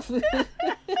knows kung fu.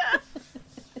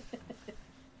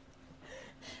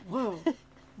 Whoa,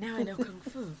 now I know kung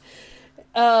fu.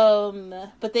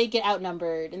 But they get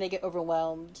outnumbered and they get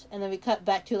overwhelmed, and then we cut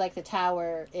back to the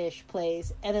tower-ish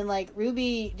place, and then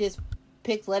Ruby just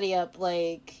picks Letty up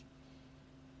like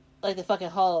the fucking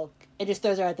Hulk and just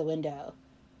throws her out the window.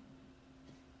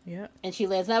 Yeah. And she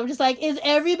lands, and I was just like, is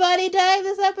everybody dying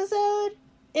this episode?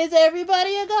 Is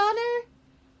everybody a goner?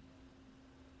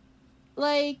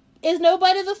 Is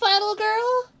nobody the final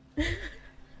girl?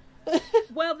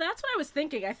 Well, that's what I was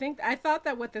thinking. I thought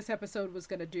that what this episode was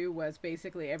going to do was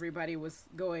basically everybody was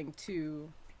going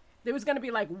to... There was going to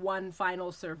be one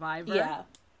final survivor. Yeah.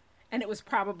 And it was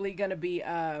probably going to be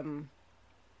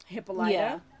Hippolyta.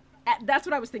 Yeah. That's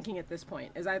what I was thinking at this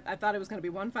point. Is I thought it was going to be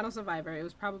one final survivor. It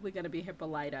was probably going to be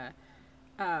Hippolyta,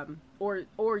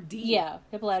 or Dee. Yeah,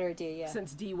 Hippolyta or Dee. Yeah,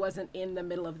 since Dee wasn't in the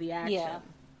middle of the action. Yeah.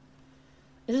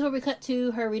 Is this where we cut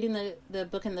to her reading the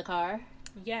book in the car?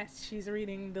 Yes, she's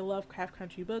reading the Lovecraft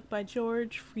Country book by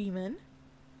George Freeman.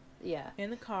 Yeah. In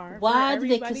the car. Why do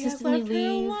they consistently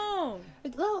leave? Oh,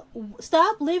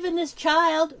 stop leaving this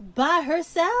child by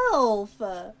herself.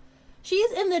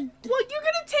 She's in the... Well, you're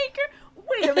going to take her...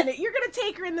 Wait a minute. You're going to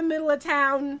take her in the middle of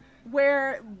town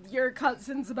where your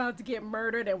cousin's about to get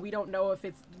murdered and we don't know if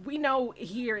it's... We know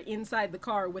here inside the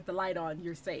car with the light on,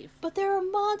 you're safe. But there are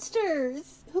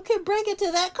monsters who can break into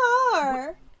that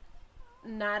car.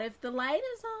 Not if the light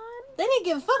is on. They didn't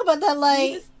give a fuck about that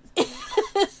light.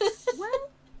 Well...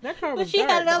 That car was dark.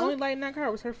 The only light in that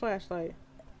car was her flashlight.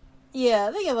 Yeah,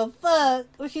 they give a fuck.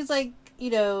 When she's like,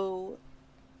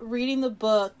 reading the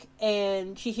book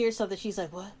and she hears something, she's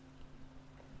like, what?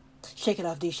 Shake it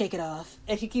off, Dee, shake it off.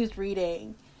 And she keeps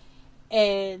reading.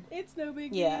 And it's no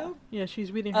big deal. Yeah,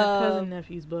 she's reading her cousin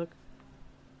nephew's book.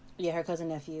 Yeah, her cousin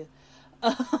nephew.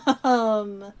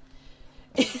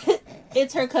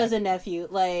 It's her cousin nephew.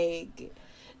 Like,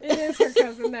 it is her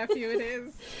cousin nephew. It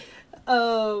is.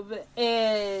 And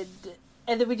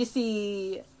then we just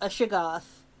see a Shoggoth,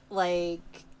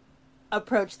 like,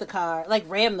 approach the car, like,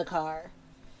 ram the car.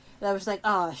 And I was like,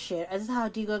 oh, shit, is this how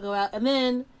Dee gonna go out? And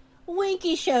then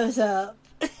Winky shows up.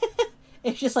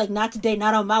 It's just like, not today,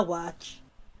 not on my watch.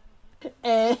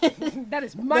 And that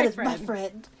is my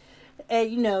friend.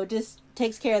 And, just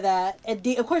takes care of that. And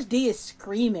Dee, of course, Dee is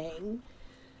screaming.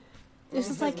 It's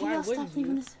just like, can y'all stop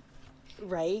leaving this?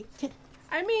 Right?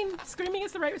 I mean, screaming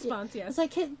is the right response, yes. It's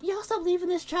like, can y'all stop leaving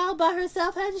this child by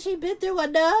herself? Hasn't she been through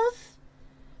enough?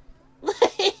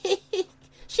 Like,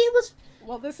 she was...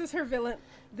 Well, this is her villain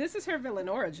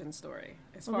origin story.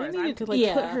 As far as they needed to,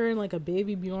 like, put her in, like, a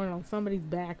baby Bjorn on somebody's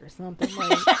back or something.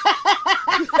 Like...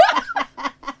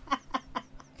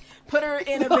 Put her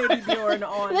in a baby Bjorn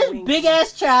on this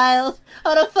big-ass child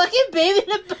on a fucking baby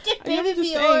Bjorn.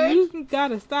 Saying, you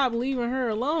gotta stop leaving her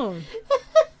alone.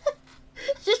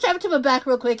 Just strap it to my back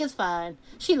real quick. It's fine.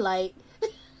 She light.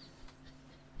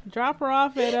 Drop her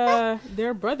off at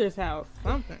their brother's house.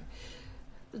 Something.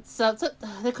 So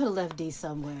they could have left Dee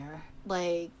somewhere.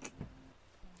 Like,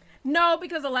 no,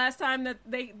 because the last time that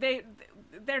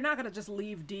they're not gonna just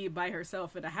leave Dee by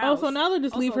herself in a house. Oh, so now they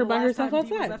just leave her by herself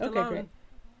outside. Okay, alone. Great.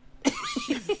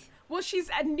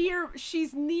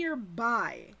 She's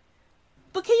nearby.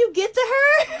 But can you get to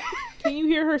her? Can you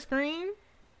hear her scream?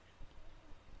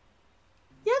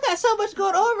 Y'all got so much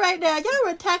going on right now. Y'all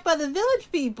were attacked by the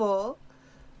village people.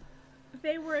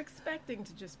 They were expecting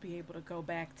to just be able to go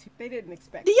back to... They didn't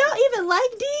expect... Do y'all even like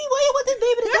Dee? Why you want this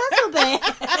baby to die so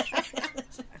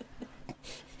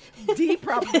bad? Dee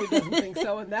probably doesn't think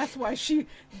so, and that's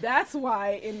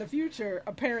why in the future,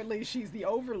 apparently she's the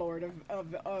overlord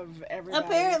of everybody.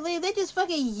 Apparently, they just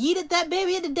fucking yeeted that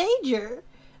baby into danger.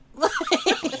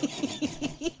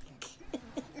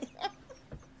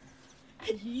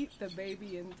 Yeet the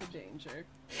baby into danger.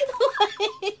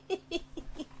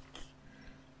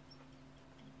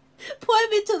 Point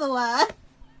me to the line.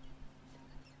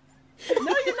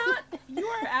 No, you're not. You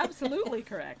are absolutely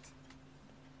correct.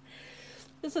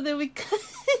 So then we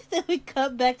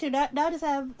cut back to now just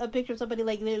have a picture of somebody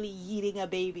like literally yeeting a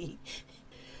baby.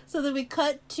 So then we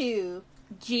cut to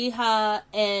Jiha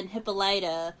and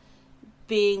Hippolyta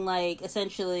being like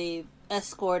essentially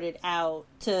escorted out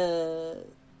to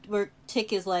where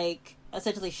Tick is like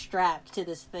essentially strapped to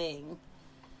this thing.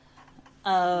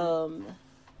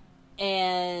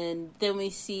 And then we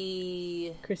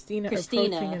see Christina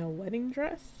approaching in a wedding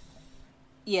dress.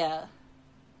 Yeah.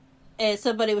 And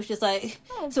somebody was just like,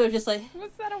 what's that,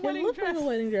 a wedding dress? It looked like a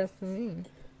wedding dress to me.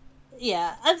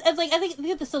 Yeah, I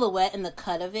think the silhouette and the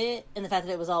cut of it, and the fact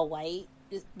that it was all white,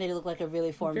 just made it look like a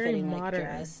really form-fitting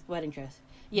wedding dress.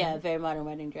 Yeah, very modern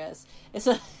wedding dress. And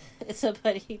so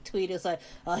somebody tweeted, it's like,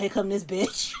 "Oh, here come this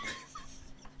bitch."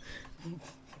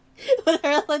 With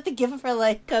her, like, the gif of her,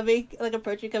 like,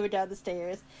 approaching, coming down the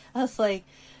stairs. I was like,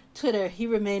 Twitter, you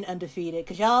remain undefeated,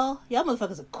 because y'all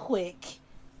motherfuckers are quick.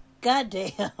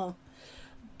 Goddamn.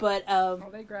 But,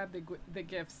 they grabbed the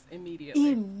gifts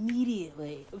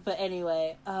immediately. But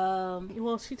anyway,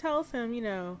 well, she tells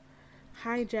him,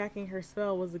 hijacking her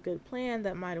spell was a good plan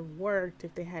that might have worked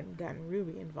if they hadn't gotten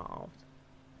Ruby involved.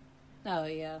 Oh,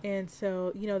 yeah. And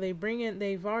so,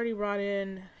 they've already brought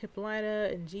in Hippolyta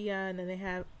and Gia, and then they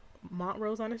have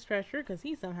Montrose on a stretcher because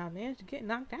he somehow managed to get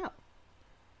knocked out.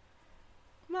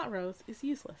 Montrose is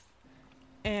useless.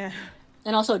 And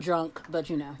also drunk, but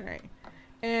Right.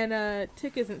 And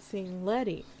Tick isn't seeing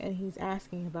Letty, and he's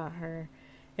asking about her,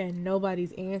 and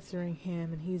nobody's answering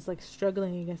him, and he's like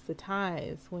struggling against the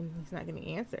ties when he's not getting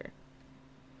an answer.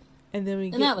 And then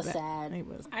and that was sad.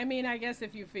 I mean, I guess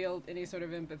if you feel any sort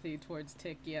of empathy towards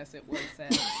Tick, yes, it was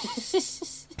sad.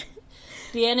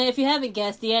 Deanna, if you haven't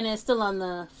guessed, Deanna is still on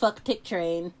the fuck Tick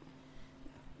train.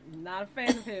 Not a fan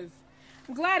of his.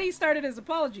 I'm glad he started his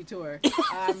apology tour.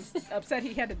 I'm upset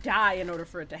he had to die in order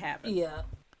for it to happen. Yeah.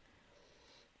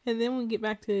 And then we get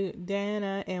back to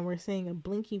Diana, and we're seeing a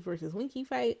Blinky versus Winky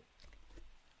fight.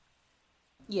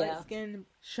 Yeah. Light skin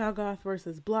Shoggoth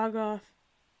versus Blogoth.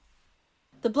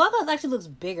 The Blogoth actually looks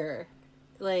bigger.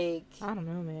 Like, I don't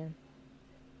know, man.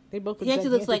 They both look he actually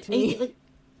looks like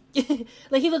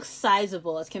like he looks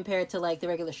sizable as compared to like the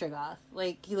regular Shoggoth.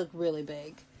 Like, he looked really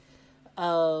big.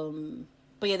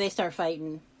 But yeah, they start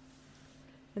fighting.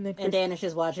 And Diana's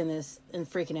just watching this and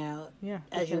freaking out. Yeah.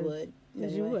 As you would.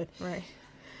 As you would, right.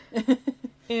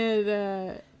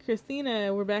 And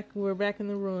Christina, we're back in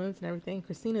the ruins and everything.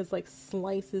 Christina's like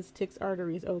slices Tick's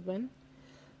arteries open.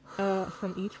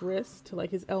 From each wrist to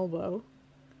like his elbow.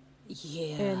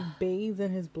 Yeah. And bathes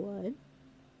in his blood.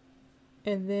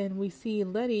 And then we see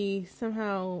Letty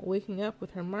somehow waking up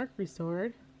with her mark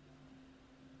restored.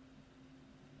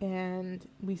 And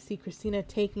we see Christina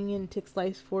taking in Tick's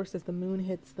life force as the moon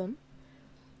hits them.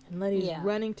 And Letty's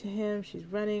running to him. She's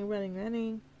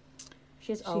running.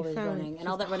 She's always running. And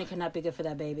all that running cannot be good for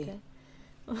that baby. Okay.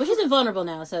 But she's invulnerable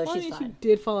now, so she's fine. She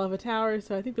did fall off a tower,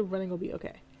 so I think the running will be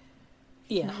okay.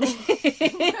 Yeah.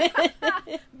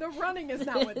 The running is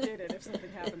not what did it if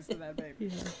something happens to that baby.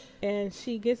 Yeah. And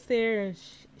she gets there and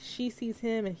she sees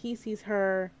him and he sees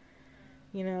her,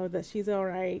 that she's all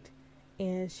right.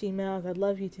 And she mouths, "I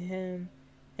love you" to him.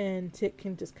 And Tick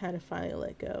can just kind of finally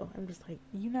let go. I'm just like,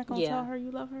 you not going to tell her you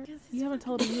love her? You haven't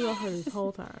told her you love her this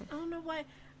whole time. I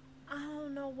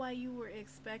don't know why you were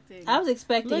expecting. I was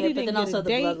expecting it, but then also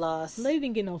the blood loss. Letty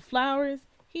didn't get no flowers.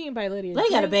 He didn't buy Letty a Letty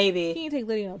got a baby. He didn't take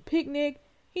Letty on a picnic.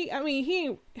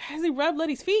 Has he rubbed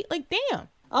Letty's feet? Like, damn.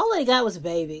 All Letty got was a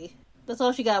baby. That's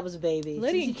all she got was a baby.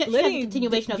 Letty she got a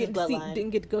continuation of his bloodline. Didn't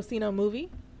get to go see no movie.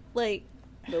 Like,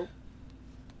 nope.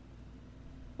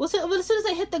 Well, as soon as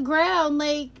they hit the ground,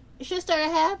 like, shit started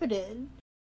happening.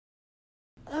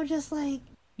 I'm just like,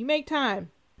 you make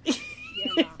time. Yeah,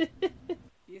 no.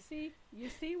 You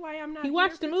see why I'm not. He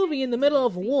watched the movie in the middle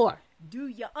of a war. Do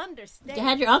you understand? You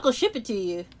had your uncle ship it to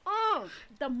you.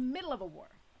 The middle of a war.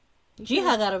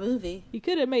 Jihad got a movie. He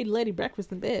could have made Letty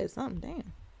breakfast in bed. Something,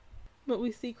 damn. But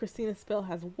we see Christina's spell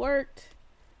has worked.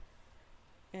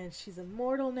 And she's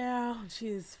immortal now.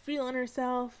 She's feeling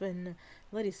herself. And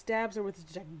Letty stabs her with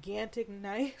a gigantic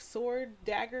knife, sword,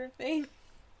 dagger thing.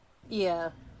 Yeah.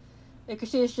 And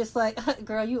Christina's just like,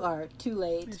 girl, you are too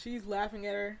late. And she's laughing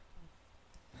at her.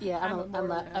 Yeah, I'm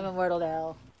immortal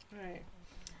now. Right.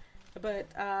 But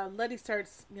Letty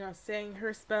starts, saying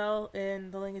her spell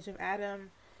in the language of Adam.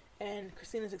 And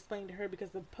Christina's explaining to her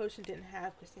because the potion didn't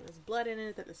have Christina's blood in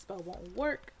it, that the spell won't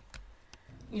work.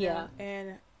 You know?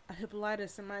 And Hippolyta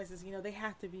surmises, they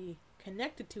have to be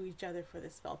connected to each other for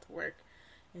this spell to work.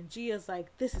 And Gia's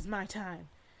like, this is my time.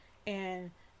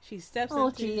 And she steps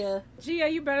into... Gia,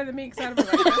 you better than me, because I'd have been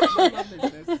like, that's none of my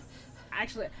business.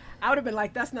 Actually, I would have been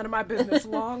like, that's none of my business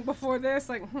long before this.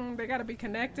 Like, they got to be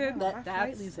connected.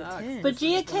 That sucks. But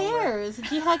Gia cares.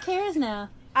 Gia cares now.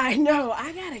 I know.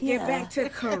 I got to get back to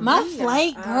Korea. My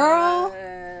flight, girl.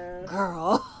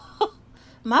 Girl.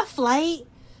 My flight.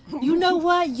 You know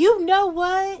what?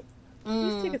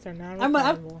 These tickets are not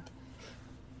refundable.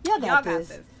 Y'all got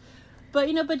this. But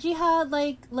Jihad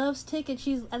loves Tick, and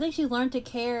I think she's learned to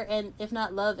care and if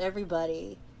not love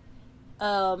everybody.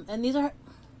 And these are,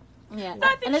 no,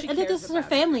 I think this is her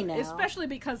family now, especially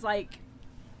because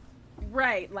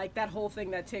right, that whole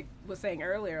thing that Tick was saying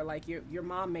earlier, your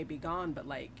mom may be gone, but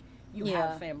you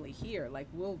have family here.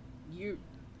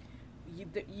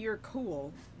 You're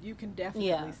cool. You can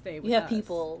definitely stay with us.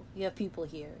 You have people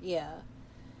here. Yeah.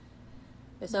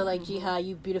 And so Jihad,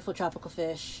 you beautiful tropical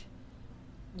fish.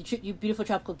 You beautiful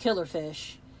tropical killer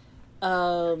fish.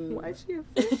 Why is she a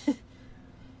fish?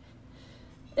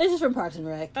 It's just from Parks and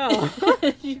Rec.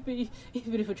 Oh. You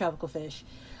beautiful tropical fish.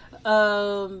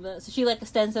 So she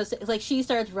extends those. She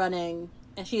starts running,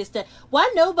 and she extends.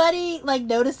 Why nobody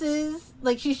notices?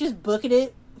 She's just booking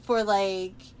it for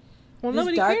Well, this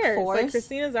nobody dark cares. force.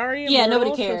 Christina's already immortal,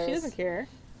 nobody cares. So she doesn't care.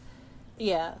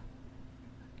 Yeah.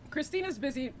 Christina's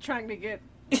busy trying to get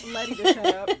Letty to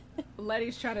shut up.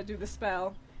 Letty's trying to do the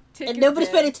spell. And nobody's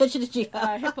paying attention to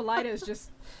Jihad. Hippolyta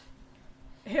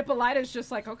Hippolyta's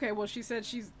just like, okay, well, she said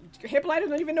Hippolyta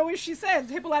don't even know what she said.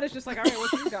 Hippolyta's just like, all right, well,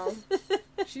 she's gone.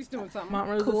 She's doing something.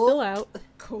 Montrose is still out.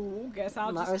 Cool. Guess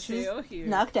I'll just chill here.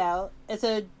 Knocked out. And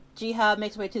so Jihad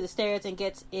makes her way to the stairs and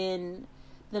gets in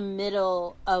the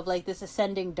middle of, like, this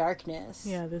ascending darkness.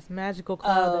 Yeah, this magical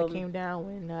cloud that came down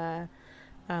when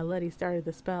Letty started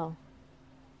the spell.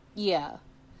 Yeah.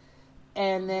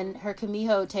 And then her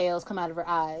Kamiho tails come out of her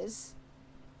eyes.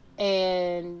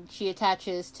 And she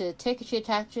attaches to Tick, and she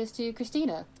attaches to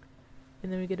Christina.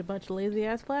 And then we get a bunch of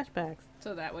lazy-ass flashbacks.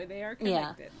 So that way they are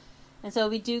connected. Yeah. And so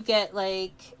we do get,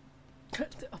 like... a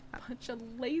bunch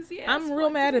of lazy-ass... I'm real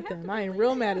mad at them. I am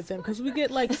real mad at them. Because we get,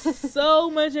 like,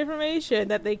 so much information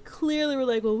that they clearly were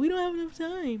like, well, we don't have enough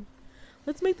time.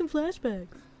 Let's make them flashbacks.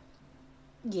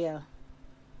 Yeah.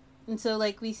 And so,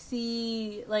 like, we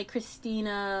see, like,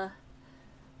 Christina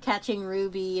catching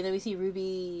Ruby, and then we see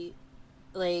Ruby...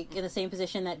 like, in the same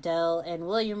position that Dell and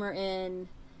William are in,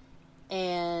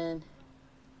 and...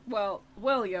 Well,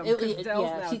 William, because Dell's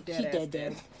now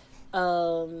dead.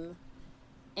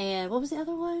 And what was the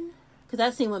other one? Because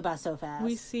that scene went by so fast.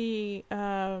 We see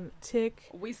Tick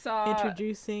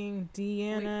introducing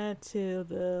Deanna to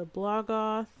the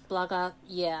Blogoth. Blogoth,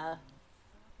 yeah.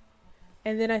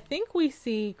 And then I think we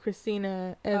see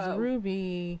Christina as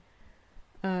Ruby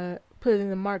putting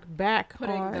the mark back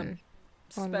on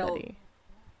Letty.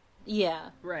 Yeah.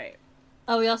 Right.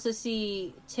 Oh, we also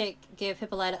see Tick give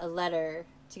Hippolyta a letter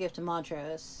to give to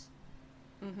Montrose.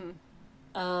 Mm-hmm.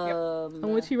 And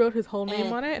when she wrote his whole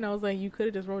name on it, and I was like, you could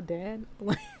have just wrote Dad?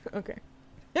 Like, okay.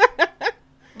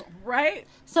 Right?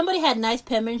 Somebody had nice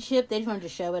penmanship. They just wanted to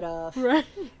show it off. Right.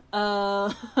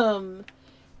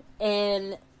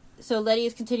 And so Letty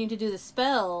is continuing to do the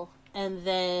spell, and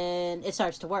then it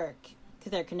starts to work,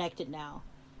 because they're connected now.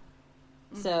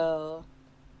 Mm-hmm. So...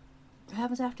 what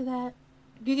happens after that?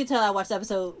 You can tell I watched the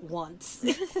episode once.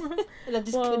 And I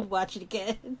just couldn't watch it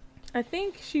again. I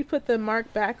think she put the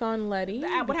mark back on Letty.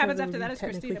 What happens after that is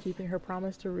technically keeping her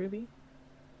promise to Ruby.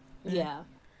 Yeah.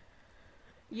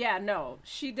 Yeah, no.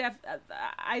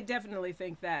 I definitely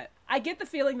think that... I get the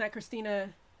feeling that Christina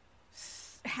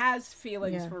has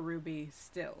feelings for Ruby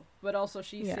still. But also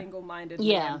she's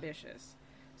single-mindedly ambitious.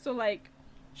 So, like...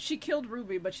 she killed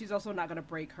Ruby, but she's also not going to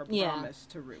break her promise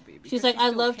to Ruby. She's like, I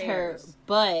loved her,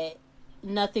 but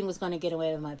nothing was going to get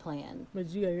away with my plan. But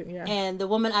and the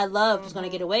woman I loved was going to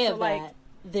get away with that.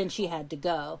 Then she had to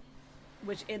go.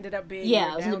 Which ended up being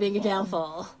it was going to be your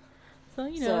downfall. So,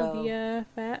 the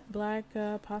fat, black,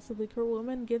 possibly queer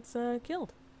woman gets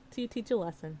killed to teach a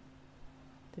lesson.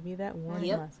 To be that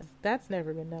warning lesson. That's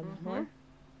never been done before.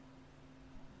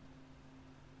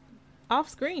 Off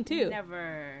screen, too.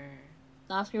 Never...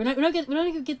 Oscar. We don't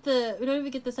even get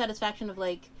the satisfaction of,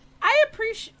 like... I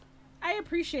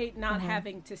appreciate not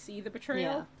having to see the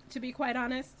betrayal, to be quite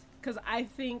honest, because I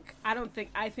think I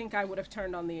would have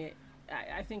turned on the...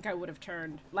 I think I would have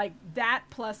turned... like, that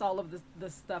plus all of the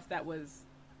stuff that was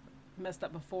messed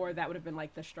up before, that would have been,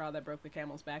 like, the straw that broke the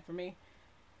camel's back for me.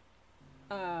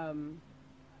 But,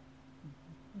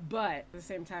 at the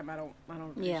same time, I don't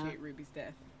appreciate Ruby's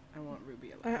death. I want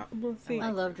Ruby alive. I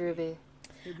loved Ruby.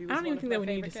 I don't even think that we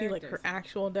need to see, like, her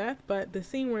actual death, but the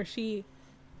scene where she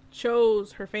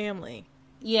chose her family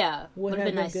would have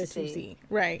been nice good to see.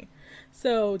 Right.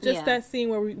 So, just that scene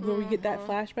where we get that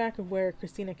flashback of where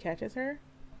Christina catches her,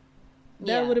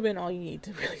 that would have been all you need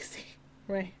to really see.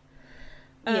 Right?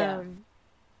 But,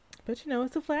 it's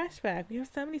a flashback. We have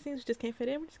so many scenes we just can't fit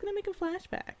in. We're just going to make them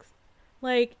flashbacks.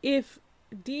 Like, if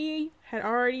Dee had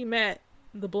already met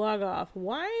the Blogoth,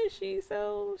 why is she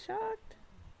so shocked?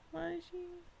 Why is she?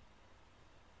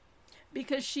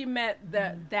 Because she met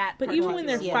that. But even when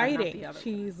they're fighting,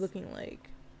 she's looking like,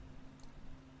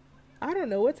 I don't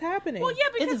know what's happening. Well, yeah,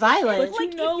 because it's violent. But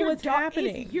you know what's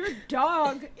happening. If your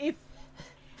dog,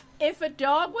 if a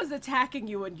dog was attacking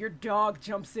you and your dog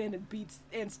jumps in and beats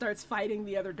and starts fighting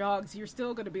the other dogs, you're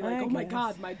still going to be like, my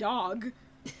God, my dog.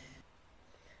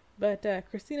 But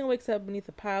Christina wakes up beneath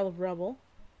a pile of rubble.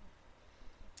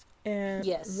 And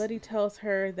Letty tells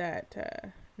her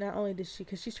that not only did she,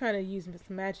 because she's trying to use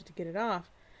some magic to get it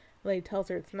off, Letty tells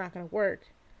her it's not going to work.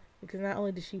 Because not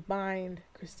only did she bind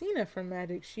Christina from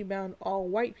magic, she bound all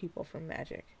white people from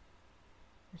magic.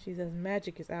 And she says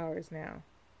magic is ours now.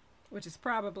 Which is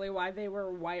probably why they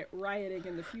were rioting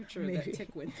in the future that Tick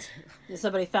went to.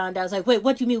 Somebody found out, I was like, wait,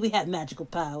 what do you mean we have magical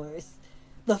powers?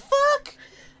 The fuck?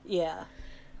 Yeah.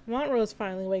 Montrose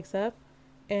finally wakes up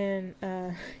and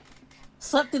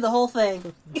slept through the whole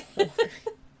thing.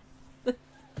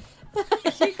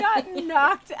 She got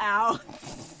knocked out.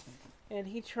 And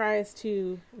he tries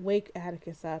to wake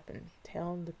Atticus up and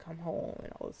tell him to come home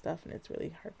and all this stuff, and it's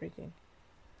really heartbreaking.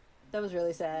 That was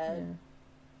really sad.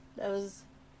 Yeah. That was...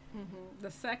 The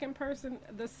second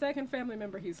family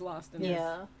member he's lost in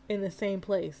in the same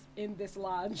place. In this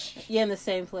lodge. Yeah, in the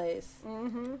same place.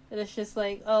 And it's just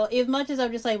like, as much as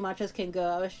I'm just like, Montrose can go,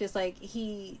 I was just like,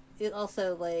 it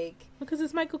also like... Because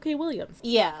it's Michael K. Williams.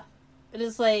 Yeah. It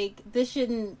is like, this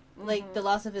shouldn't, like, the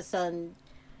loss of his son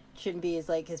shouldn't be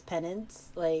his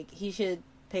penance. Like, he should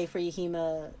pay for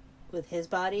Yahima with his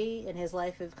body and his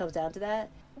life if it comes down to that.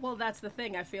 Well, that's the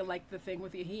thing. I feel like the thing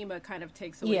with Yahima kind of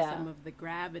takes away some of the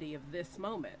gravity of this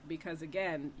moment because,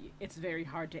 again, it's very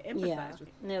hard to empathize with.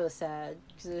 And it was sad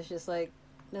because it was just like,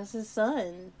 that's his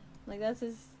son. Like, that's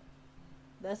his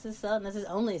son. That's his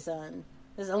only son.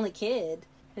 His only kid.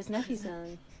 His nephew's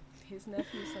son. His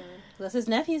nephew's son. That's his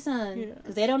nephew's son.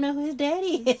 Because they don't know who his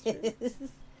daddy is.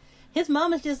 His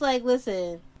mom is just like,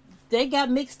 listen, they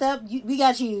got mixed up. We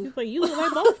got you. Like, you look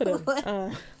like both of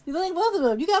them. You look like both of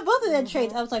them. You got both of them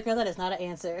traits. I was like, girl, that is not an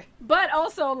answer. But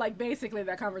also, like, basically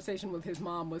that conversation with his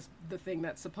mom was the thing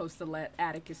that's supposed to let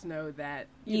Atticus know that,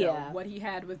 you know, what he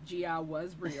had with Gia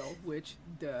was real, which,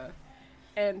 duh.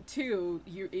 And two,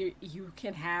 you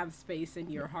can have space in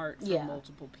your heart for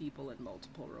multiple people in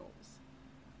multiple roles.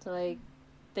 So, like,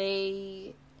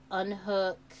 they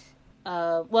unhook,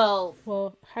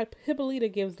 well, Hippolyta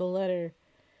gives the letter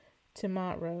to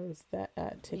Montrose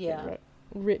that Tick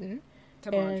written.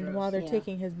 And while they're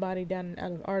taking his body down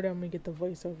out of Ardham, we get the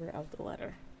voiceover of the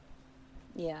letter.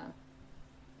 Yeah.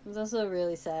 It was also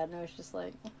really sad, and I was just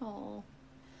like, oh.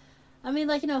 I mean,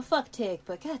 like, you know, fuck Tick,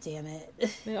 but god damn it.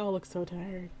 They all look so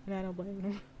tired, and I don't blame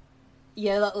them.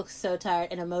 Yeah, they look so tired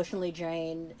and emotionally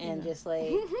drained, and just,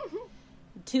 like,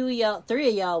 three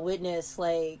of y'all witnessed,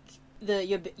 like,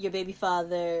 your baby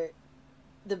father,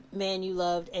 the man you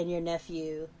loved, and your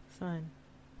nephew. Son.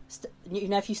 Your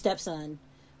nephew's stepson.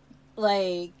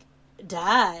 Like,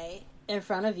 die in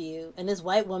front of you, and this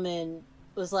white woman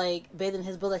was like bathing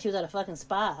his butt like she was at a fucking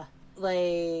spa.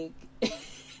 Like, it's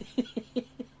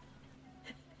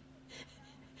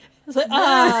like,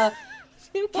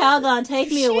 Calgon, take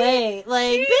me away.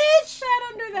 Like, she bitch, sat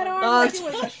under that arm like it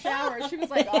was a shower. She was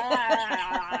like,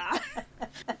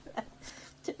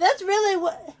 That's really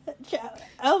what.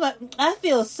 Oh my! I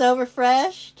feel so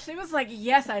refreshed. She was like,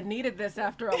 "Yes, I needed this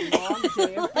after a long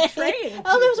day of training."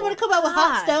 Oh, there was someone to come out with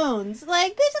hot stones.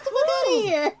 Like, bitch, get the fuck out of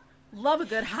here. Love a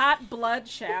good hot blood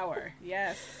shower.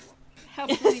 Yes,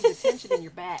 helps relieve the tension in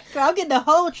your back. Girl, I'm getting the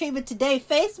whole treatment today.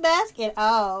 Face mask and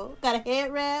all. Got a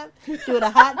head wrap. Doing a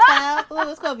hot towel.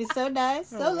 Oh, it's gonna be so nice,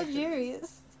 so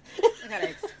luxurious. I gotta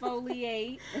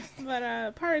exfoliate.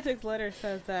 But Politics letter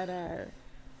says that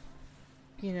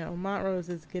you know, Montrose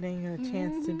is getting a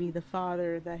chance to be the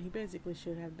father that he basically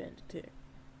should have been to Tick.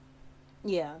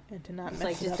 Yeah. And to not mess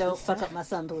like, just don't fuck up my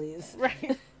son, please.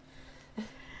 Right.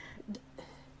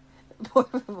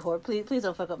 Poor, please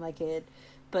don't fuck up my kid.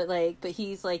 But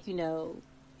he's like, you know,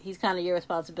 he's kind of your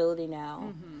responsibility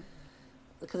now.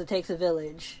 Because it takes a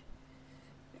village.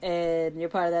 And you're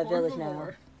part of that village now.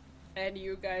 And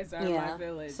you guys are my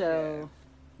village. So,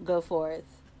 go forth.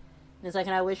 And it's like,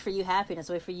 and I wish for you happiness.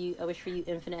 I wish for you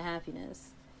infinite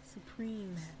happiness.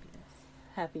 Supreme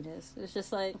happiness. It's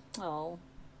just like, oh,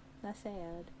 that's sad.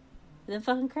 And then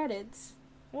fucking credits.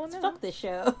 Well, no. Fuck this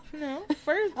show. No.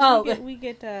 First, we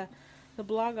get the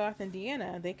Blogoth and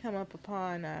Deanna. They come up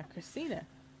upon Christina.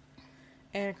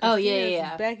 And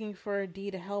Christina's begging for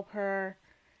Dee to help her.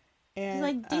 And she's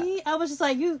like, Dee? I was just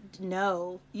like, you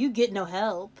get no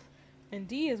help. And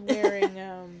Dee is wearing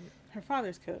her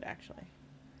father's coat, actually.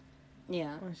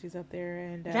 Yeah. When she's up there.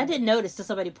 And I didn't notice till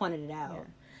somebody pointed it out. Yeah.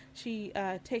 She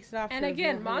takes it off. And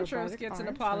again, Montrose gets an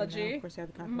apology.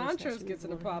 Montrose gets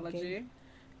an apology.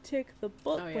 Tick the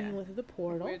book when he went through the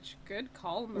portal. Which, good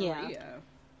call, Maria. Yeah.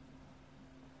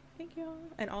 Thank you.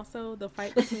 And also the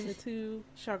fight between the two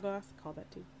Shoggoths. Call that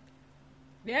too.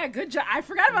 Yeah, good job. I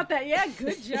forgot about that. Yeah,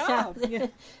 good job.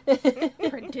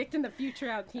 Predicting the future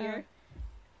out here.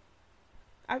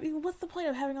 I mean, what's the point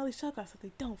of having all these Shoggoths if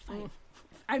they don't fight?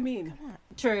 I mean, come on.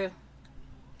 True.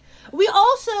 We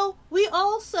also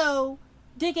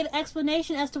did get an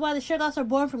explanation as to why the Shoggoths are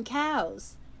born from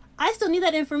cows. I still need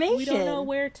that information. We don't know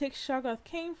where Tick Shoggoth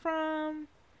came from.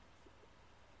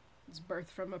 It's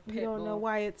birthed from a pit. We don't know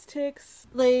why it's Ticks.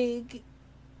 Like,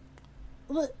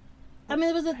 what? I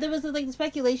mean, there was like the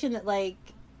speculation that like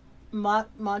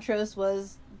Montrose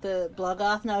was the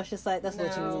Blogoth. And I was just like, that's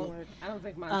literally. I don't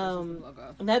think Montrose was the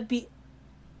Blogoth. And that'd be.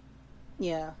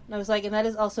 Yeah, and I was like, and that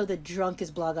is also the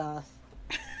drunkest Blogoth.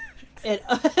 And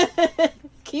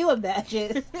can you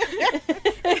imagine?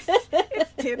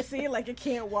 It's tipsy, like it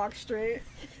can't walk straight.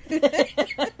 So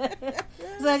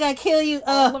I gotta kill you.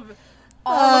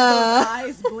 all of those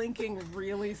eyes blinking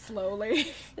really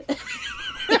slowly.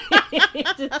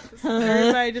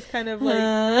 Everybody just kind of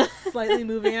like slightly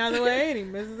moving out of the way, and he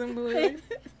misses him completely.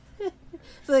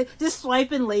 So like, just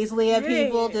swiping lazily at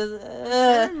people. Just I'm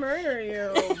trying to murder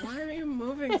you. Why are you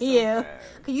moving so fast?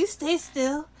 Can you stay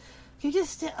still? Can you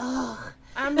just stay? Oh,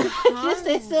 I'm hungry. Just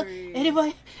stay still.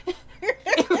 Anybody?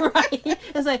 Right?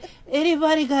 It's like,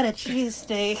 anybody got a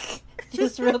cheesesteak?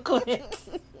 Just real quick.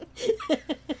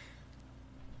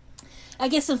 I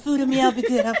get some food in me. I'll be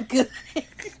good. I'll be good. I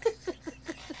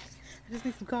just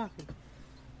need some coffee.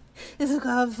 This is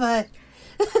fun.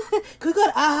 Can we go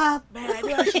to IHOP? Man, I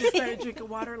knew I should have started drinking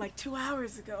water like 2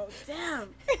 hours ago. Damn.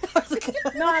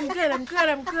 No, I'm good. No,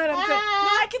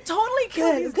 I can totally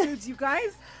kill these dudes, you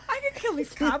guys. I can kill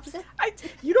these cops.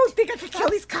 You don't think I can kill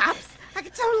these cops? I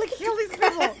can totally kill these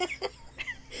people.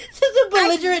 Just a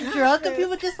belligerent drunk, and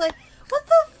people just like, what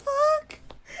the fuck?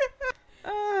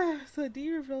 So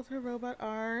Dee reveals her robot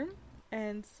arm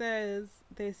and says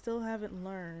they still haven't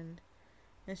learned.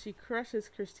 And she crushes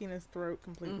Christina's throat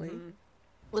completely. Mm-hmm.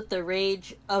 With the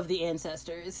rage of the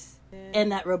ancestors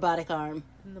and that robotic arm.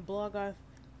 And the Blogoth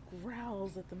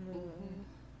growls at the moon.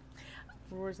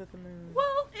 Roars at the moon.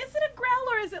 Well, is it a growl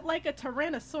or is it like a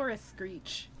Tyrannosaurus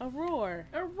screech? A roar.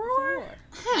 A roar?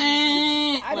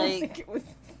 I don't think it was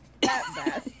that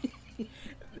bad.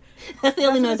 That's the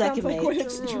only noise I can make. When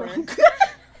it's drunk.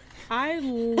 I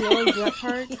love that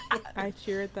part. I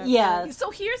cheer at that part.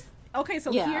 So here's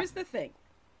the thing.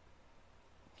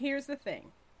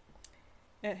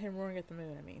 At him roaring at the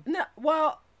moon, I mean. No,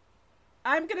 well,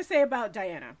 I'm going to say about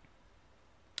Diana.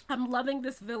 I'm loving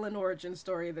this villain origin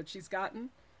story that she's gotten.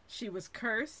 She was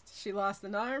cursed. She lost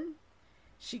an arm.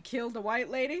 She killed a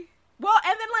white lady. Well,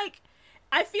 and then, like,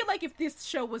 I feel like if this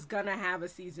show was going to have a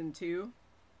season 2,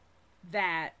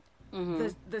 that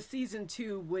the season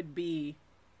 2 would be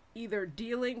either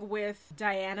dealing with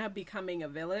Diana becoming a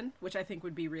villain, which I think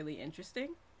would be really interesting.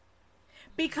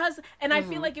 Because, and I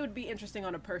feel like it would be interesting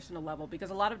on a personal level,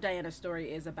 because a lot of Diana's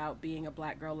story is about being a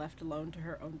black girl left alone to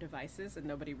her own devices and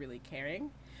nobody really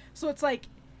caring. So it's like,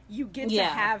 you get to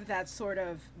have that sort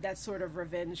of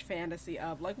revenge fantasy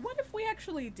of, like, what if we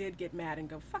actually did get mad and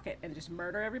go, fuck it, and just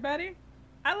murder everybody?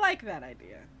 I like that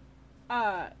idea.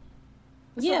 So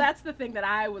that's the thing that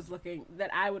I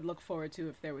would look forward to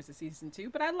if there was a season 2.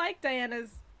 But I like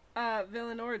Diana's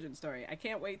villain origin story. I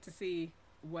can't wait to see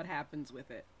what happens with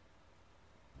it.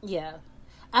 Yeah.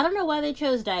 I don't know why they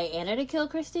chose Diana to kill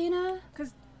Christina.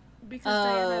 Because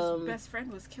Diana's best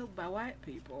friend was killed by white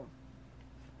people.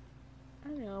 I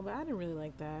don't know, but I didn't really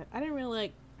like that. I didn't really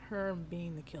like her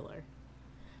being the killer.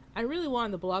 I really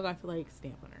wanted the Blogoth to, like,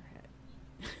 stamp on her head.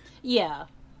 Yeah.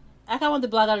 I kind of want the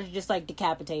Blogoth to just, like,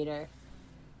 decapitate her.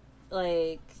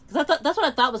 Like, cause that's what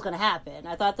I thought was going to happen.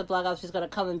 I thought the Blogoth was just going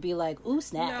to come and be like, ooh,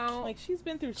 snack. No. Like, she's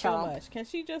been through so much. Can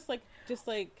she just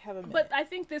have a minute? But I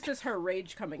think this is her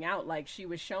rage coming out. Like, she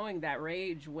was showing that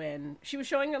rage when... She was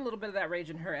showing a little bit of that rage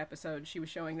in her episode. She was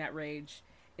showing that rage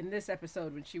in this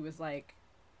episode when she was, like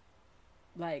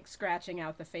scratching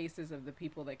out the faces of the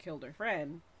people that killed her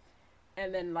friend.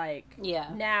 And then, like... Yeah.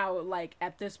 Now, like,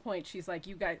 at this point, she's like,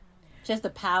 you guys... She has the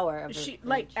power of her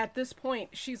like, at this point,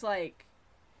 she's like...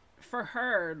 For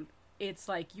her, it's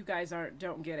like, you guys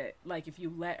don't get it. Like, if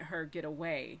you let her get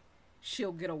away,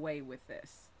 she'll get away with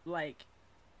this. Like,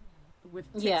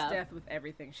 with Tick's death, with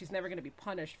everything. She's never going to be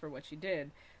punished for what she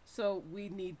did. So we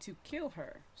need to kill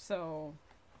her. So,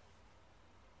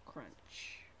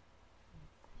 crunch.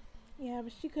 Yeah,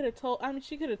 but she could have told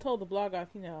the Blogoth,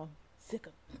 sick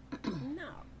him.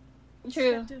 No.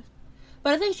 True.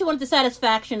 But I think she wanted the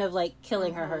satisfaction of, like,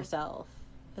 killing her herself.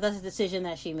 But that's a decision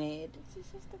that she made.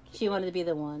 She wanted to be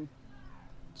the one.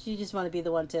 She just wanted to be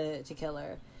the one to kill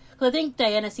her. Because I think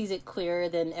Diana sees it clearer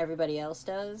than everybody else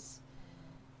does.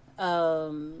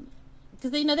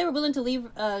 Because they were willing to leave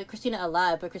Christina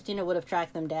alive, but Christina would have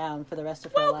tracked them down for the rest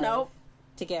of her life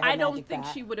to get her I magic don't think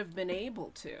back. she would have been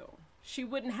able to. She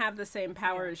wouldn't have the same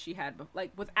power as she had.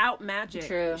 Like, without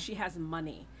magic, she has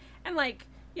money. And, like,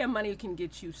 yeah, money can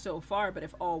get you so far, but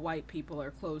if all white people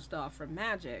are closed off from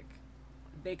magic,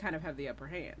 they kind of have the upper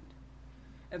hand.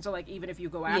 And so, like, even if you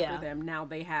go after them, now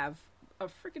they have a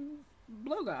freaking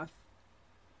Blogoth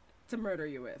to murder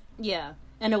you with. Yeah,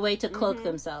 and a way to cloak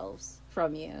themselves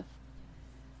from you.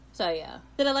 So, yeah.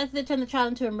 Did I like that they turned the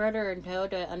child into a murderer? No.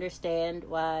 Do I understand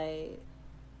why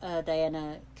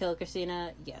Diana killed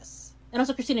Christina? Yes. And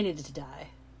also, Christina needed to die.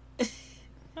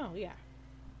 Oh, yeah.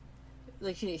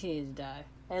 Like, she needed to die.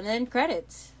 And then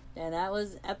credits. And that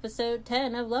was episode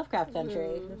 10 of Lovecraft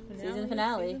Country. The Season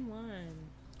finale. Season 1.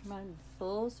 Come on,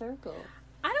 full circle.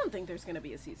 I don't think there's gonna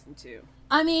be a season 2.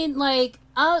 I mean, like,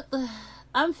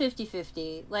 I'm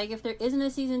 50-50. Like, if there isn't a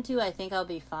season 2, I think I'll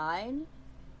be fine.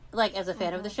 Like, as a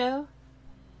fan of the show.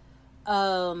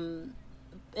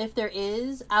 If there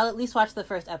is, I'll at least watch the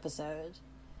first episode.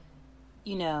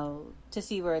 You know, to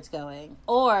see where it's going.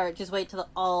 Or just wait till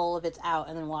all of it's out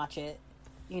and then watch it,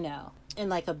 you know, in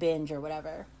like a binge or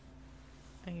whatever.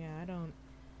 Yeah,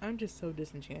 I'm just so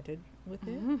disenchanted with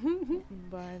it.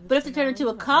 But if they turn into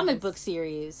a comic book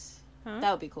series,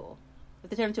 that would be cool. If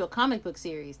they turn into a comic book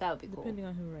series, that would be cool. Depending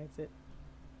on who writes it.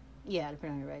 Yeah,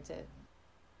 depending on who writes it.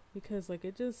 Because, like,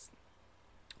 it just...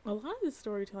 A lot of the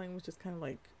storytelling was just kind of,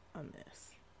 like, a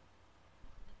mess.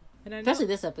 And I know, especially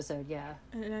this episode, yeah.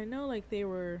 And I know, like, they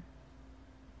were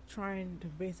trying to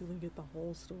basically get the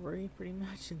whole story, pretty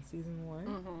much, in season 1.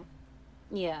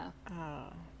 Mm-hmm. Yeah.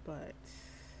 But...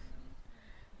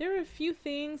 There are a few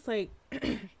things, like...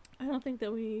 I don't think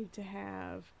that we need to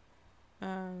have...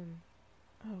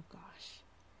 oh gosh,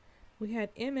 we had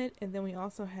Emmett, and then we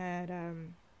also had a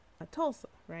Tulsa,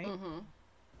 right? Mm-hmm.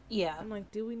 Yeah. I'm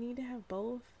like, do we need to have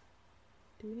both?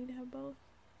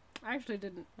 I actually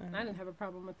didn't. I didn't have a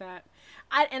problem with that.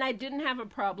 I didn't have a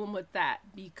problem with that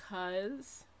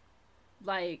because,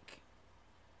 like,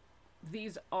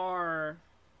 these are.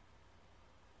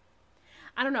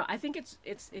 I don't know. I think it's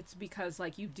because,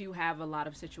 like, you do have a lot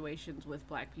of situations with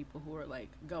Black people who are, like,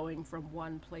 going from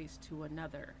one place to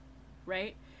another,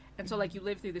 right? And so, like, you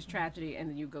live through this tragedy and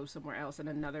then you go somewhere else and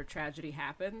another tragedy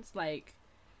happens. Like,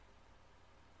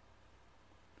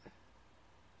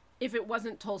 if it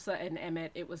wasn't Tulsa and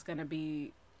Emmett, it was going to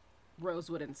be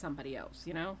Rosewood and somebody else,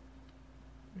 you know?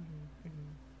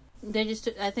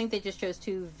 I think they just chose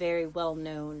two very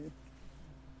well-known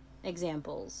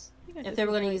examples. If they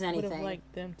were going to use anything. I would have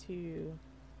liked them to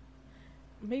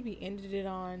maybe ended it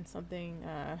on something,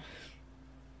 I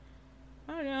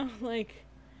don't know, like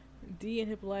Dee and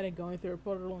Hippolyta going through a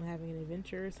portal and having an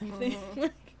adventure or something.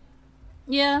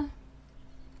 Yeah.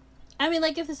 I mean,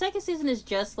 like, if the second season is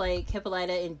just, like,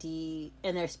 Hippolyta and Dee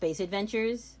and their space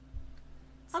adventures,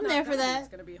 I'm there for that. It's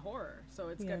going to be horror, so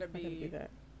it's going to be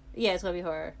that. Yeah, it's going to be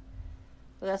horror.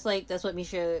 But that's what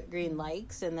Misha Green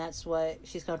likes, and that's what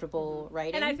she's comfortable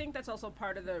writing. And I think that's also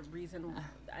part of the reason,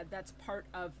 that's part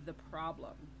of the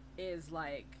problem, is,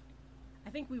 like,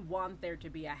 I think we want there to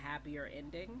be a happier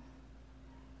ending.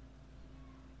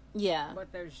 Yeah. But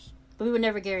we would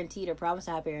never guarantee or promise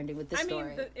a happier ending with this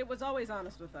story. I mean, it was always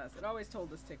honest with us. It always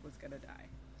told us Tick was going to die.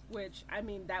 Which, I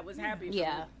mean, that was happy for me.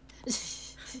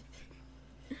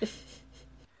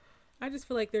 I just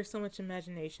feel like there's so much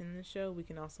imagination in the show. We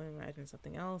can also imagine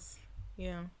something else.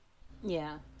 Yeah.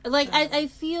 Yeah. Like, I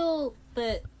feel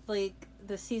that, like,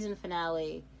 the season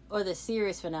finale, or the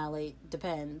series finale,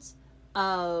 depends,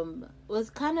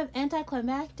 was kind of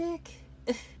anticlimactic.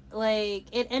 Like,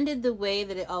 it ended the way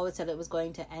that it always said it was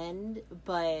going to end,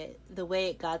 but the way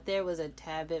it got there was a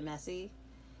tad bit messy.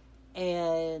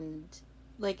 And,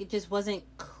 like, it just wasn't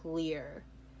clear.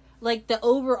 Like, the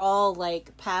overall,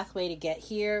 like, pathway to get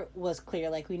here was clear.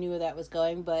 Like, we knew where that was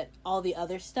going, but all the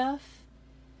other stuff,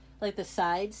 like, the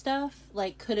side stuff,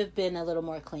 like, could have been a little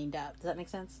more cleaned up. Does that make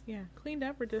sense? Yeah, cleaned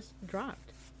up or just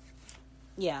dropped.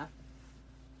 Yeah.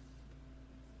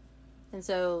 And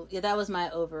so, yeah, that was my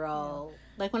overall... Yeah.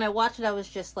 Like, when I watched it, I was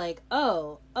just like,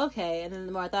 oh, okay. And then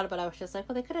the more I thought about it, I was just like,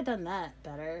 well, they could have done that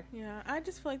better. Yeah, I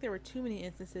just feel like there were too many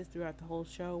instances throughout the whole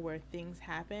show where things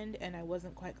happened, and I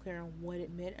wasn't quite clear on what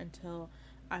it meant until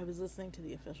I was listening to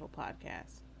the official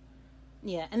podcast.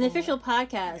 Yeah, and the official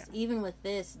podcast, even with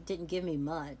this, didn't give me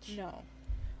much. No.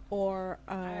 Or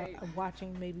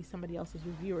watching maybe somebody else's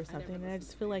review or something, and I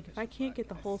just feel like if I can't get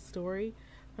the whole story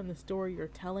from the story you're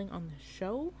telling on the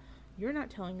show, you're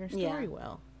not telling your story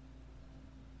well.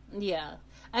 Yeah,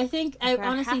 I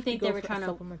honestly think they were trying to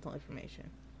supplemental information.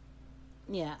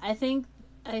 Yeah, I think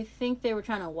they were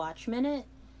trying to Watchmen it,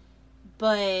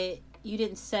 but you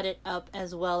didn't set it up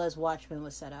as well as Watchmen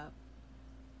was set up.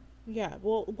 Yeah,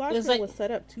 well, Watchmen was set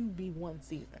up to be one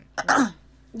season.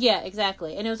 Yeah,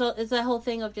 exactly, and it's that whole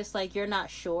thing of just like you're not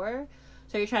sure,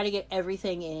 so you're trying to get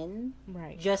everything in,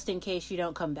 right? Just in case you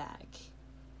don't come back.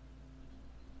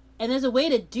 And there's a way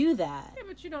to do that. Yeah,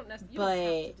 but you don't have to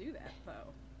do that though.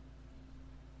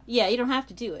 Yeah, you don't have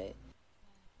to do it.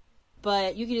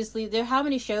 But you can just leave. How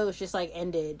many shows just, like,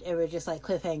 ended and were just, like,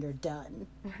 cliffhanger done?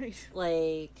 Right.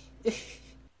 Like...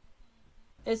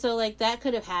 and so, like, that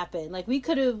could have happened. Like, we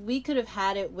could have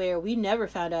had it where we never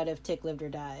found out if Tick lived or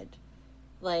died.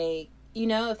 Like, you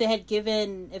know, if they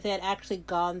had actually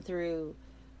gone through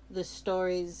the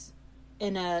stories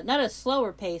in not a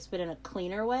slower pace, but in a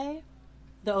cleaner way.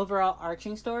 The overall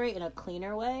arching story in a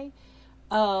cleaner way.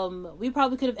 we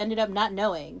probably could have ended up not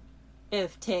knowing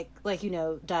if Tick, like,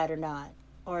 died or not.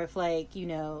 Or if, like,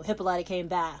 Hippolyta came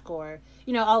back, or,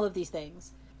 all of these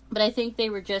things. But I think they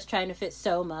were just trying to fit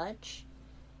so much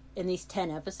in these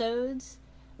 10 episodes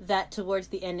that towards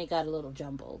the end it got a little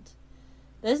jumbled.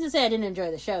 This isn't to say I didn't enjoy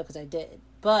the show, because I did.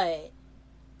 But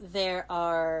there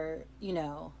are,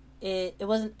 it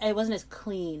wasn't as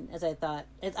clean as I thought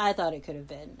it could have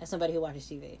been, as somebody who watches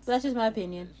TV. So that's just my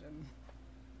opinion.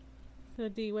 So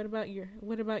D, what about your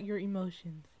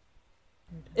emotions?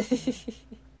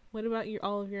 What about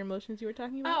all of your emotions you were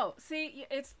talking about? Oh, see,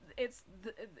 it's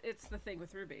the thing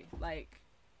with Ruby. Like,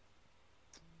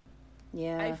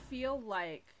 yeah, I feel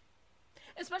like,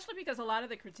 especially because a lot of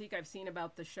the critique I've seen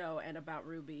about the show and about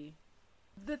Ruby,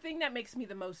 the thing that makes me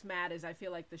the most mad is I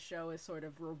feel like the show is sort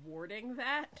of rewarding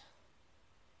that.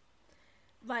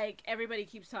 Like, everybody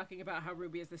keeps talking about how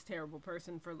Ruby is this terrible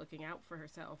person for looking out for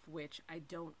herself, which I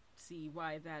don't see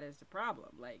why that is a problem.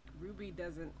 Like, Ruby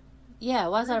doesn't... Yeah,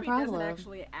 why is that a problem? Ruby doesn't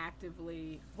actually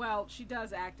actively... Well, she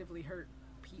does actively hurt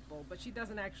people, but she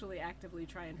doesn't actually actively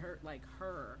try and hurt, like,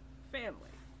 her family.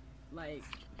 Like,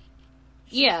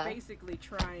 she's basically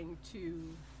trying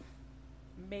to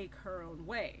make her own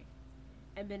way.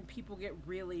 And then people get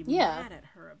really mad at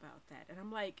her about that. And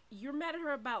I'm like, you're mad at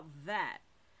her about that,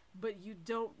 but you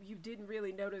didn't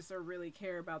really notice or really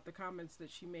care about the comments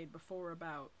that she made before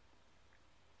about...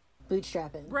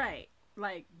 bootstrapping. Right.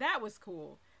 Like, that was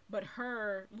cool. But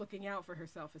her looking out for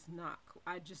herself is not cool.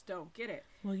 I just don't get it.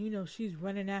 Well, she's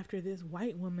running after this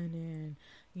white woman, and,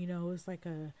 it's like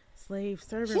a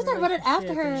slave-servant. She's not running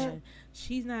after her.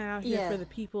 She's not out here for the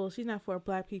people. She's not for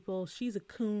black people. She's a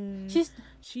coon.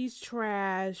 She's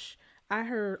trash. I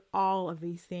heard all of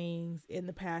these things in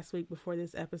the past week before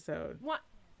this episode.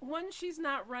 One, she's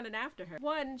not running after her.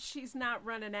 She's not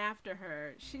running after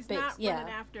her.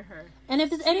 And if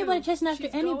there's anybody chasing after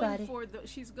anybody...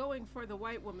 she's going for the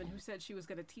white woman who said she was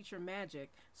going to teach her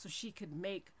magic so she could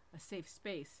make a safe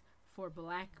space for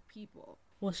black people.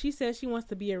 Well, she says she wants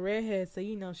to be a redhead, so,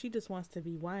 she just wants to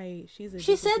be white. She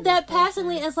said that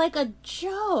passingly as, like, a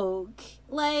joke.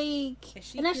 Like...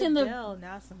 And actually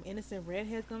now some innocent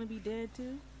redhead's going to be dead,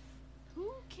 too?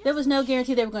 There was no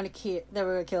guarantee they were going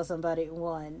to kill somebody.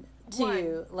 One,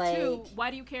 two,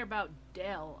 why do you care about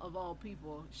Dell of all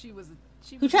people? She was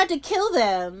who tried to kill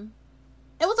them.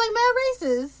 It was like mad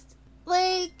racist.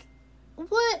 Like,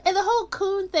 what? And the whole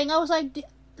coon thing. I was like,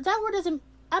 that word doesn't.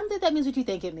 I don't think that means what you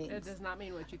think it means. It does not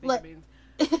mean what you think it means.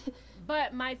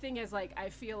 But my thing is, like, I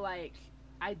feel like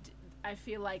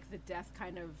the death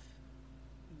kind of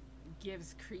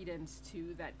gives credence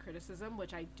to that criticism,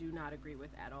 which I do not agree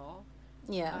with at all.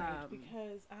 Yeah,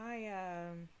 because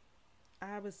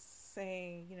I was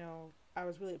saying, I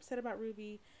was really upset about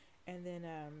Ruby, and then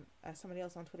somebody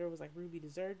else on Twitter was like, Ruby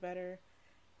deserved better,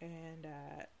 and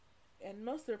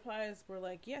most of the replies were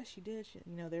like, yeah, she did.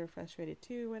 They were frustrated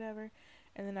too, whatever.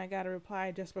 And then I got a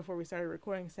reply just before we started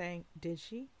recording saying, did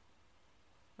she?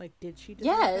 Like, did she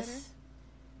deserve better?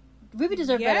 Ruby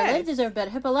deserved better. Lady deserved better.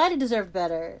 Hippolyta deserved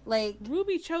better. Like,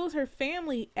 Ruby chose her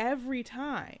family every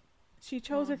time. She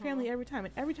chose her family every time,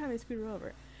 and every time they screwed her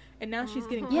over. And now she's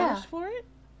getting punished for it?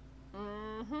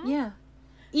 Mm-hmm. Yeah.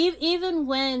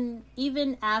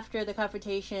 Even after the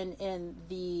confrontation in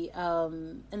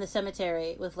the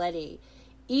cemetery with Letty,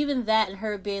 even that and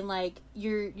her being like,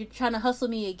 you're trying to hustle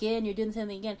me again, you're doing the same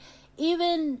thing again.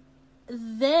 Even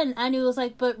then, I knew it was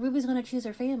like, but Ruby's going to choose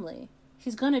her family.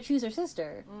 She's going to choose her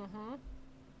sister. Mm-hmm.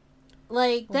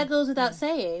 Like, that goes without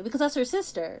saying, because that's her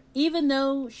sister. Even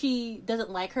though she doesn't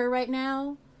like her right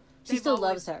now, she still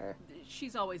loves her.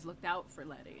 She's always looked out for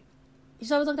Letty.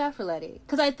 She's always looked out for Letty.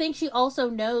 Because I think she also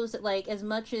knows that, like, as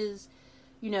much as,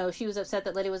 she was upset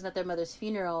that Letty wasn't at their mother's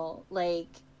funeral, like,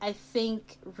 I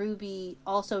think Ruby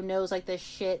also knows, like, the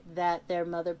shit that their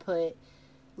mother put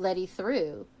Letty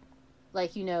through.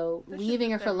 Like,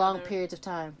 leaving her for long periods of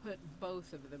time. Put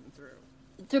both of them through.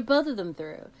 Through both of them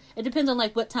through. It depends on,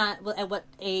 like, what time, at what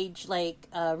age, like,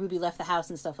 Ruby left the house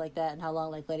and stuff like that, and how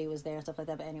long, like, Letty was there and stuff like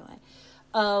that, but anyway.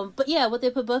 But yeah, what they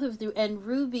put both of them through, and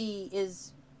Ruby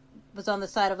was on the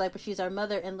side of, like, but she's our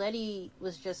mother, and Letty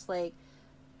was just like,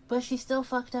 but she still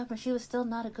fucked up, and she was still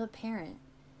not a good parent.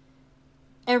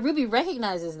 And Ruby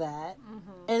recognizes that,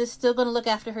 and is still going to look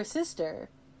after her sister,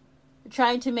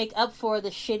 trying to make up for the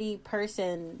shitty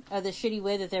person, or the shitty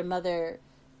way that their mother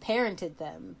parented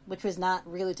them, which was not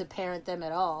really to parent them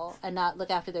at all and not look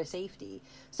after their safety.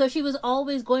 So she was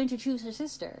always going to choose her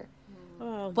sister.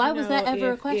 Well, why was that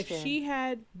ever a question? If she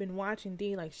had been watching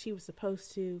Dee like she was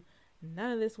supposed to,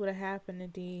 none of this would have happened to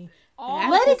Dee.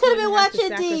 Letty could have been watching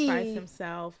Dee. Sacrifice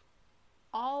himself.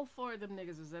 All 4 of them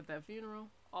niggas was at that funeral.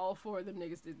 All 4 of them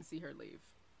niggas didn't see her leave.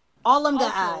 All of them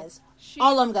got eyes.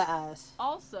 All of them got eyes.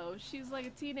 Also, she's like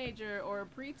a teenager or a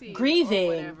preteen.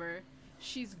 Grieving. Or whatever.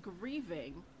 She's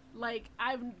grieving. Like,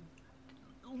 and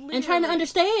trying to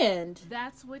understand.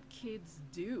 That's what kids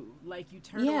do. Like, you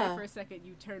turn away for a second,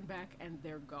 you turn back, and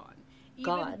they're gone.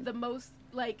 Even the most,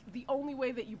 like, the only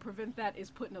way that you prevent that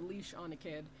is putting a leash on a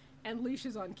kid. And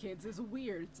leashes on kids is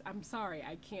weird. I'm sorry.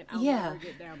 I'll never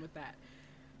get down with that.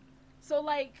 So,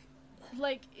 like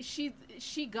she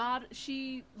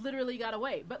literally got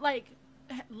away. But, like,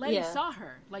 Letty saw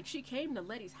her. Like, she came to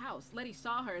Letty's house. Letty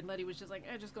saw her, and Letty was just like,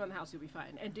 just go in the house, you'll be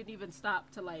fine. And didn't even stop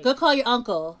to, like... Go call your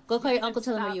uncle. Tell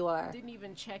him where you are. Didn't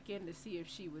even check in to see if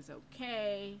she was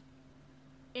okay.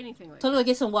 Anything like that. Told her to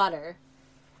get some water.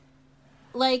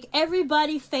 Like,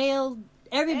 everybody failed...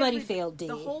 Everybody failed D.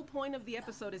 The whole point of the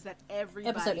episode is that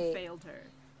everybody failed her.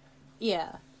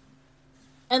 Yeah.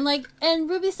 And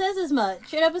Ruby says as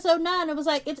much. In episode 9, it was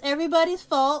like, it's everybody's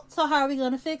fault, so how are we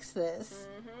going to fix this?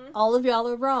 Mm-hmm. All of y'all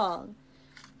are wrong.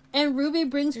 And Ruby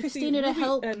brings Christina to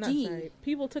help D.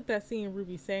 People took that scene,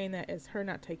 Ruby saying that, as her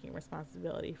not taking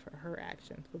responsibility for her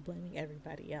actions, but blaming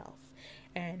everybody else.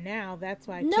 And now that's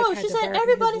why Tick had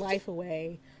to burn his life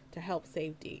away to help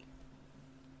save D.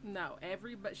 No,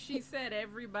 she said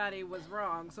everybody was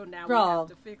wrong, so now we have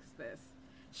to fix this.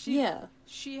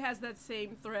 She has that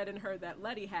same thread in her that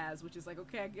Letty has, which is like,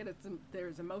 okay, I get it.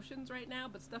 There's emotions right now,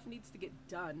 but stuff needs to get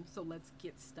done, so let's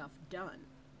get stuff done.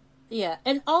 Yeah,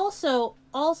 and also,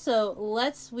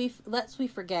 lest we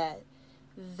forget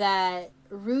that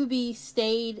Ruby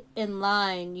stayed in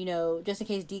line, just in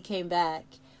case D came back,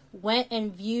 went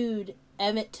and viewed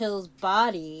Emmett Till's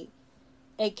body.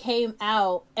 It came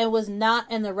out and was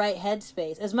not in the right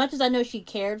headspace. As much as I know she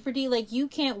cared for D, like, you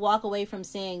can't walk away from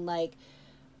seeing, like,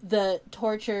 the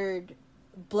tortured,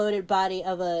 bloated body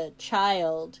of a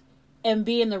child and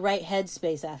be in the right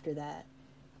headspace after that.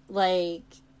 Like,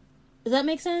 does that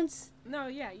make sense? No,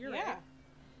 yeah, you're right.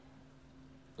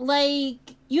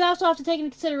 Like, you also have to take into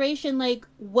consideration, like,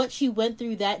 what she went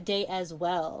through that day as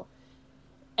well.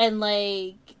 And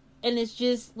it's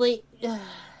just, like...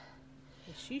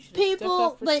 She should have stepped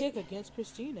up for Tick against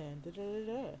Christina.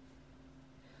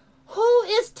 Who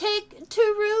is Tick to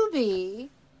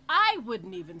Ruby? I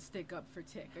wouldn't even stick up for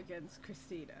Tick against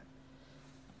Christina.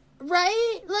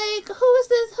 Right? Like, who's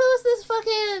this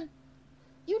fucking,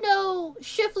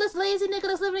 shiftless, lazy nigga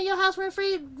that's living in your house rent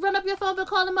free, run up your phone and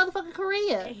call him motherfucking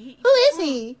Korea? Who is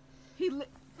he? And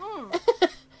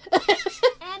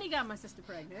he got my sister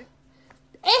pregnant.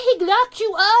 And he locked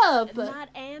you up. Not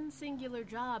and singular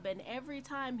job. And every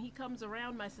time he comes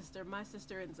around my sister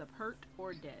ends up hurt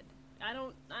or dead. I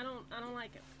don't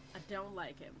like him. I don't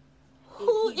like him.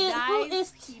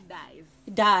 If he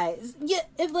dies. Yeah,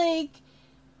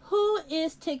 who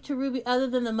is Tick to Ruby other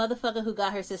than the motherfucker who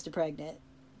got her sister pregnant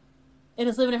and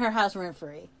is living in her house rent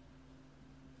free?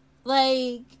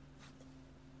 Make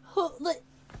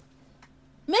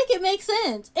it make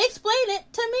sense. Explain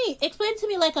it to me. Explain it to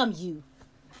me like I'm you.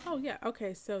 Oh, yeah.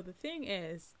 Okay, so the thing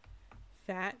is,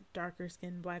 fat,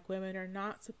 darker-skinned black women are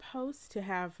not supposed to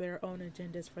have their own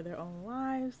agendas for their own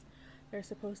lives. They're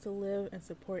supposed to live and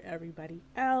support everybody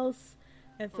else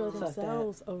and throw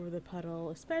themselves over the puddle,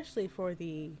 especially for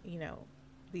the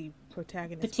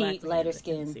protagonist petite,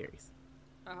 lighter-skinned series.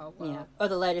 Oh, well. Yeah, or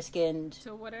the lighter-skinned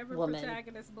So whatever woman.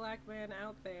 Protagonist black man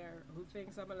out there who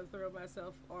thinks I'm going to throw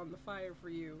myself on the fire for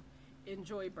you,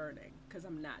 enjoy burning, because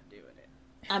I'm not doing it.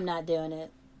 I'm not doing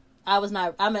it. As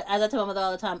I tell my mother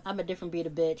all the time, I'm a different breed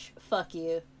of bitch. Fuck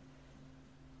you.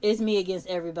 It's me against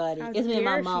everybody. It's me and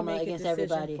my mama against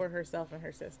everybody. For herself and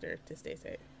her sister to stay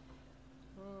safe.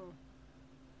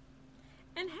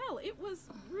 And hell, it was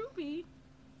Ruby.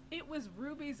 It was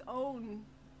Ruby's own.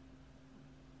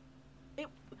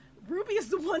 Ruby is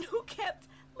the one who kept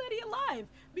Letty alive,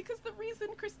 because the reason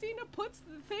Christina puts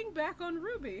the thing back on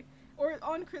Ruby or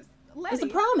on Letty, it's a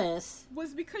promise.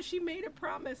 Was because she made a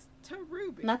promise to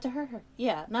Ruby. Not to hurt her.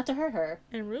 Yeah, not to hurt her.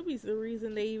 And Ruby's the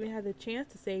reason they even had the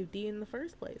chance to save Dee in the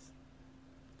first place.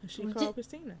 She called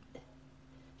Christina.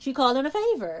 She called in a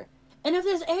favor. And if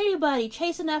there's anybody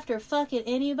chasing after fucking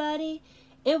anybody,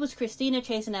 it was Christina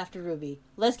chasing after Ruby.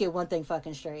 Let's get one thing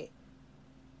fucking straight.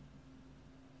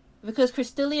 Because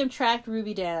Crystalium tracked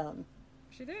Ruby down.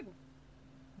 She did.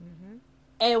 Mm-hmm.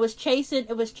 And it was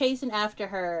chasing after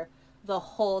her the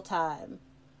whole time.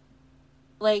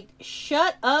 Like,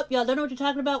 shut up. Y'all don't know what you're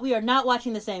talking about. We are not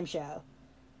watching the same show.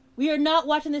 We are not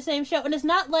watching the same show. And it's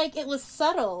not like it was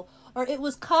subtle or it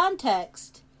was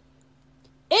context.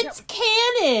 It's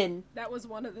canon. That was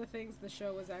one of the things the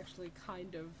show was actually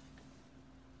kind of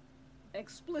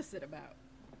explicit about.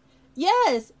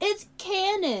 Yes, it's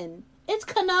canon. It's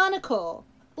canonical.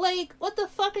 Like, what the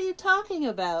fuck are you talking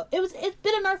about? It's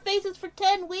been in our faces for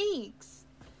 10 weeks.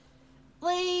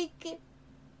 Like,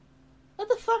 what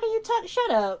the fuck are you talking?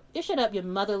 Shut up. You shut up, you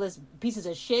motherless pieces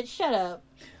of shit. Shut up.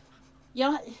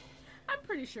 Y'all. I'm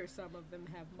pretty sure some of them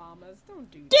have mamas. Don't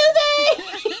do that. Do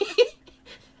they?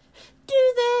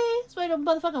 Do they? That's why you don't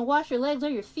motherfucking wash your legs or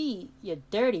your feet, you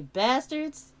dirty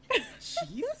bastards.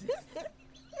 Jesus.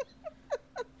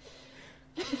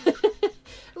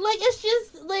 Like, it's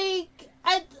just, like,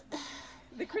 I'm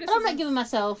not giving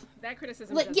myself... That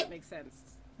criticism doesn't make sense.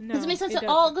 No, does it make sense at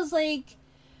all? Because, like,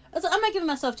 I'm not giving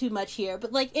myself too much here,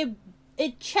 but, like,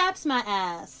 it chaps my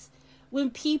ass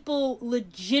when people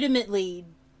legitimately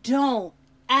don't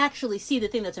actually see the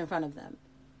thing that's in front of them.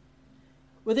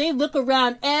 Where they look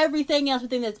around everything else, the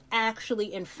thing that's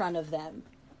actually in front of them.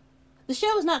 The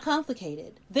show is not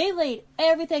complicated. They laid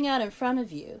everything out in front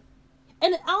of you.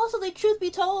 And also, like, truth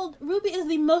be told, Ruby is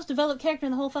the most developed character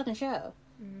in the whole fucking show.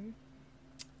 Mm-hmm.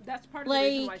 That's part of the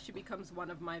reason why she becomes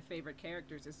one of my favorite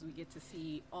characters. Is we get to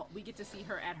see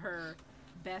her at her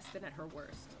best and at her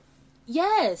worst.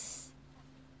 Yes.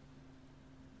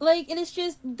 Like, and it's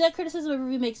just that criticism of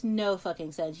Ruby makes no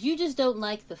fucking sense. You just don't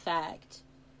like the fact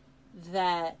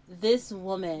that this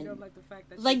woman, you don't like the fact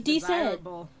that she's like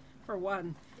desirable, for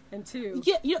one, and two,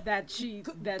 that she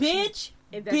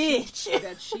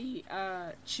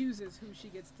chooses who she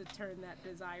gets to turn that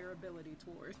desirability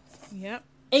towards. Yep.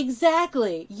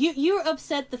 Exactly. You're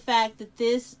upset the fact that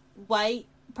this white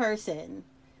person,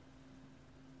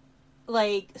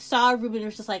 like, saw Ruby and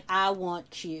was just like, I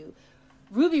want you.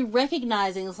 Ruby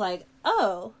recognizing is like,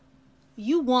 oh,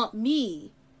 you want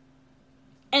me.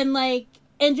 And, like,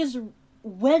 and just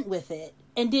went with it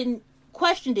and didn't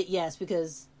question it, yes,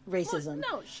 because racism.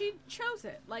 Well, no, she chose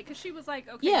it. Like, because she was like,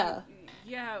 okay,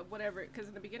 yeah, whatever. Because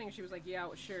in the beginning, she was like, yeah,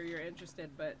 well, sure, you're interested,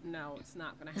 but no, it's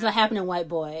not going to happen. It's not happening, white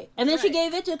boy. And then she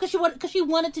gave it to because she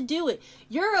wanted to do it.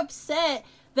 You're upset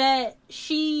that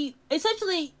she,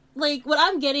 essentially, like, what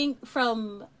I'm getting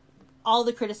from all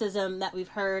the criticism that we've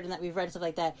heard and that we've read and stuff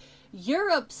like that, you're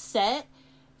upset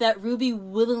that Ruby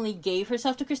willingly gave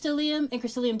herself to Crystalium, and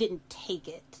Crystalium didn't take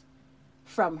it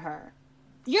from her.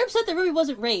 You're upset that Ruby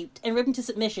wasn't raped and raped into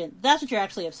submission. That's what you're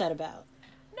actually upset about.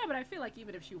 No, but I feel like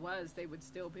even if she was, they would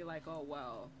still be like, oh,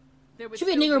 well. She'd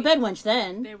be a Negro bedwench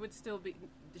then. There would still be...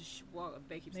 Well,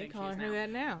 they keep saying calling her that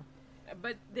now.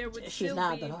 But there would she's still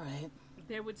not, be... but all right.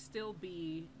 There would still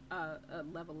be a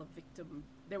level of victim...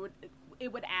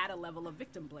 It would add a level of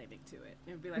victim blaming to it.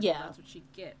 It would be like, well, that's what she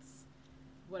gets.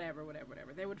 Whatever.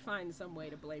 They would find some way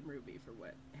to blame Ruby for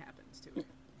what happens to her.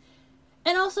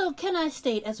 And also, can I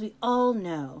state, as we all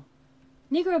know,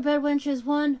 Negro bedwenches,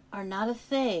 one, are not a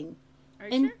thing. Are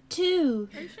you sure? Two...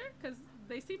 Are you sure? Because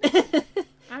they seem to...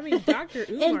 I mean, Dr.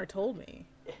 Umar told me.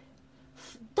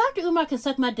 Dr. Umar can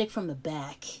suck my dick from the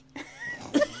back.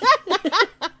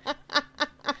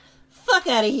 Fuck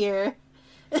out of here.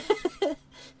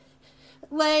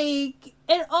 Like,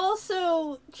 and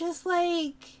also, just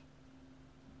like...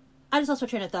 I just lost my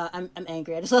train of thought. I'm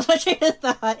angry. I just lost my train of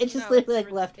thought. It just literally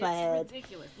left my head. It's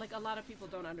ridiculous. Like, a lot of people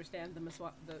don't understand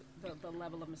the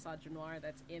level of misogynoir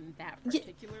that's in that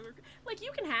particular... Like,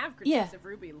 you can have critiques of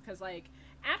Ruby, because, like,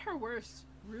 at her worst,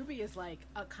 Ruby is, like,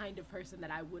 a kind of person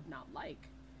that I would not like.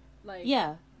 Like...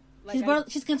 Yeah. Like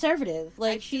she's conservative.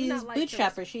 Like, she's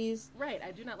bootstrapper. She's... Right.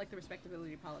 I do not like the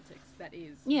respectability politics that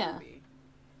is Ruby.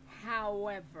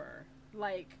 However,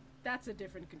 like, that's a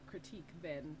different critique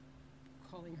than...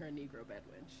 calling her a Negro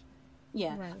bedwench.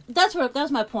 Yeah. Right. That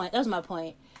was my point. That was my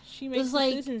point. She makes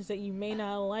decisions that you may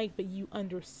not like, but you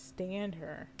understand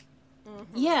her.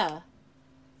 Mm-hmm. Yeah.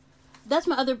 That's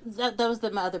my other... That was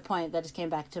my other point that just came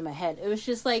back to my head. It was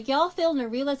just like, y'all failing to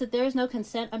realize that there is no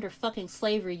consent under fucking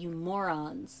slavery, you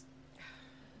morons.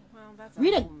 Well, that's...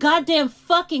 Read a goddamn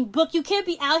fucking book. You can't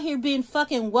be out here being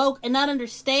fucking woke and not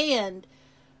understand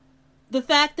the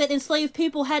fact that enslaved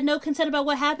people had no consent about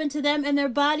what happened to them and their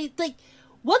body. Like,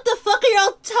 what the fuck are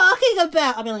y'all talking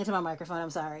about? I'm yelling into my microphone. I'm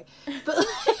sorry, but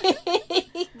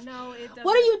like, no, it doesn't.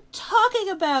 What are you talking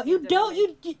about? You don't.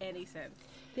 You any sense?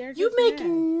 You make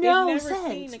no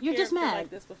sense. You're just mad. Like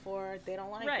this before, they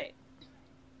don't like it.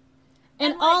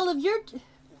 And all of your.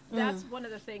 That's one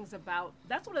of the things about.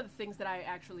 That's one of the things that I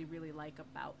actually really like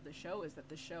about the show is that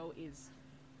the show is.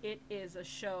 It is a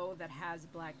show that has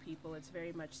black people. It's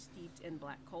very much steeped in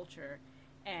black culture,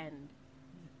 and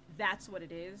that's what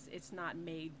it is. It's not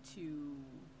made to...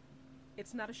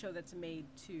 It's not a show that's made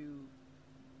to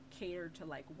cater to,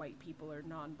 like, white people or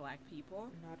non-black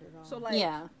people. Not at all. So, like,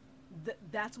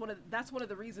 that's one of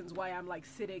the reasons why I'm like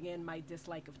sitting in my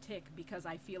dislike of Tick, because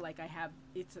I feel like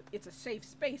it's a safe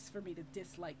space for me to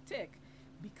dislike Tick,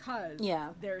 because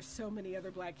there's so many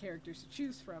other black characters to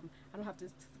choose from. I don't have to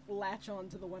latch on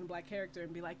to the one black character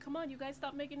and be like, come on, you guys,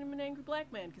 stop making him an angry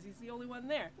black man because he's the only one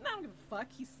there. No, I don't give a fuck.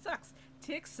 He sucks.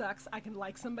 Tick sucks. I can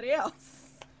like somebody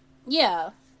else. Yeah.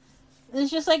 It's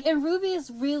just like, and Ruby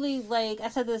is really, like, I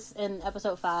said this in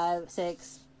episode 5,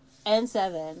 6, and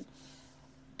 7.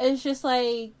 It's just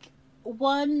like,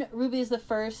 one, Ruby is the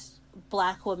first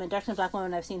black woman, dark-skinned black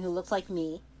woman I've seen who looks like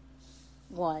me.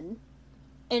 1.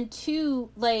 And 2,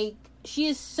 like, she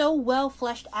is so well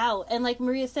fleshed out. And like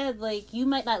Maria said, like, you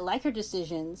might not like her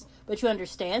decisions, but you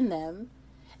understand them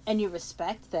and you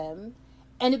respect them.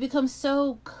 And it becomes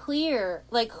so clear,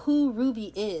 like, who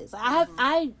Ruby is.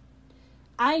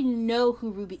 I know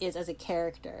who Ruby is as a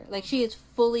character. Like, she is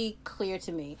fully clear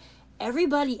to me.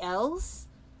 Everybody else,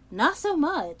 not so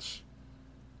much.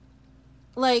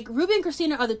 Like, Ruby and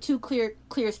Christina are the two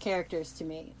clearest characters to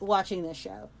me watching this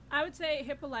show. I would say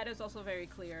Hippolyta is also very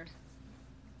clear.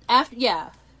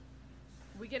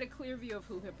 We get a clear view of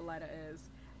who Hippolyta is.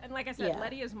 And like I said,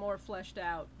 Letty is more fleshed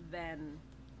out than,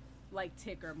 like,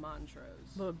 Tick or Montrose.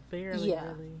 But barely,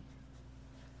 really.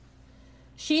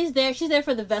 She's there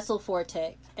for the vessel for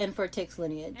Tick and for Tick's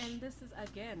lineage. And this is,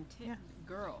 again, Tick,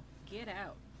 girl, get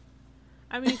out.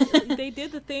 I mean, they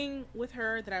did the thing with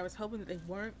her that I was hoping that they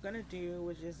weren't going to do,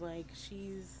 which is, like,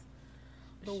 she's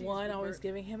the one always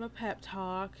giving him a pep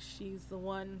talk. She's the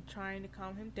one trying to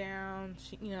calm him down.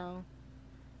 She, you know,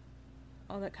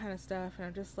 all that kind of stuff. And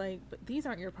I'm just like, but these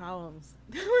aren't your problems.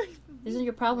 These are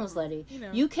your problems, Letty. You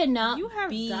know, you cannot You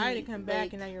have died to come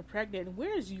back and now you're pregnant.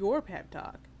 Where's your pep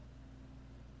talk?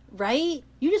 Right?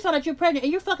 You just found out you're pregnant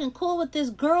and you're fucking cool with this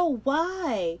girl.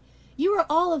 Why? You were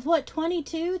all of, what,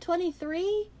 22,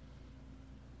 23?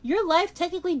 Your life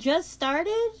technically just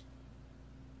started?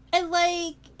 And,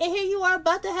 like, and here you are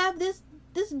about to have this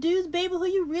dude's baby who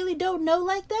you really don't know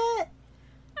like that?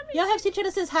 I mean, y'all have seen each other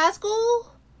since high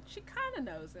school? She kind of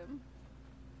knows him.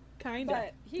 Kind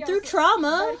of. Through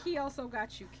trauma. But he also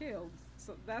got you killed.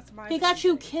 So that's my He got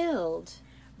you killed.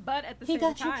 But at the same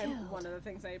time, one of the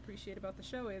things I appreciate about the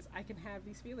show is I can have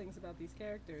these feelings about these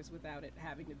characters without it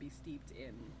having to be steeped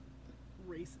in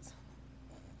racism.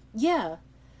 Yeah.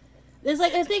 There's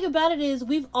like, the thing about it is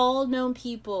we've all known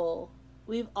people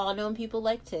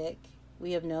like Tick.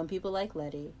 We have known people like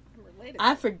Letty.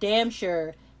 I for damn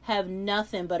sure have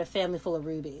nothing but a family full of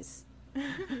rubies.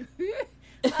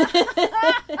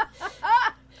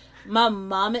 My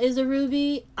mama is a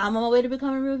ruby. I'm on my way to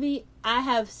become a ruby. I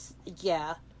have,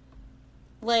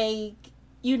 like,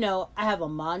 you know, I have a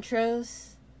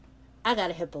Montrose. I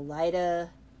got a Hippolyta.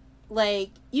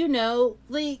 Like, you know,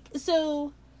 like,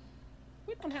 so...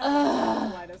 We don't have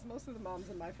Hippolytas. Most of the moms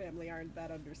in my family aren't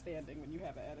that understanding when you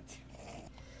have an attitude.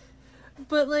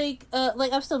 But, like,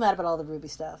 I'm still mad about all the Ruby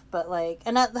stuff. But, like,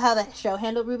 and not how the show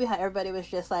handled Ruby, how everybody was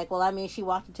just like, well, I mean, she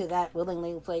walked into that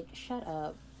willingly. Like, shut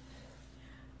up.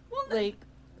 Well, like,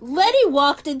 Letty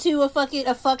walked into a fuck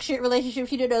shit relationship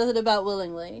she didn't know nothing about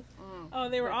willingly. Oh,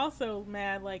 they were also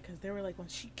mad, like, because they were like, when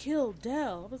she killed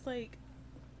Del, I was like...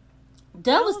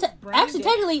 Del was actually,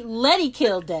 technically, Letty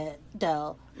killed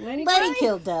Del. Letty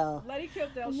killed Del. Letty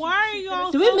killed Del. Why are you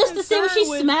all Do we miss the scene when she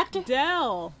smacked her?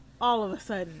 Del, all of a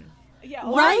sudden. Yeah,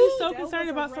 why are you so concerned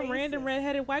about some random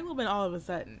redheaded white woman all of a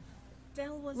sudden?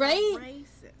 Del was a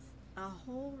racist. A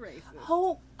whole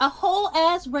racist. A whole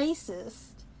ass racist.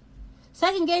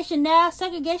 Segregation now,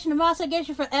 segregation tomorrow,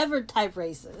 segregation forever type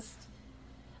racist.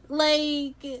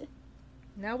 Like...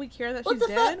 Now we care that she's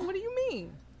dead? What do you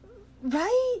mean?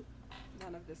 Right?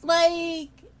 None of this. Like...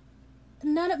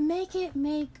 Make it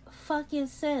make fucking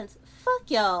sense.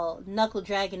 Fuck y'all, knuckle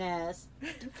dragon ass.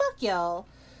 Fuck y'all.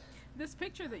 This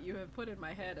picture that you have put in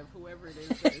my head of whoever it is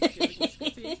that is giving this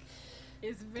critique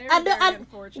is very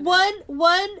unfortunate.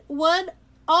 One,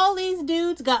 all these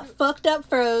dudes got fucked up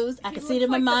froze. I can see it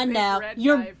in my mind now.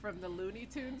 You're guy from the Looney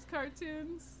Tunes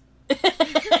cartoons.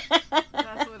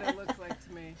 That's what it looks like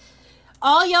to me.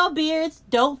 All y'all beards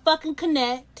don't fucking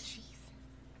connect. Jeez.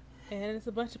 And it's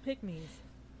a bunch of pygmies.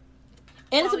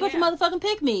 And it's a bunch of motherfucking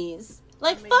pygmies.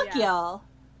 Like, I mean, fuck y'all.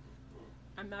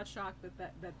 I'm not shocked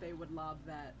that they would lob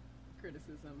that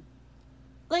criticism.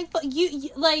 Like, you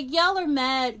like, y'all are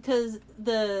mad because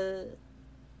the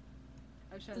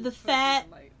fat...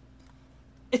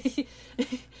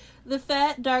 the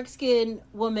fat, dark-skinned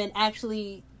woman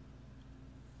actually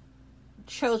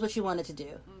chose what she wanted to do.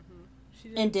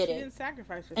 Mm-hmm. And did it. She didn't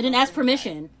sacrifice herself. And didn't ask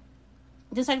permission.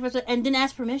 Didn't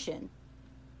ask permission.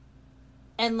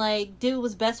 And, like, did what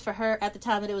was best for her at the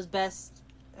time that it was best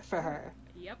for her.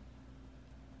 Yep.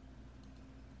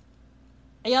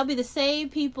 And y'all be the same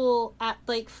people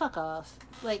like, fuck off.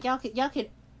 Like, y'all could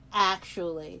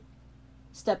actually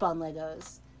step on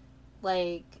Legos.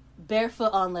 Like,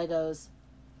 barefoot on Legos.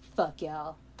 Fuck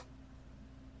y'all.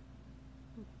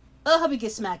 I hope you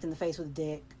get smacked in the face with a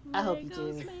dick. I hope you do.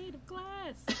 Legos made of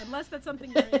glass. Unless that's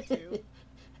something you're into.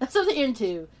 That's something you're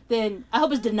into. Then I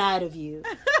hope it's denied of you.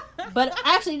 But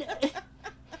actually,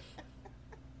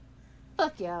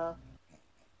 fuck y'all.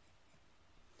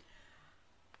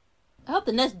 I hope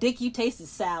the next dick you taste is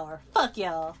sour. Fuck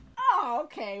y'all. Oh,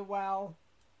 okay, well.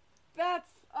 That's...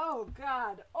 Oh,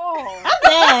 God. Oh. I'm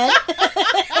bad.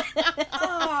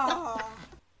 Oh.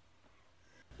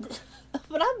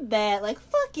 But I'm bad. Like,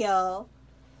 fuck y'all.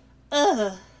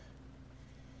 Ugh. I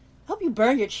hope you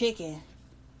burn your chicken.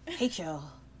 Hate y'all.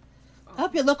 I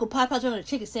hope your local Popeye's running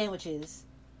chicken sandwiches.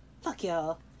 Fuck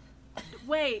y'all.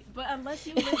 Wait, but unless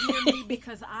you live near me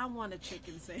because I want a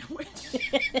chicken sandwich.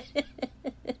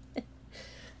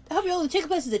 I hope your only chicken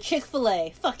place is a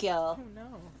Chick-fil-A. Fuck y'all. Oh, no.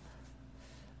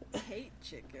 I hate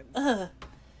chicken.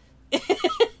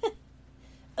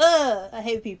 I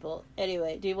hate people.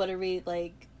 Anyway, do you want to read,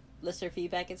 like, listener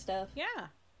feedback and stuff? Yeah.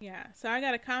 So I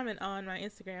got a comment on my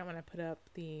Instagram when I put up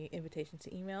the invitation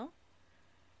to email.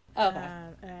 Okay.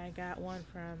 And I got one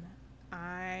from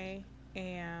I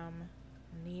am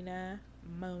Nina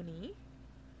Moni.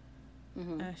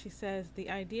 Mm-hmm. She says, the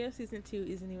idea of season 2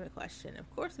 isn't even a question. Of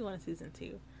course we want a season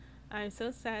 2. I am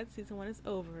so sad season 1 is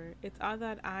over. It's odd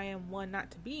that I am one not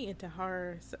to be into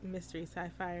horror, mystery,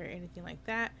 sci-fi, or anything like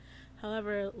that.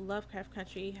 However, Lovecraft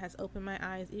Country has opened my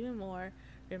eyes even more,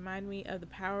 remind me of the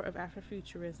power of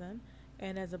Afrofuturism,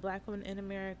 and as a black woman in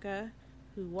America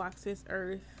who walks this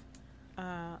earth,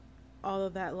 all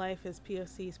of that life as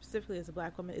POC, specifically as a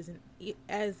black woman, isn't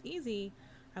as easy.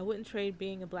 I wouldn't trade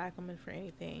being a black woman for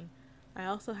anything. I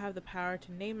also have the power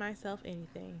to name myself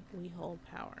anything. We hold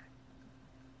power.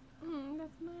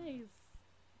 That's nice.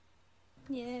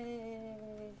 Yay.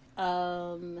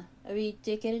 We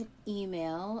did get an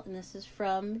email, and this is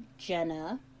from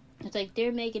Jenna. It's like,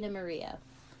 Dear Megan and Maria,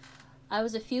 I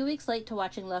was a few weeks late to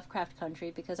watching Lovecraft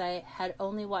Country because I had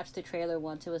only watched the trailer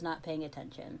once and was not paying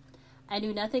attention. I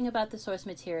knew nothing about the source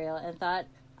material and thought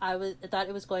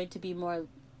it was going to be more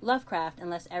Lovecraft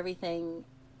unless everything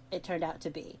it turned out to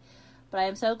be. But I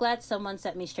am so glad someone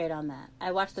set me straight on that.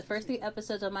 I watched the first 3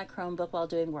 episodes on my Chromebook while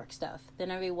doing work stuff.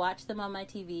 Then I rewatched them on my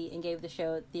TV and gave the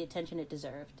show the attention it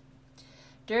deserved.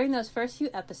 During those first few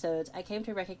episodes, I came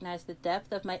to recognize the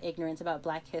depth of my ignorance about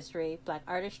black history, black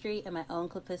artistry, and my own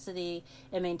complicity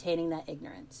in maintaining that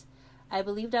ignorance. I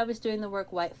believed I was doing the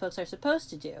work white folks are supposed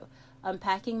to do,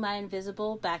 unpacking my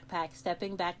invisible backpack,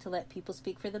 stepping back to let people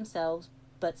speak for themselves,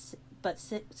 but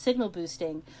signal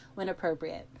boosting when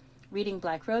appropriate. Reading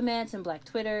black romance and black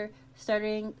Twitter,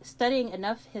 studying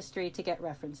enough history to get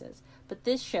references. But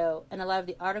this show, and a lot of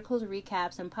the articles,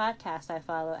 recaps, and podcasts I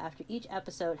follow after each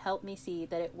episode helped me see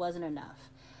that it wasn't enough.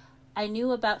 I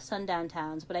knew about sundown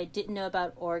towns, but I didn't know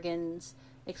about Oregon's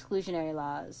exclusionary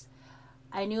laws.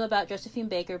 I knew about Josephine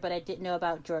Baker, but I didn't know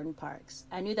about Jordan Parks.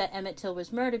 I knew that Emmett Till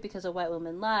was murdered because a white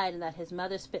woman lied and that his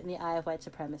mother spit in the eye of white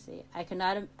supremacy. I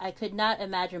could not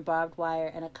imagine barbed wire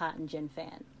and a cotton gin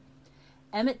fan.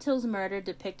 Emmett Till's murder,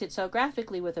 depicted so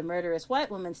graphically with a murderous white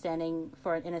woman standing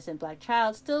for an innocent black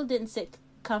child, still didn't sit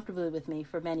comfortably with me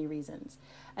for many reasons.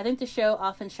 I think the show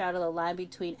often straddled a line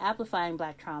between amplifying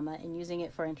black trauma and using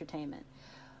it for entertainment.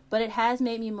 But it has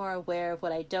made me more aware of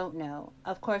what I don't know,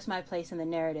 of course my place in the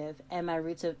narrative, and the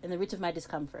roots of my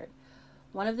discomfort.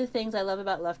 One of the things I love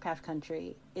about Lovecraft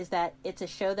Country is that it's a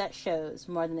show that shows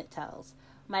more than it tells.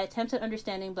 My attempts at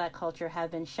understanding black culture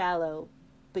have been shallow,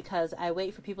 because I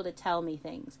wait for people to tell me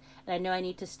things, and I know I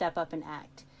need to step up and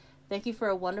act. Thank you for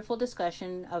a wonderful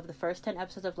discussion of the first 10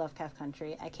 episodes of Lovecraft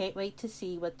Country. I can't wait to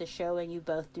see what the show and you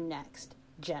both do next.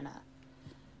 Jenna.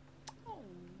 Oh,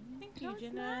 Thank you,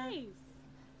 Jenna. Nice.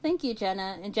 Thank you,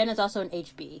 Jenna. And Jenna's also an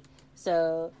HB.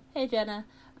 So, hey, Jenna.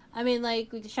 I mean,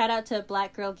 like, shout out to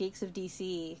Black Girl Geeks of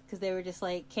DC, because they were just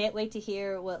like, can't wait to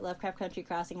hear what Lovecraft Country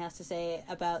Crossing has to say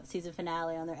about season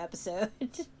finale on their episode.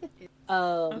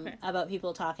 Okay. About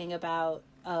people talking about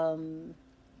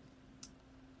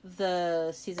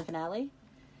the season finale.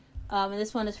 And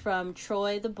this one is from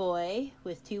Troy the Boy,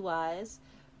 with 2 Y's.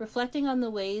 Reflecting on the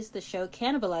ways the show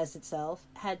cannibalized itself,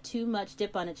 had too much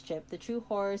dip on its chip, the true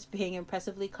horrors being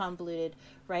impressively convoluted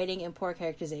writing and poor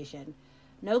characterization.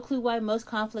 No clue why most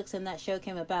conflicts in that show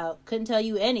came about. Couldn't tell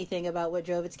you anything about what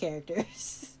drove its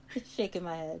characters. Shaking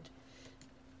my head.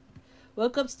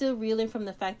 Woke up still reeling from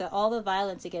the fact that all the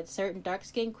violence against certain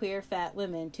dark-skinned, queer, fat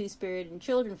women, two-spirited, and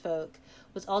children folk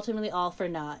was ultimately all for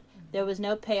naught. There was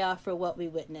no payoff for what we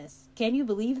witnessed. Can you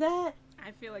believe that?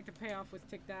 I feel like the payoff was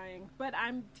Tick dying, but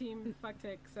I'm team fuck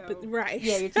Tick, so... But, right.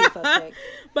 Yeah, you're team fuck Tick.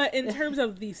 But in terms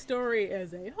of the story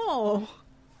as a whole...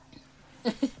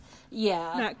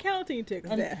 Yeah. Not counting Tick's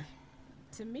death.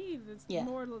 To me, the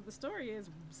moral of the story is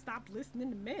stop listening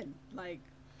to men. Like,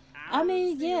 I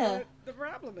mean, what the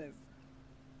problem is.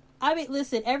 I mean,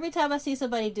 listen, every time I see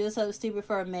somebody do something stupid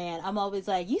for a man, I'm always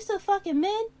like, you still fucking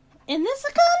men in this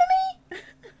economy?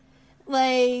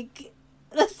 Like,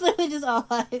 that's literally just all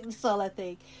I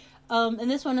think. And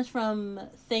this one is from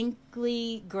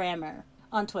Thankly Grammar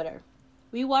on Twitter.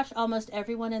 We watched almost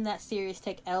everyone in that series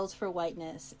take L's for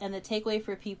whiteness, and the takeaway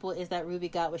for people is that Ruby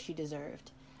got what she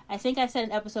deserved. I think I said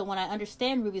in episode 1 I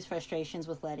understand Ruby's frustrations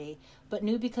with Letty, but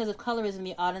knew because of colorism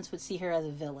the audience would see her as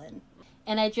a villain.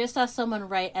 And I just saw someone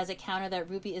write as a counter that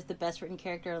Ruby is the best written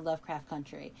character in Lovecraft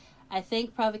Country. I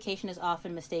think provocation is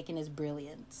often mistaken as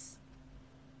brilliance.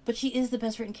 But she is the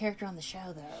best written character on the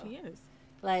show, though. She is.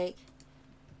 Like,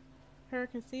 her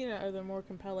and Christina are the more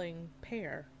compelling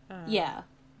pair. Yeah.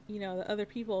 You know, the other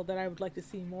people that I would like to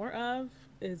see more of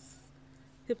is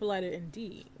Hippolyta and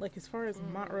Dee. Like, as far as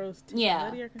Montrose and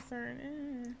Letty are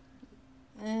concerned,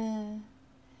 And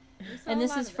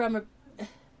this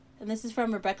is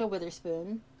from Rebecca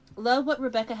Witherspoon. Love what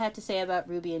Rebecca had to say about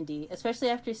Ruby and Dee, especially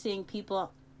after seeing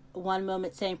people one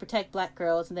moment saying protect black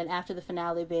girls, and then after the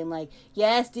finale being like,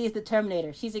 yes, Dee is the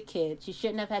Terminator. She's a kid. She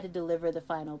shouldn't have had to deliver the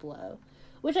final blow.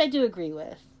 Which I do agree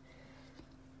with.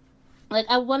 Like,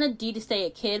 I wanted Dee to stay a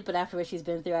kid, but after what she's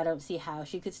been through, I don't see how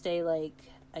she could stay, like,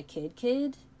 a kid.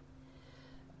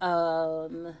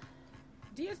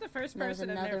 Dee is the first person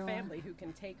in their family who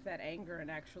can take that anger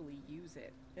and actually use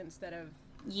it instead of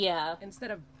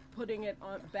putting it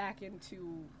back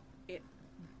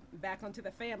onto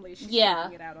the family. She's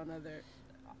taking it out on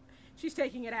She's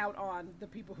taking it out on the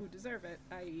people who deserve it,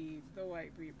 i.e., the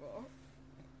white people.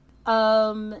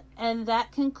 And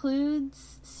that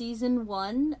concludes season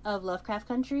 1 of Lovecraft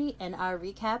Country and our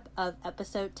recap of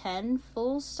episode 10,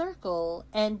 Full Circle.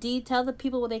 And Dee, tell the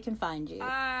people where they can find you.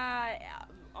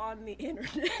 On the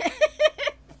internet.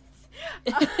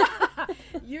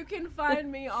 You can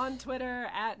find me on Twitter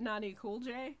at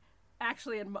NaniCoolJ.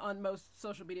 Actually, on most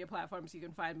social media platforms, you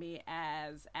can find me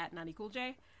as at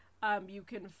NaniCoolJ. You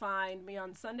can find me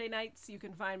on Sunday nights. You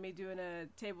can find me doing a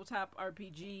tabletop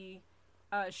RPG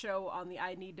show on the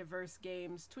I Need Diverse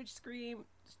Games Twitch stream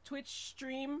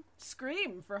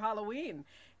Scream for Halloween.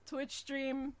 Twitch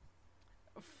stream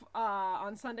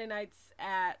on Sunday nights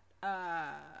at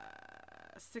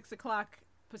 6 o'clock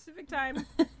Pacific time.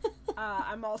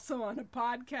 I'm also on a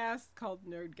podcast called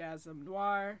Nerdgasm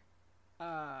Noir.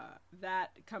 That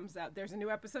comes out. There's a new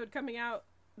episode coming out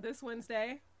this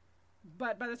Wednesday,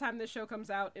 but by the time this show comes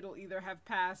out, it'll either have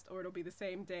passed or it'll be the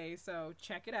same day. So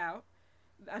check it out.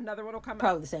 Another one will come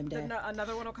probably the same day.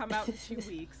 Another one will come out in 2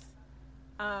 weeks.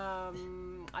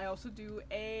 I also do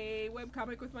a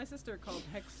webcomic with my sister called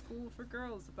Hex School for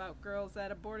Girls about girls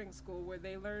at a boarding school where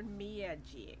they learn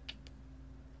magic.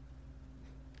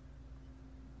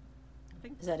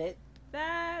 Is that it?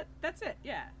 That's it,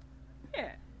 yeah.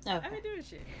 Yeah. Okay. I've been doing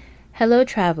shit. Hello,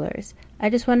 travelers. I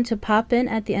just wanted to pop in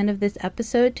at the end of this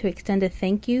episode to extend a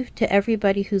thank you to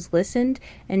everybody who's listened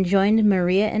and joined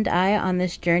Maria and I on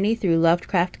this journey through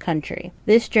Lovecraft Country.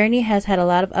 This journey has had a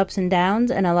lot of ups and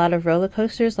downs and a lot of roller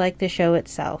coasters like the show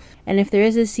itself. And if there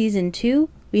is a season 2,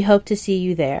 we hope to see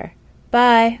you there.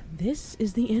 Bye. This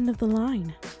is the end of the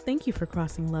line. Thank you for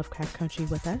crossing Lovecraft Country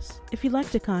with us. If you'd like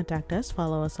to contact us,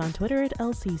 follow us on Twitter at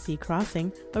LCC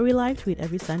Crossing, where we live tweet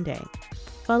every Sunday.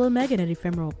 Follow Megan at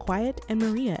Ephemeral Quiet and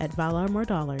Maria at Valar More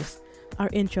Dollars. Our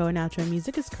intro and outro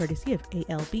music is courtesy of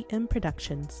ALBM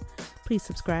Productions. Please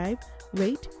subscribe,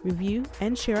 rate, review,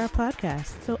 and share our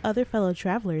podcast so other fellow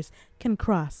travelers can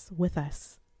cross with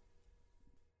us.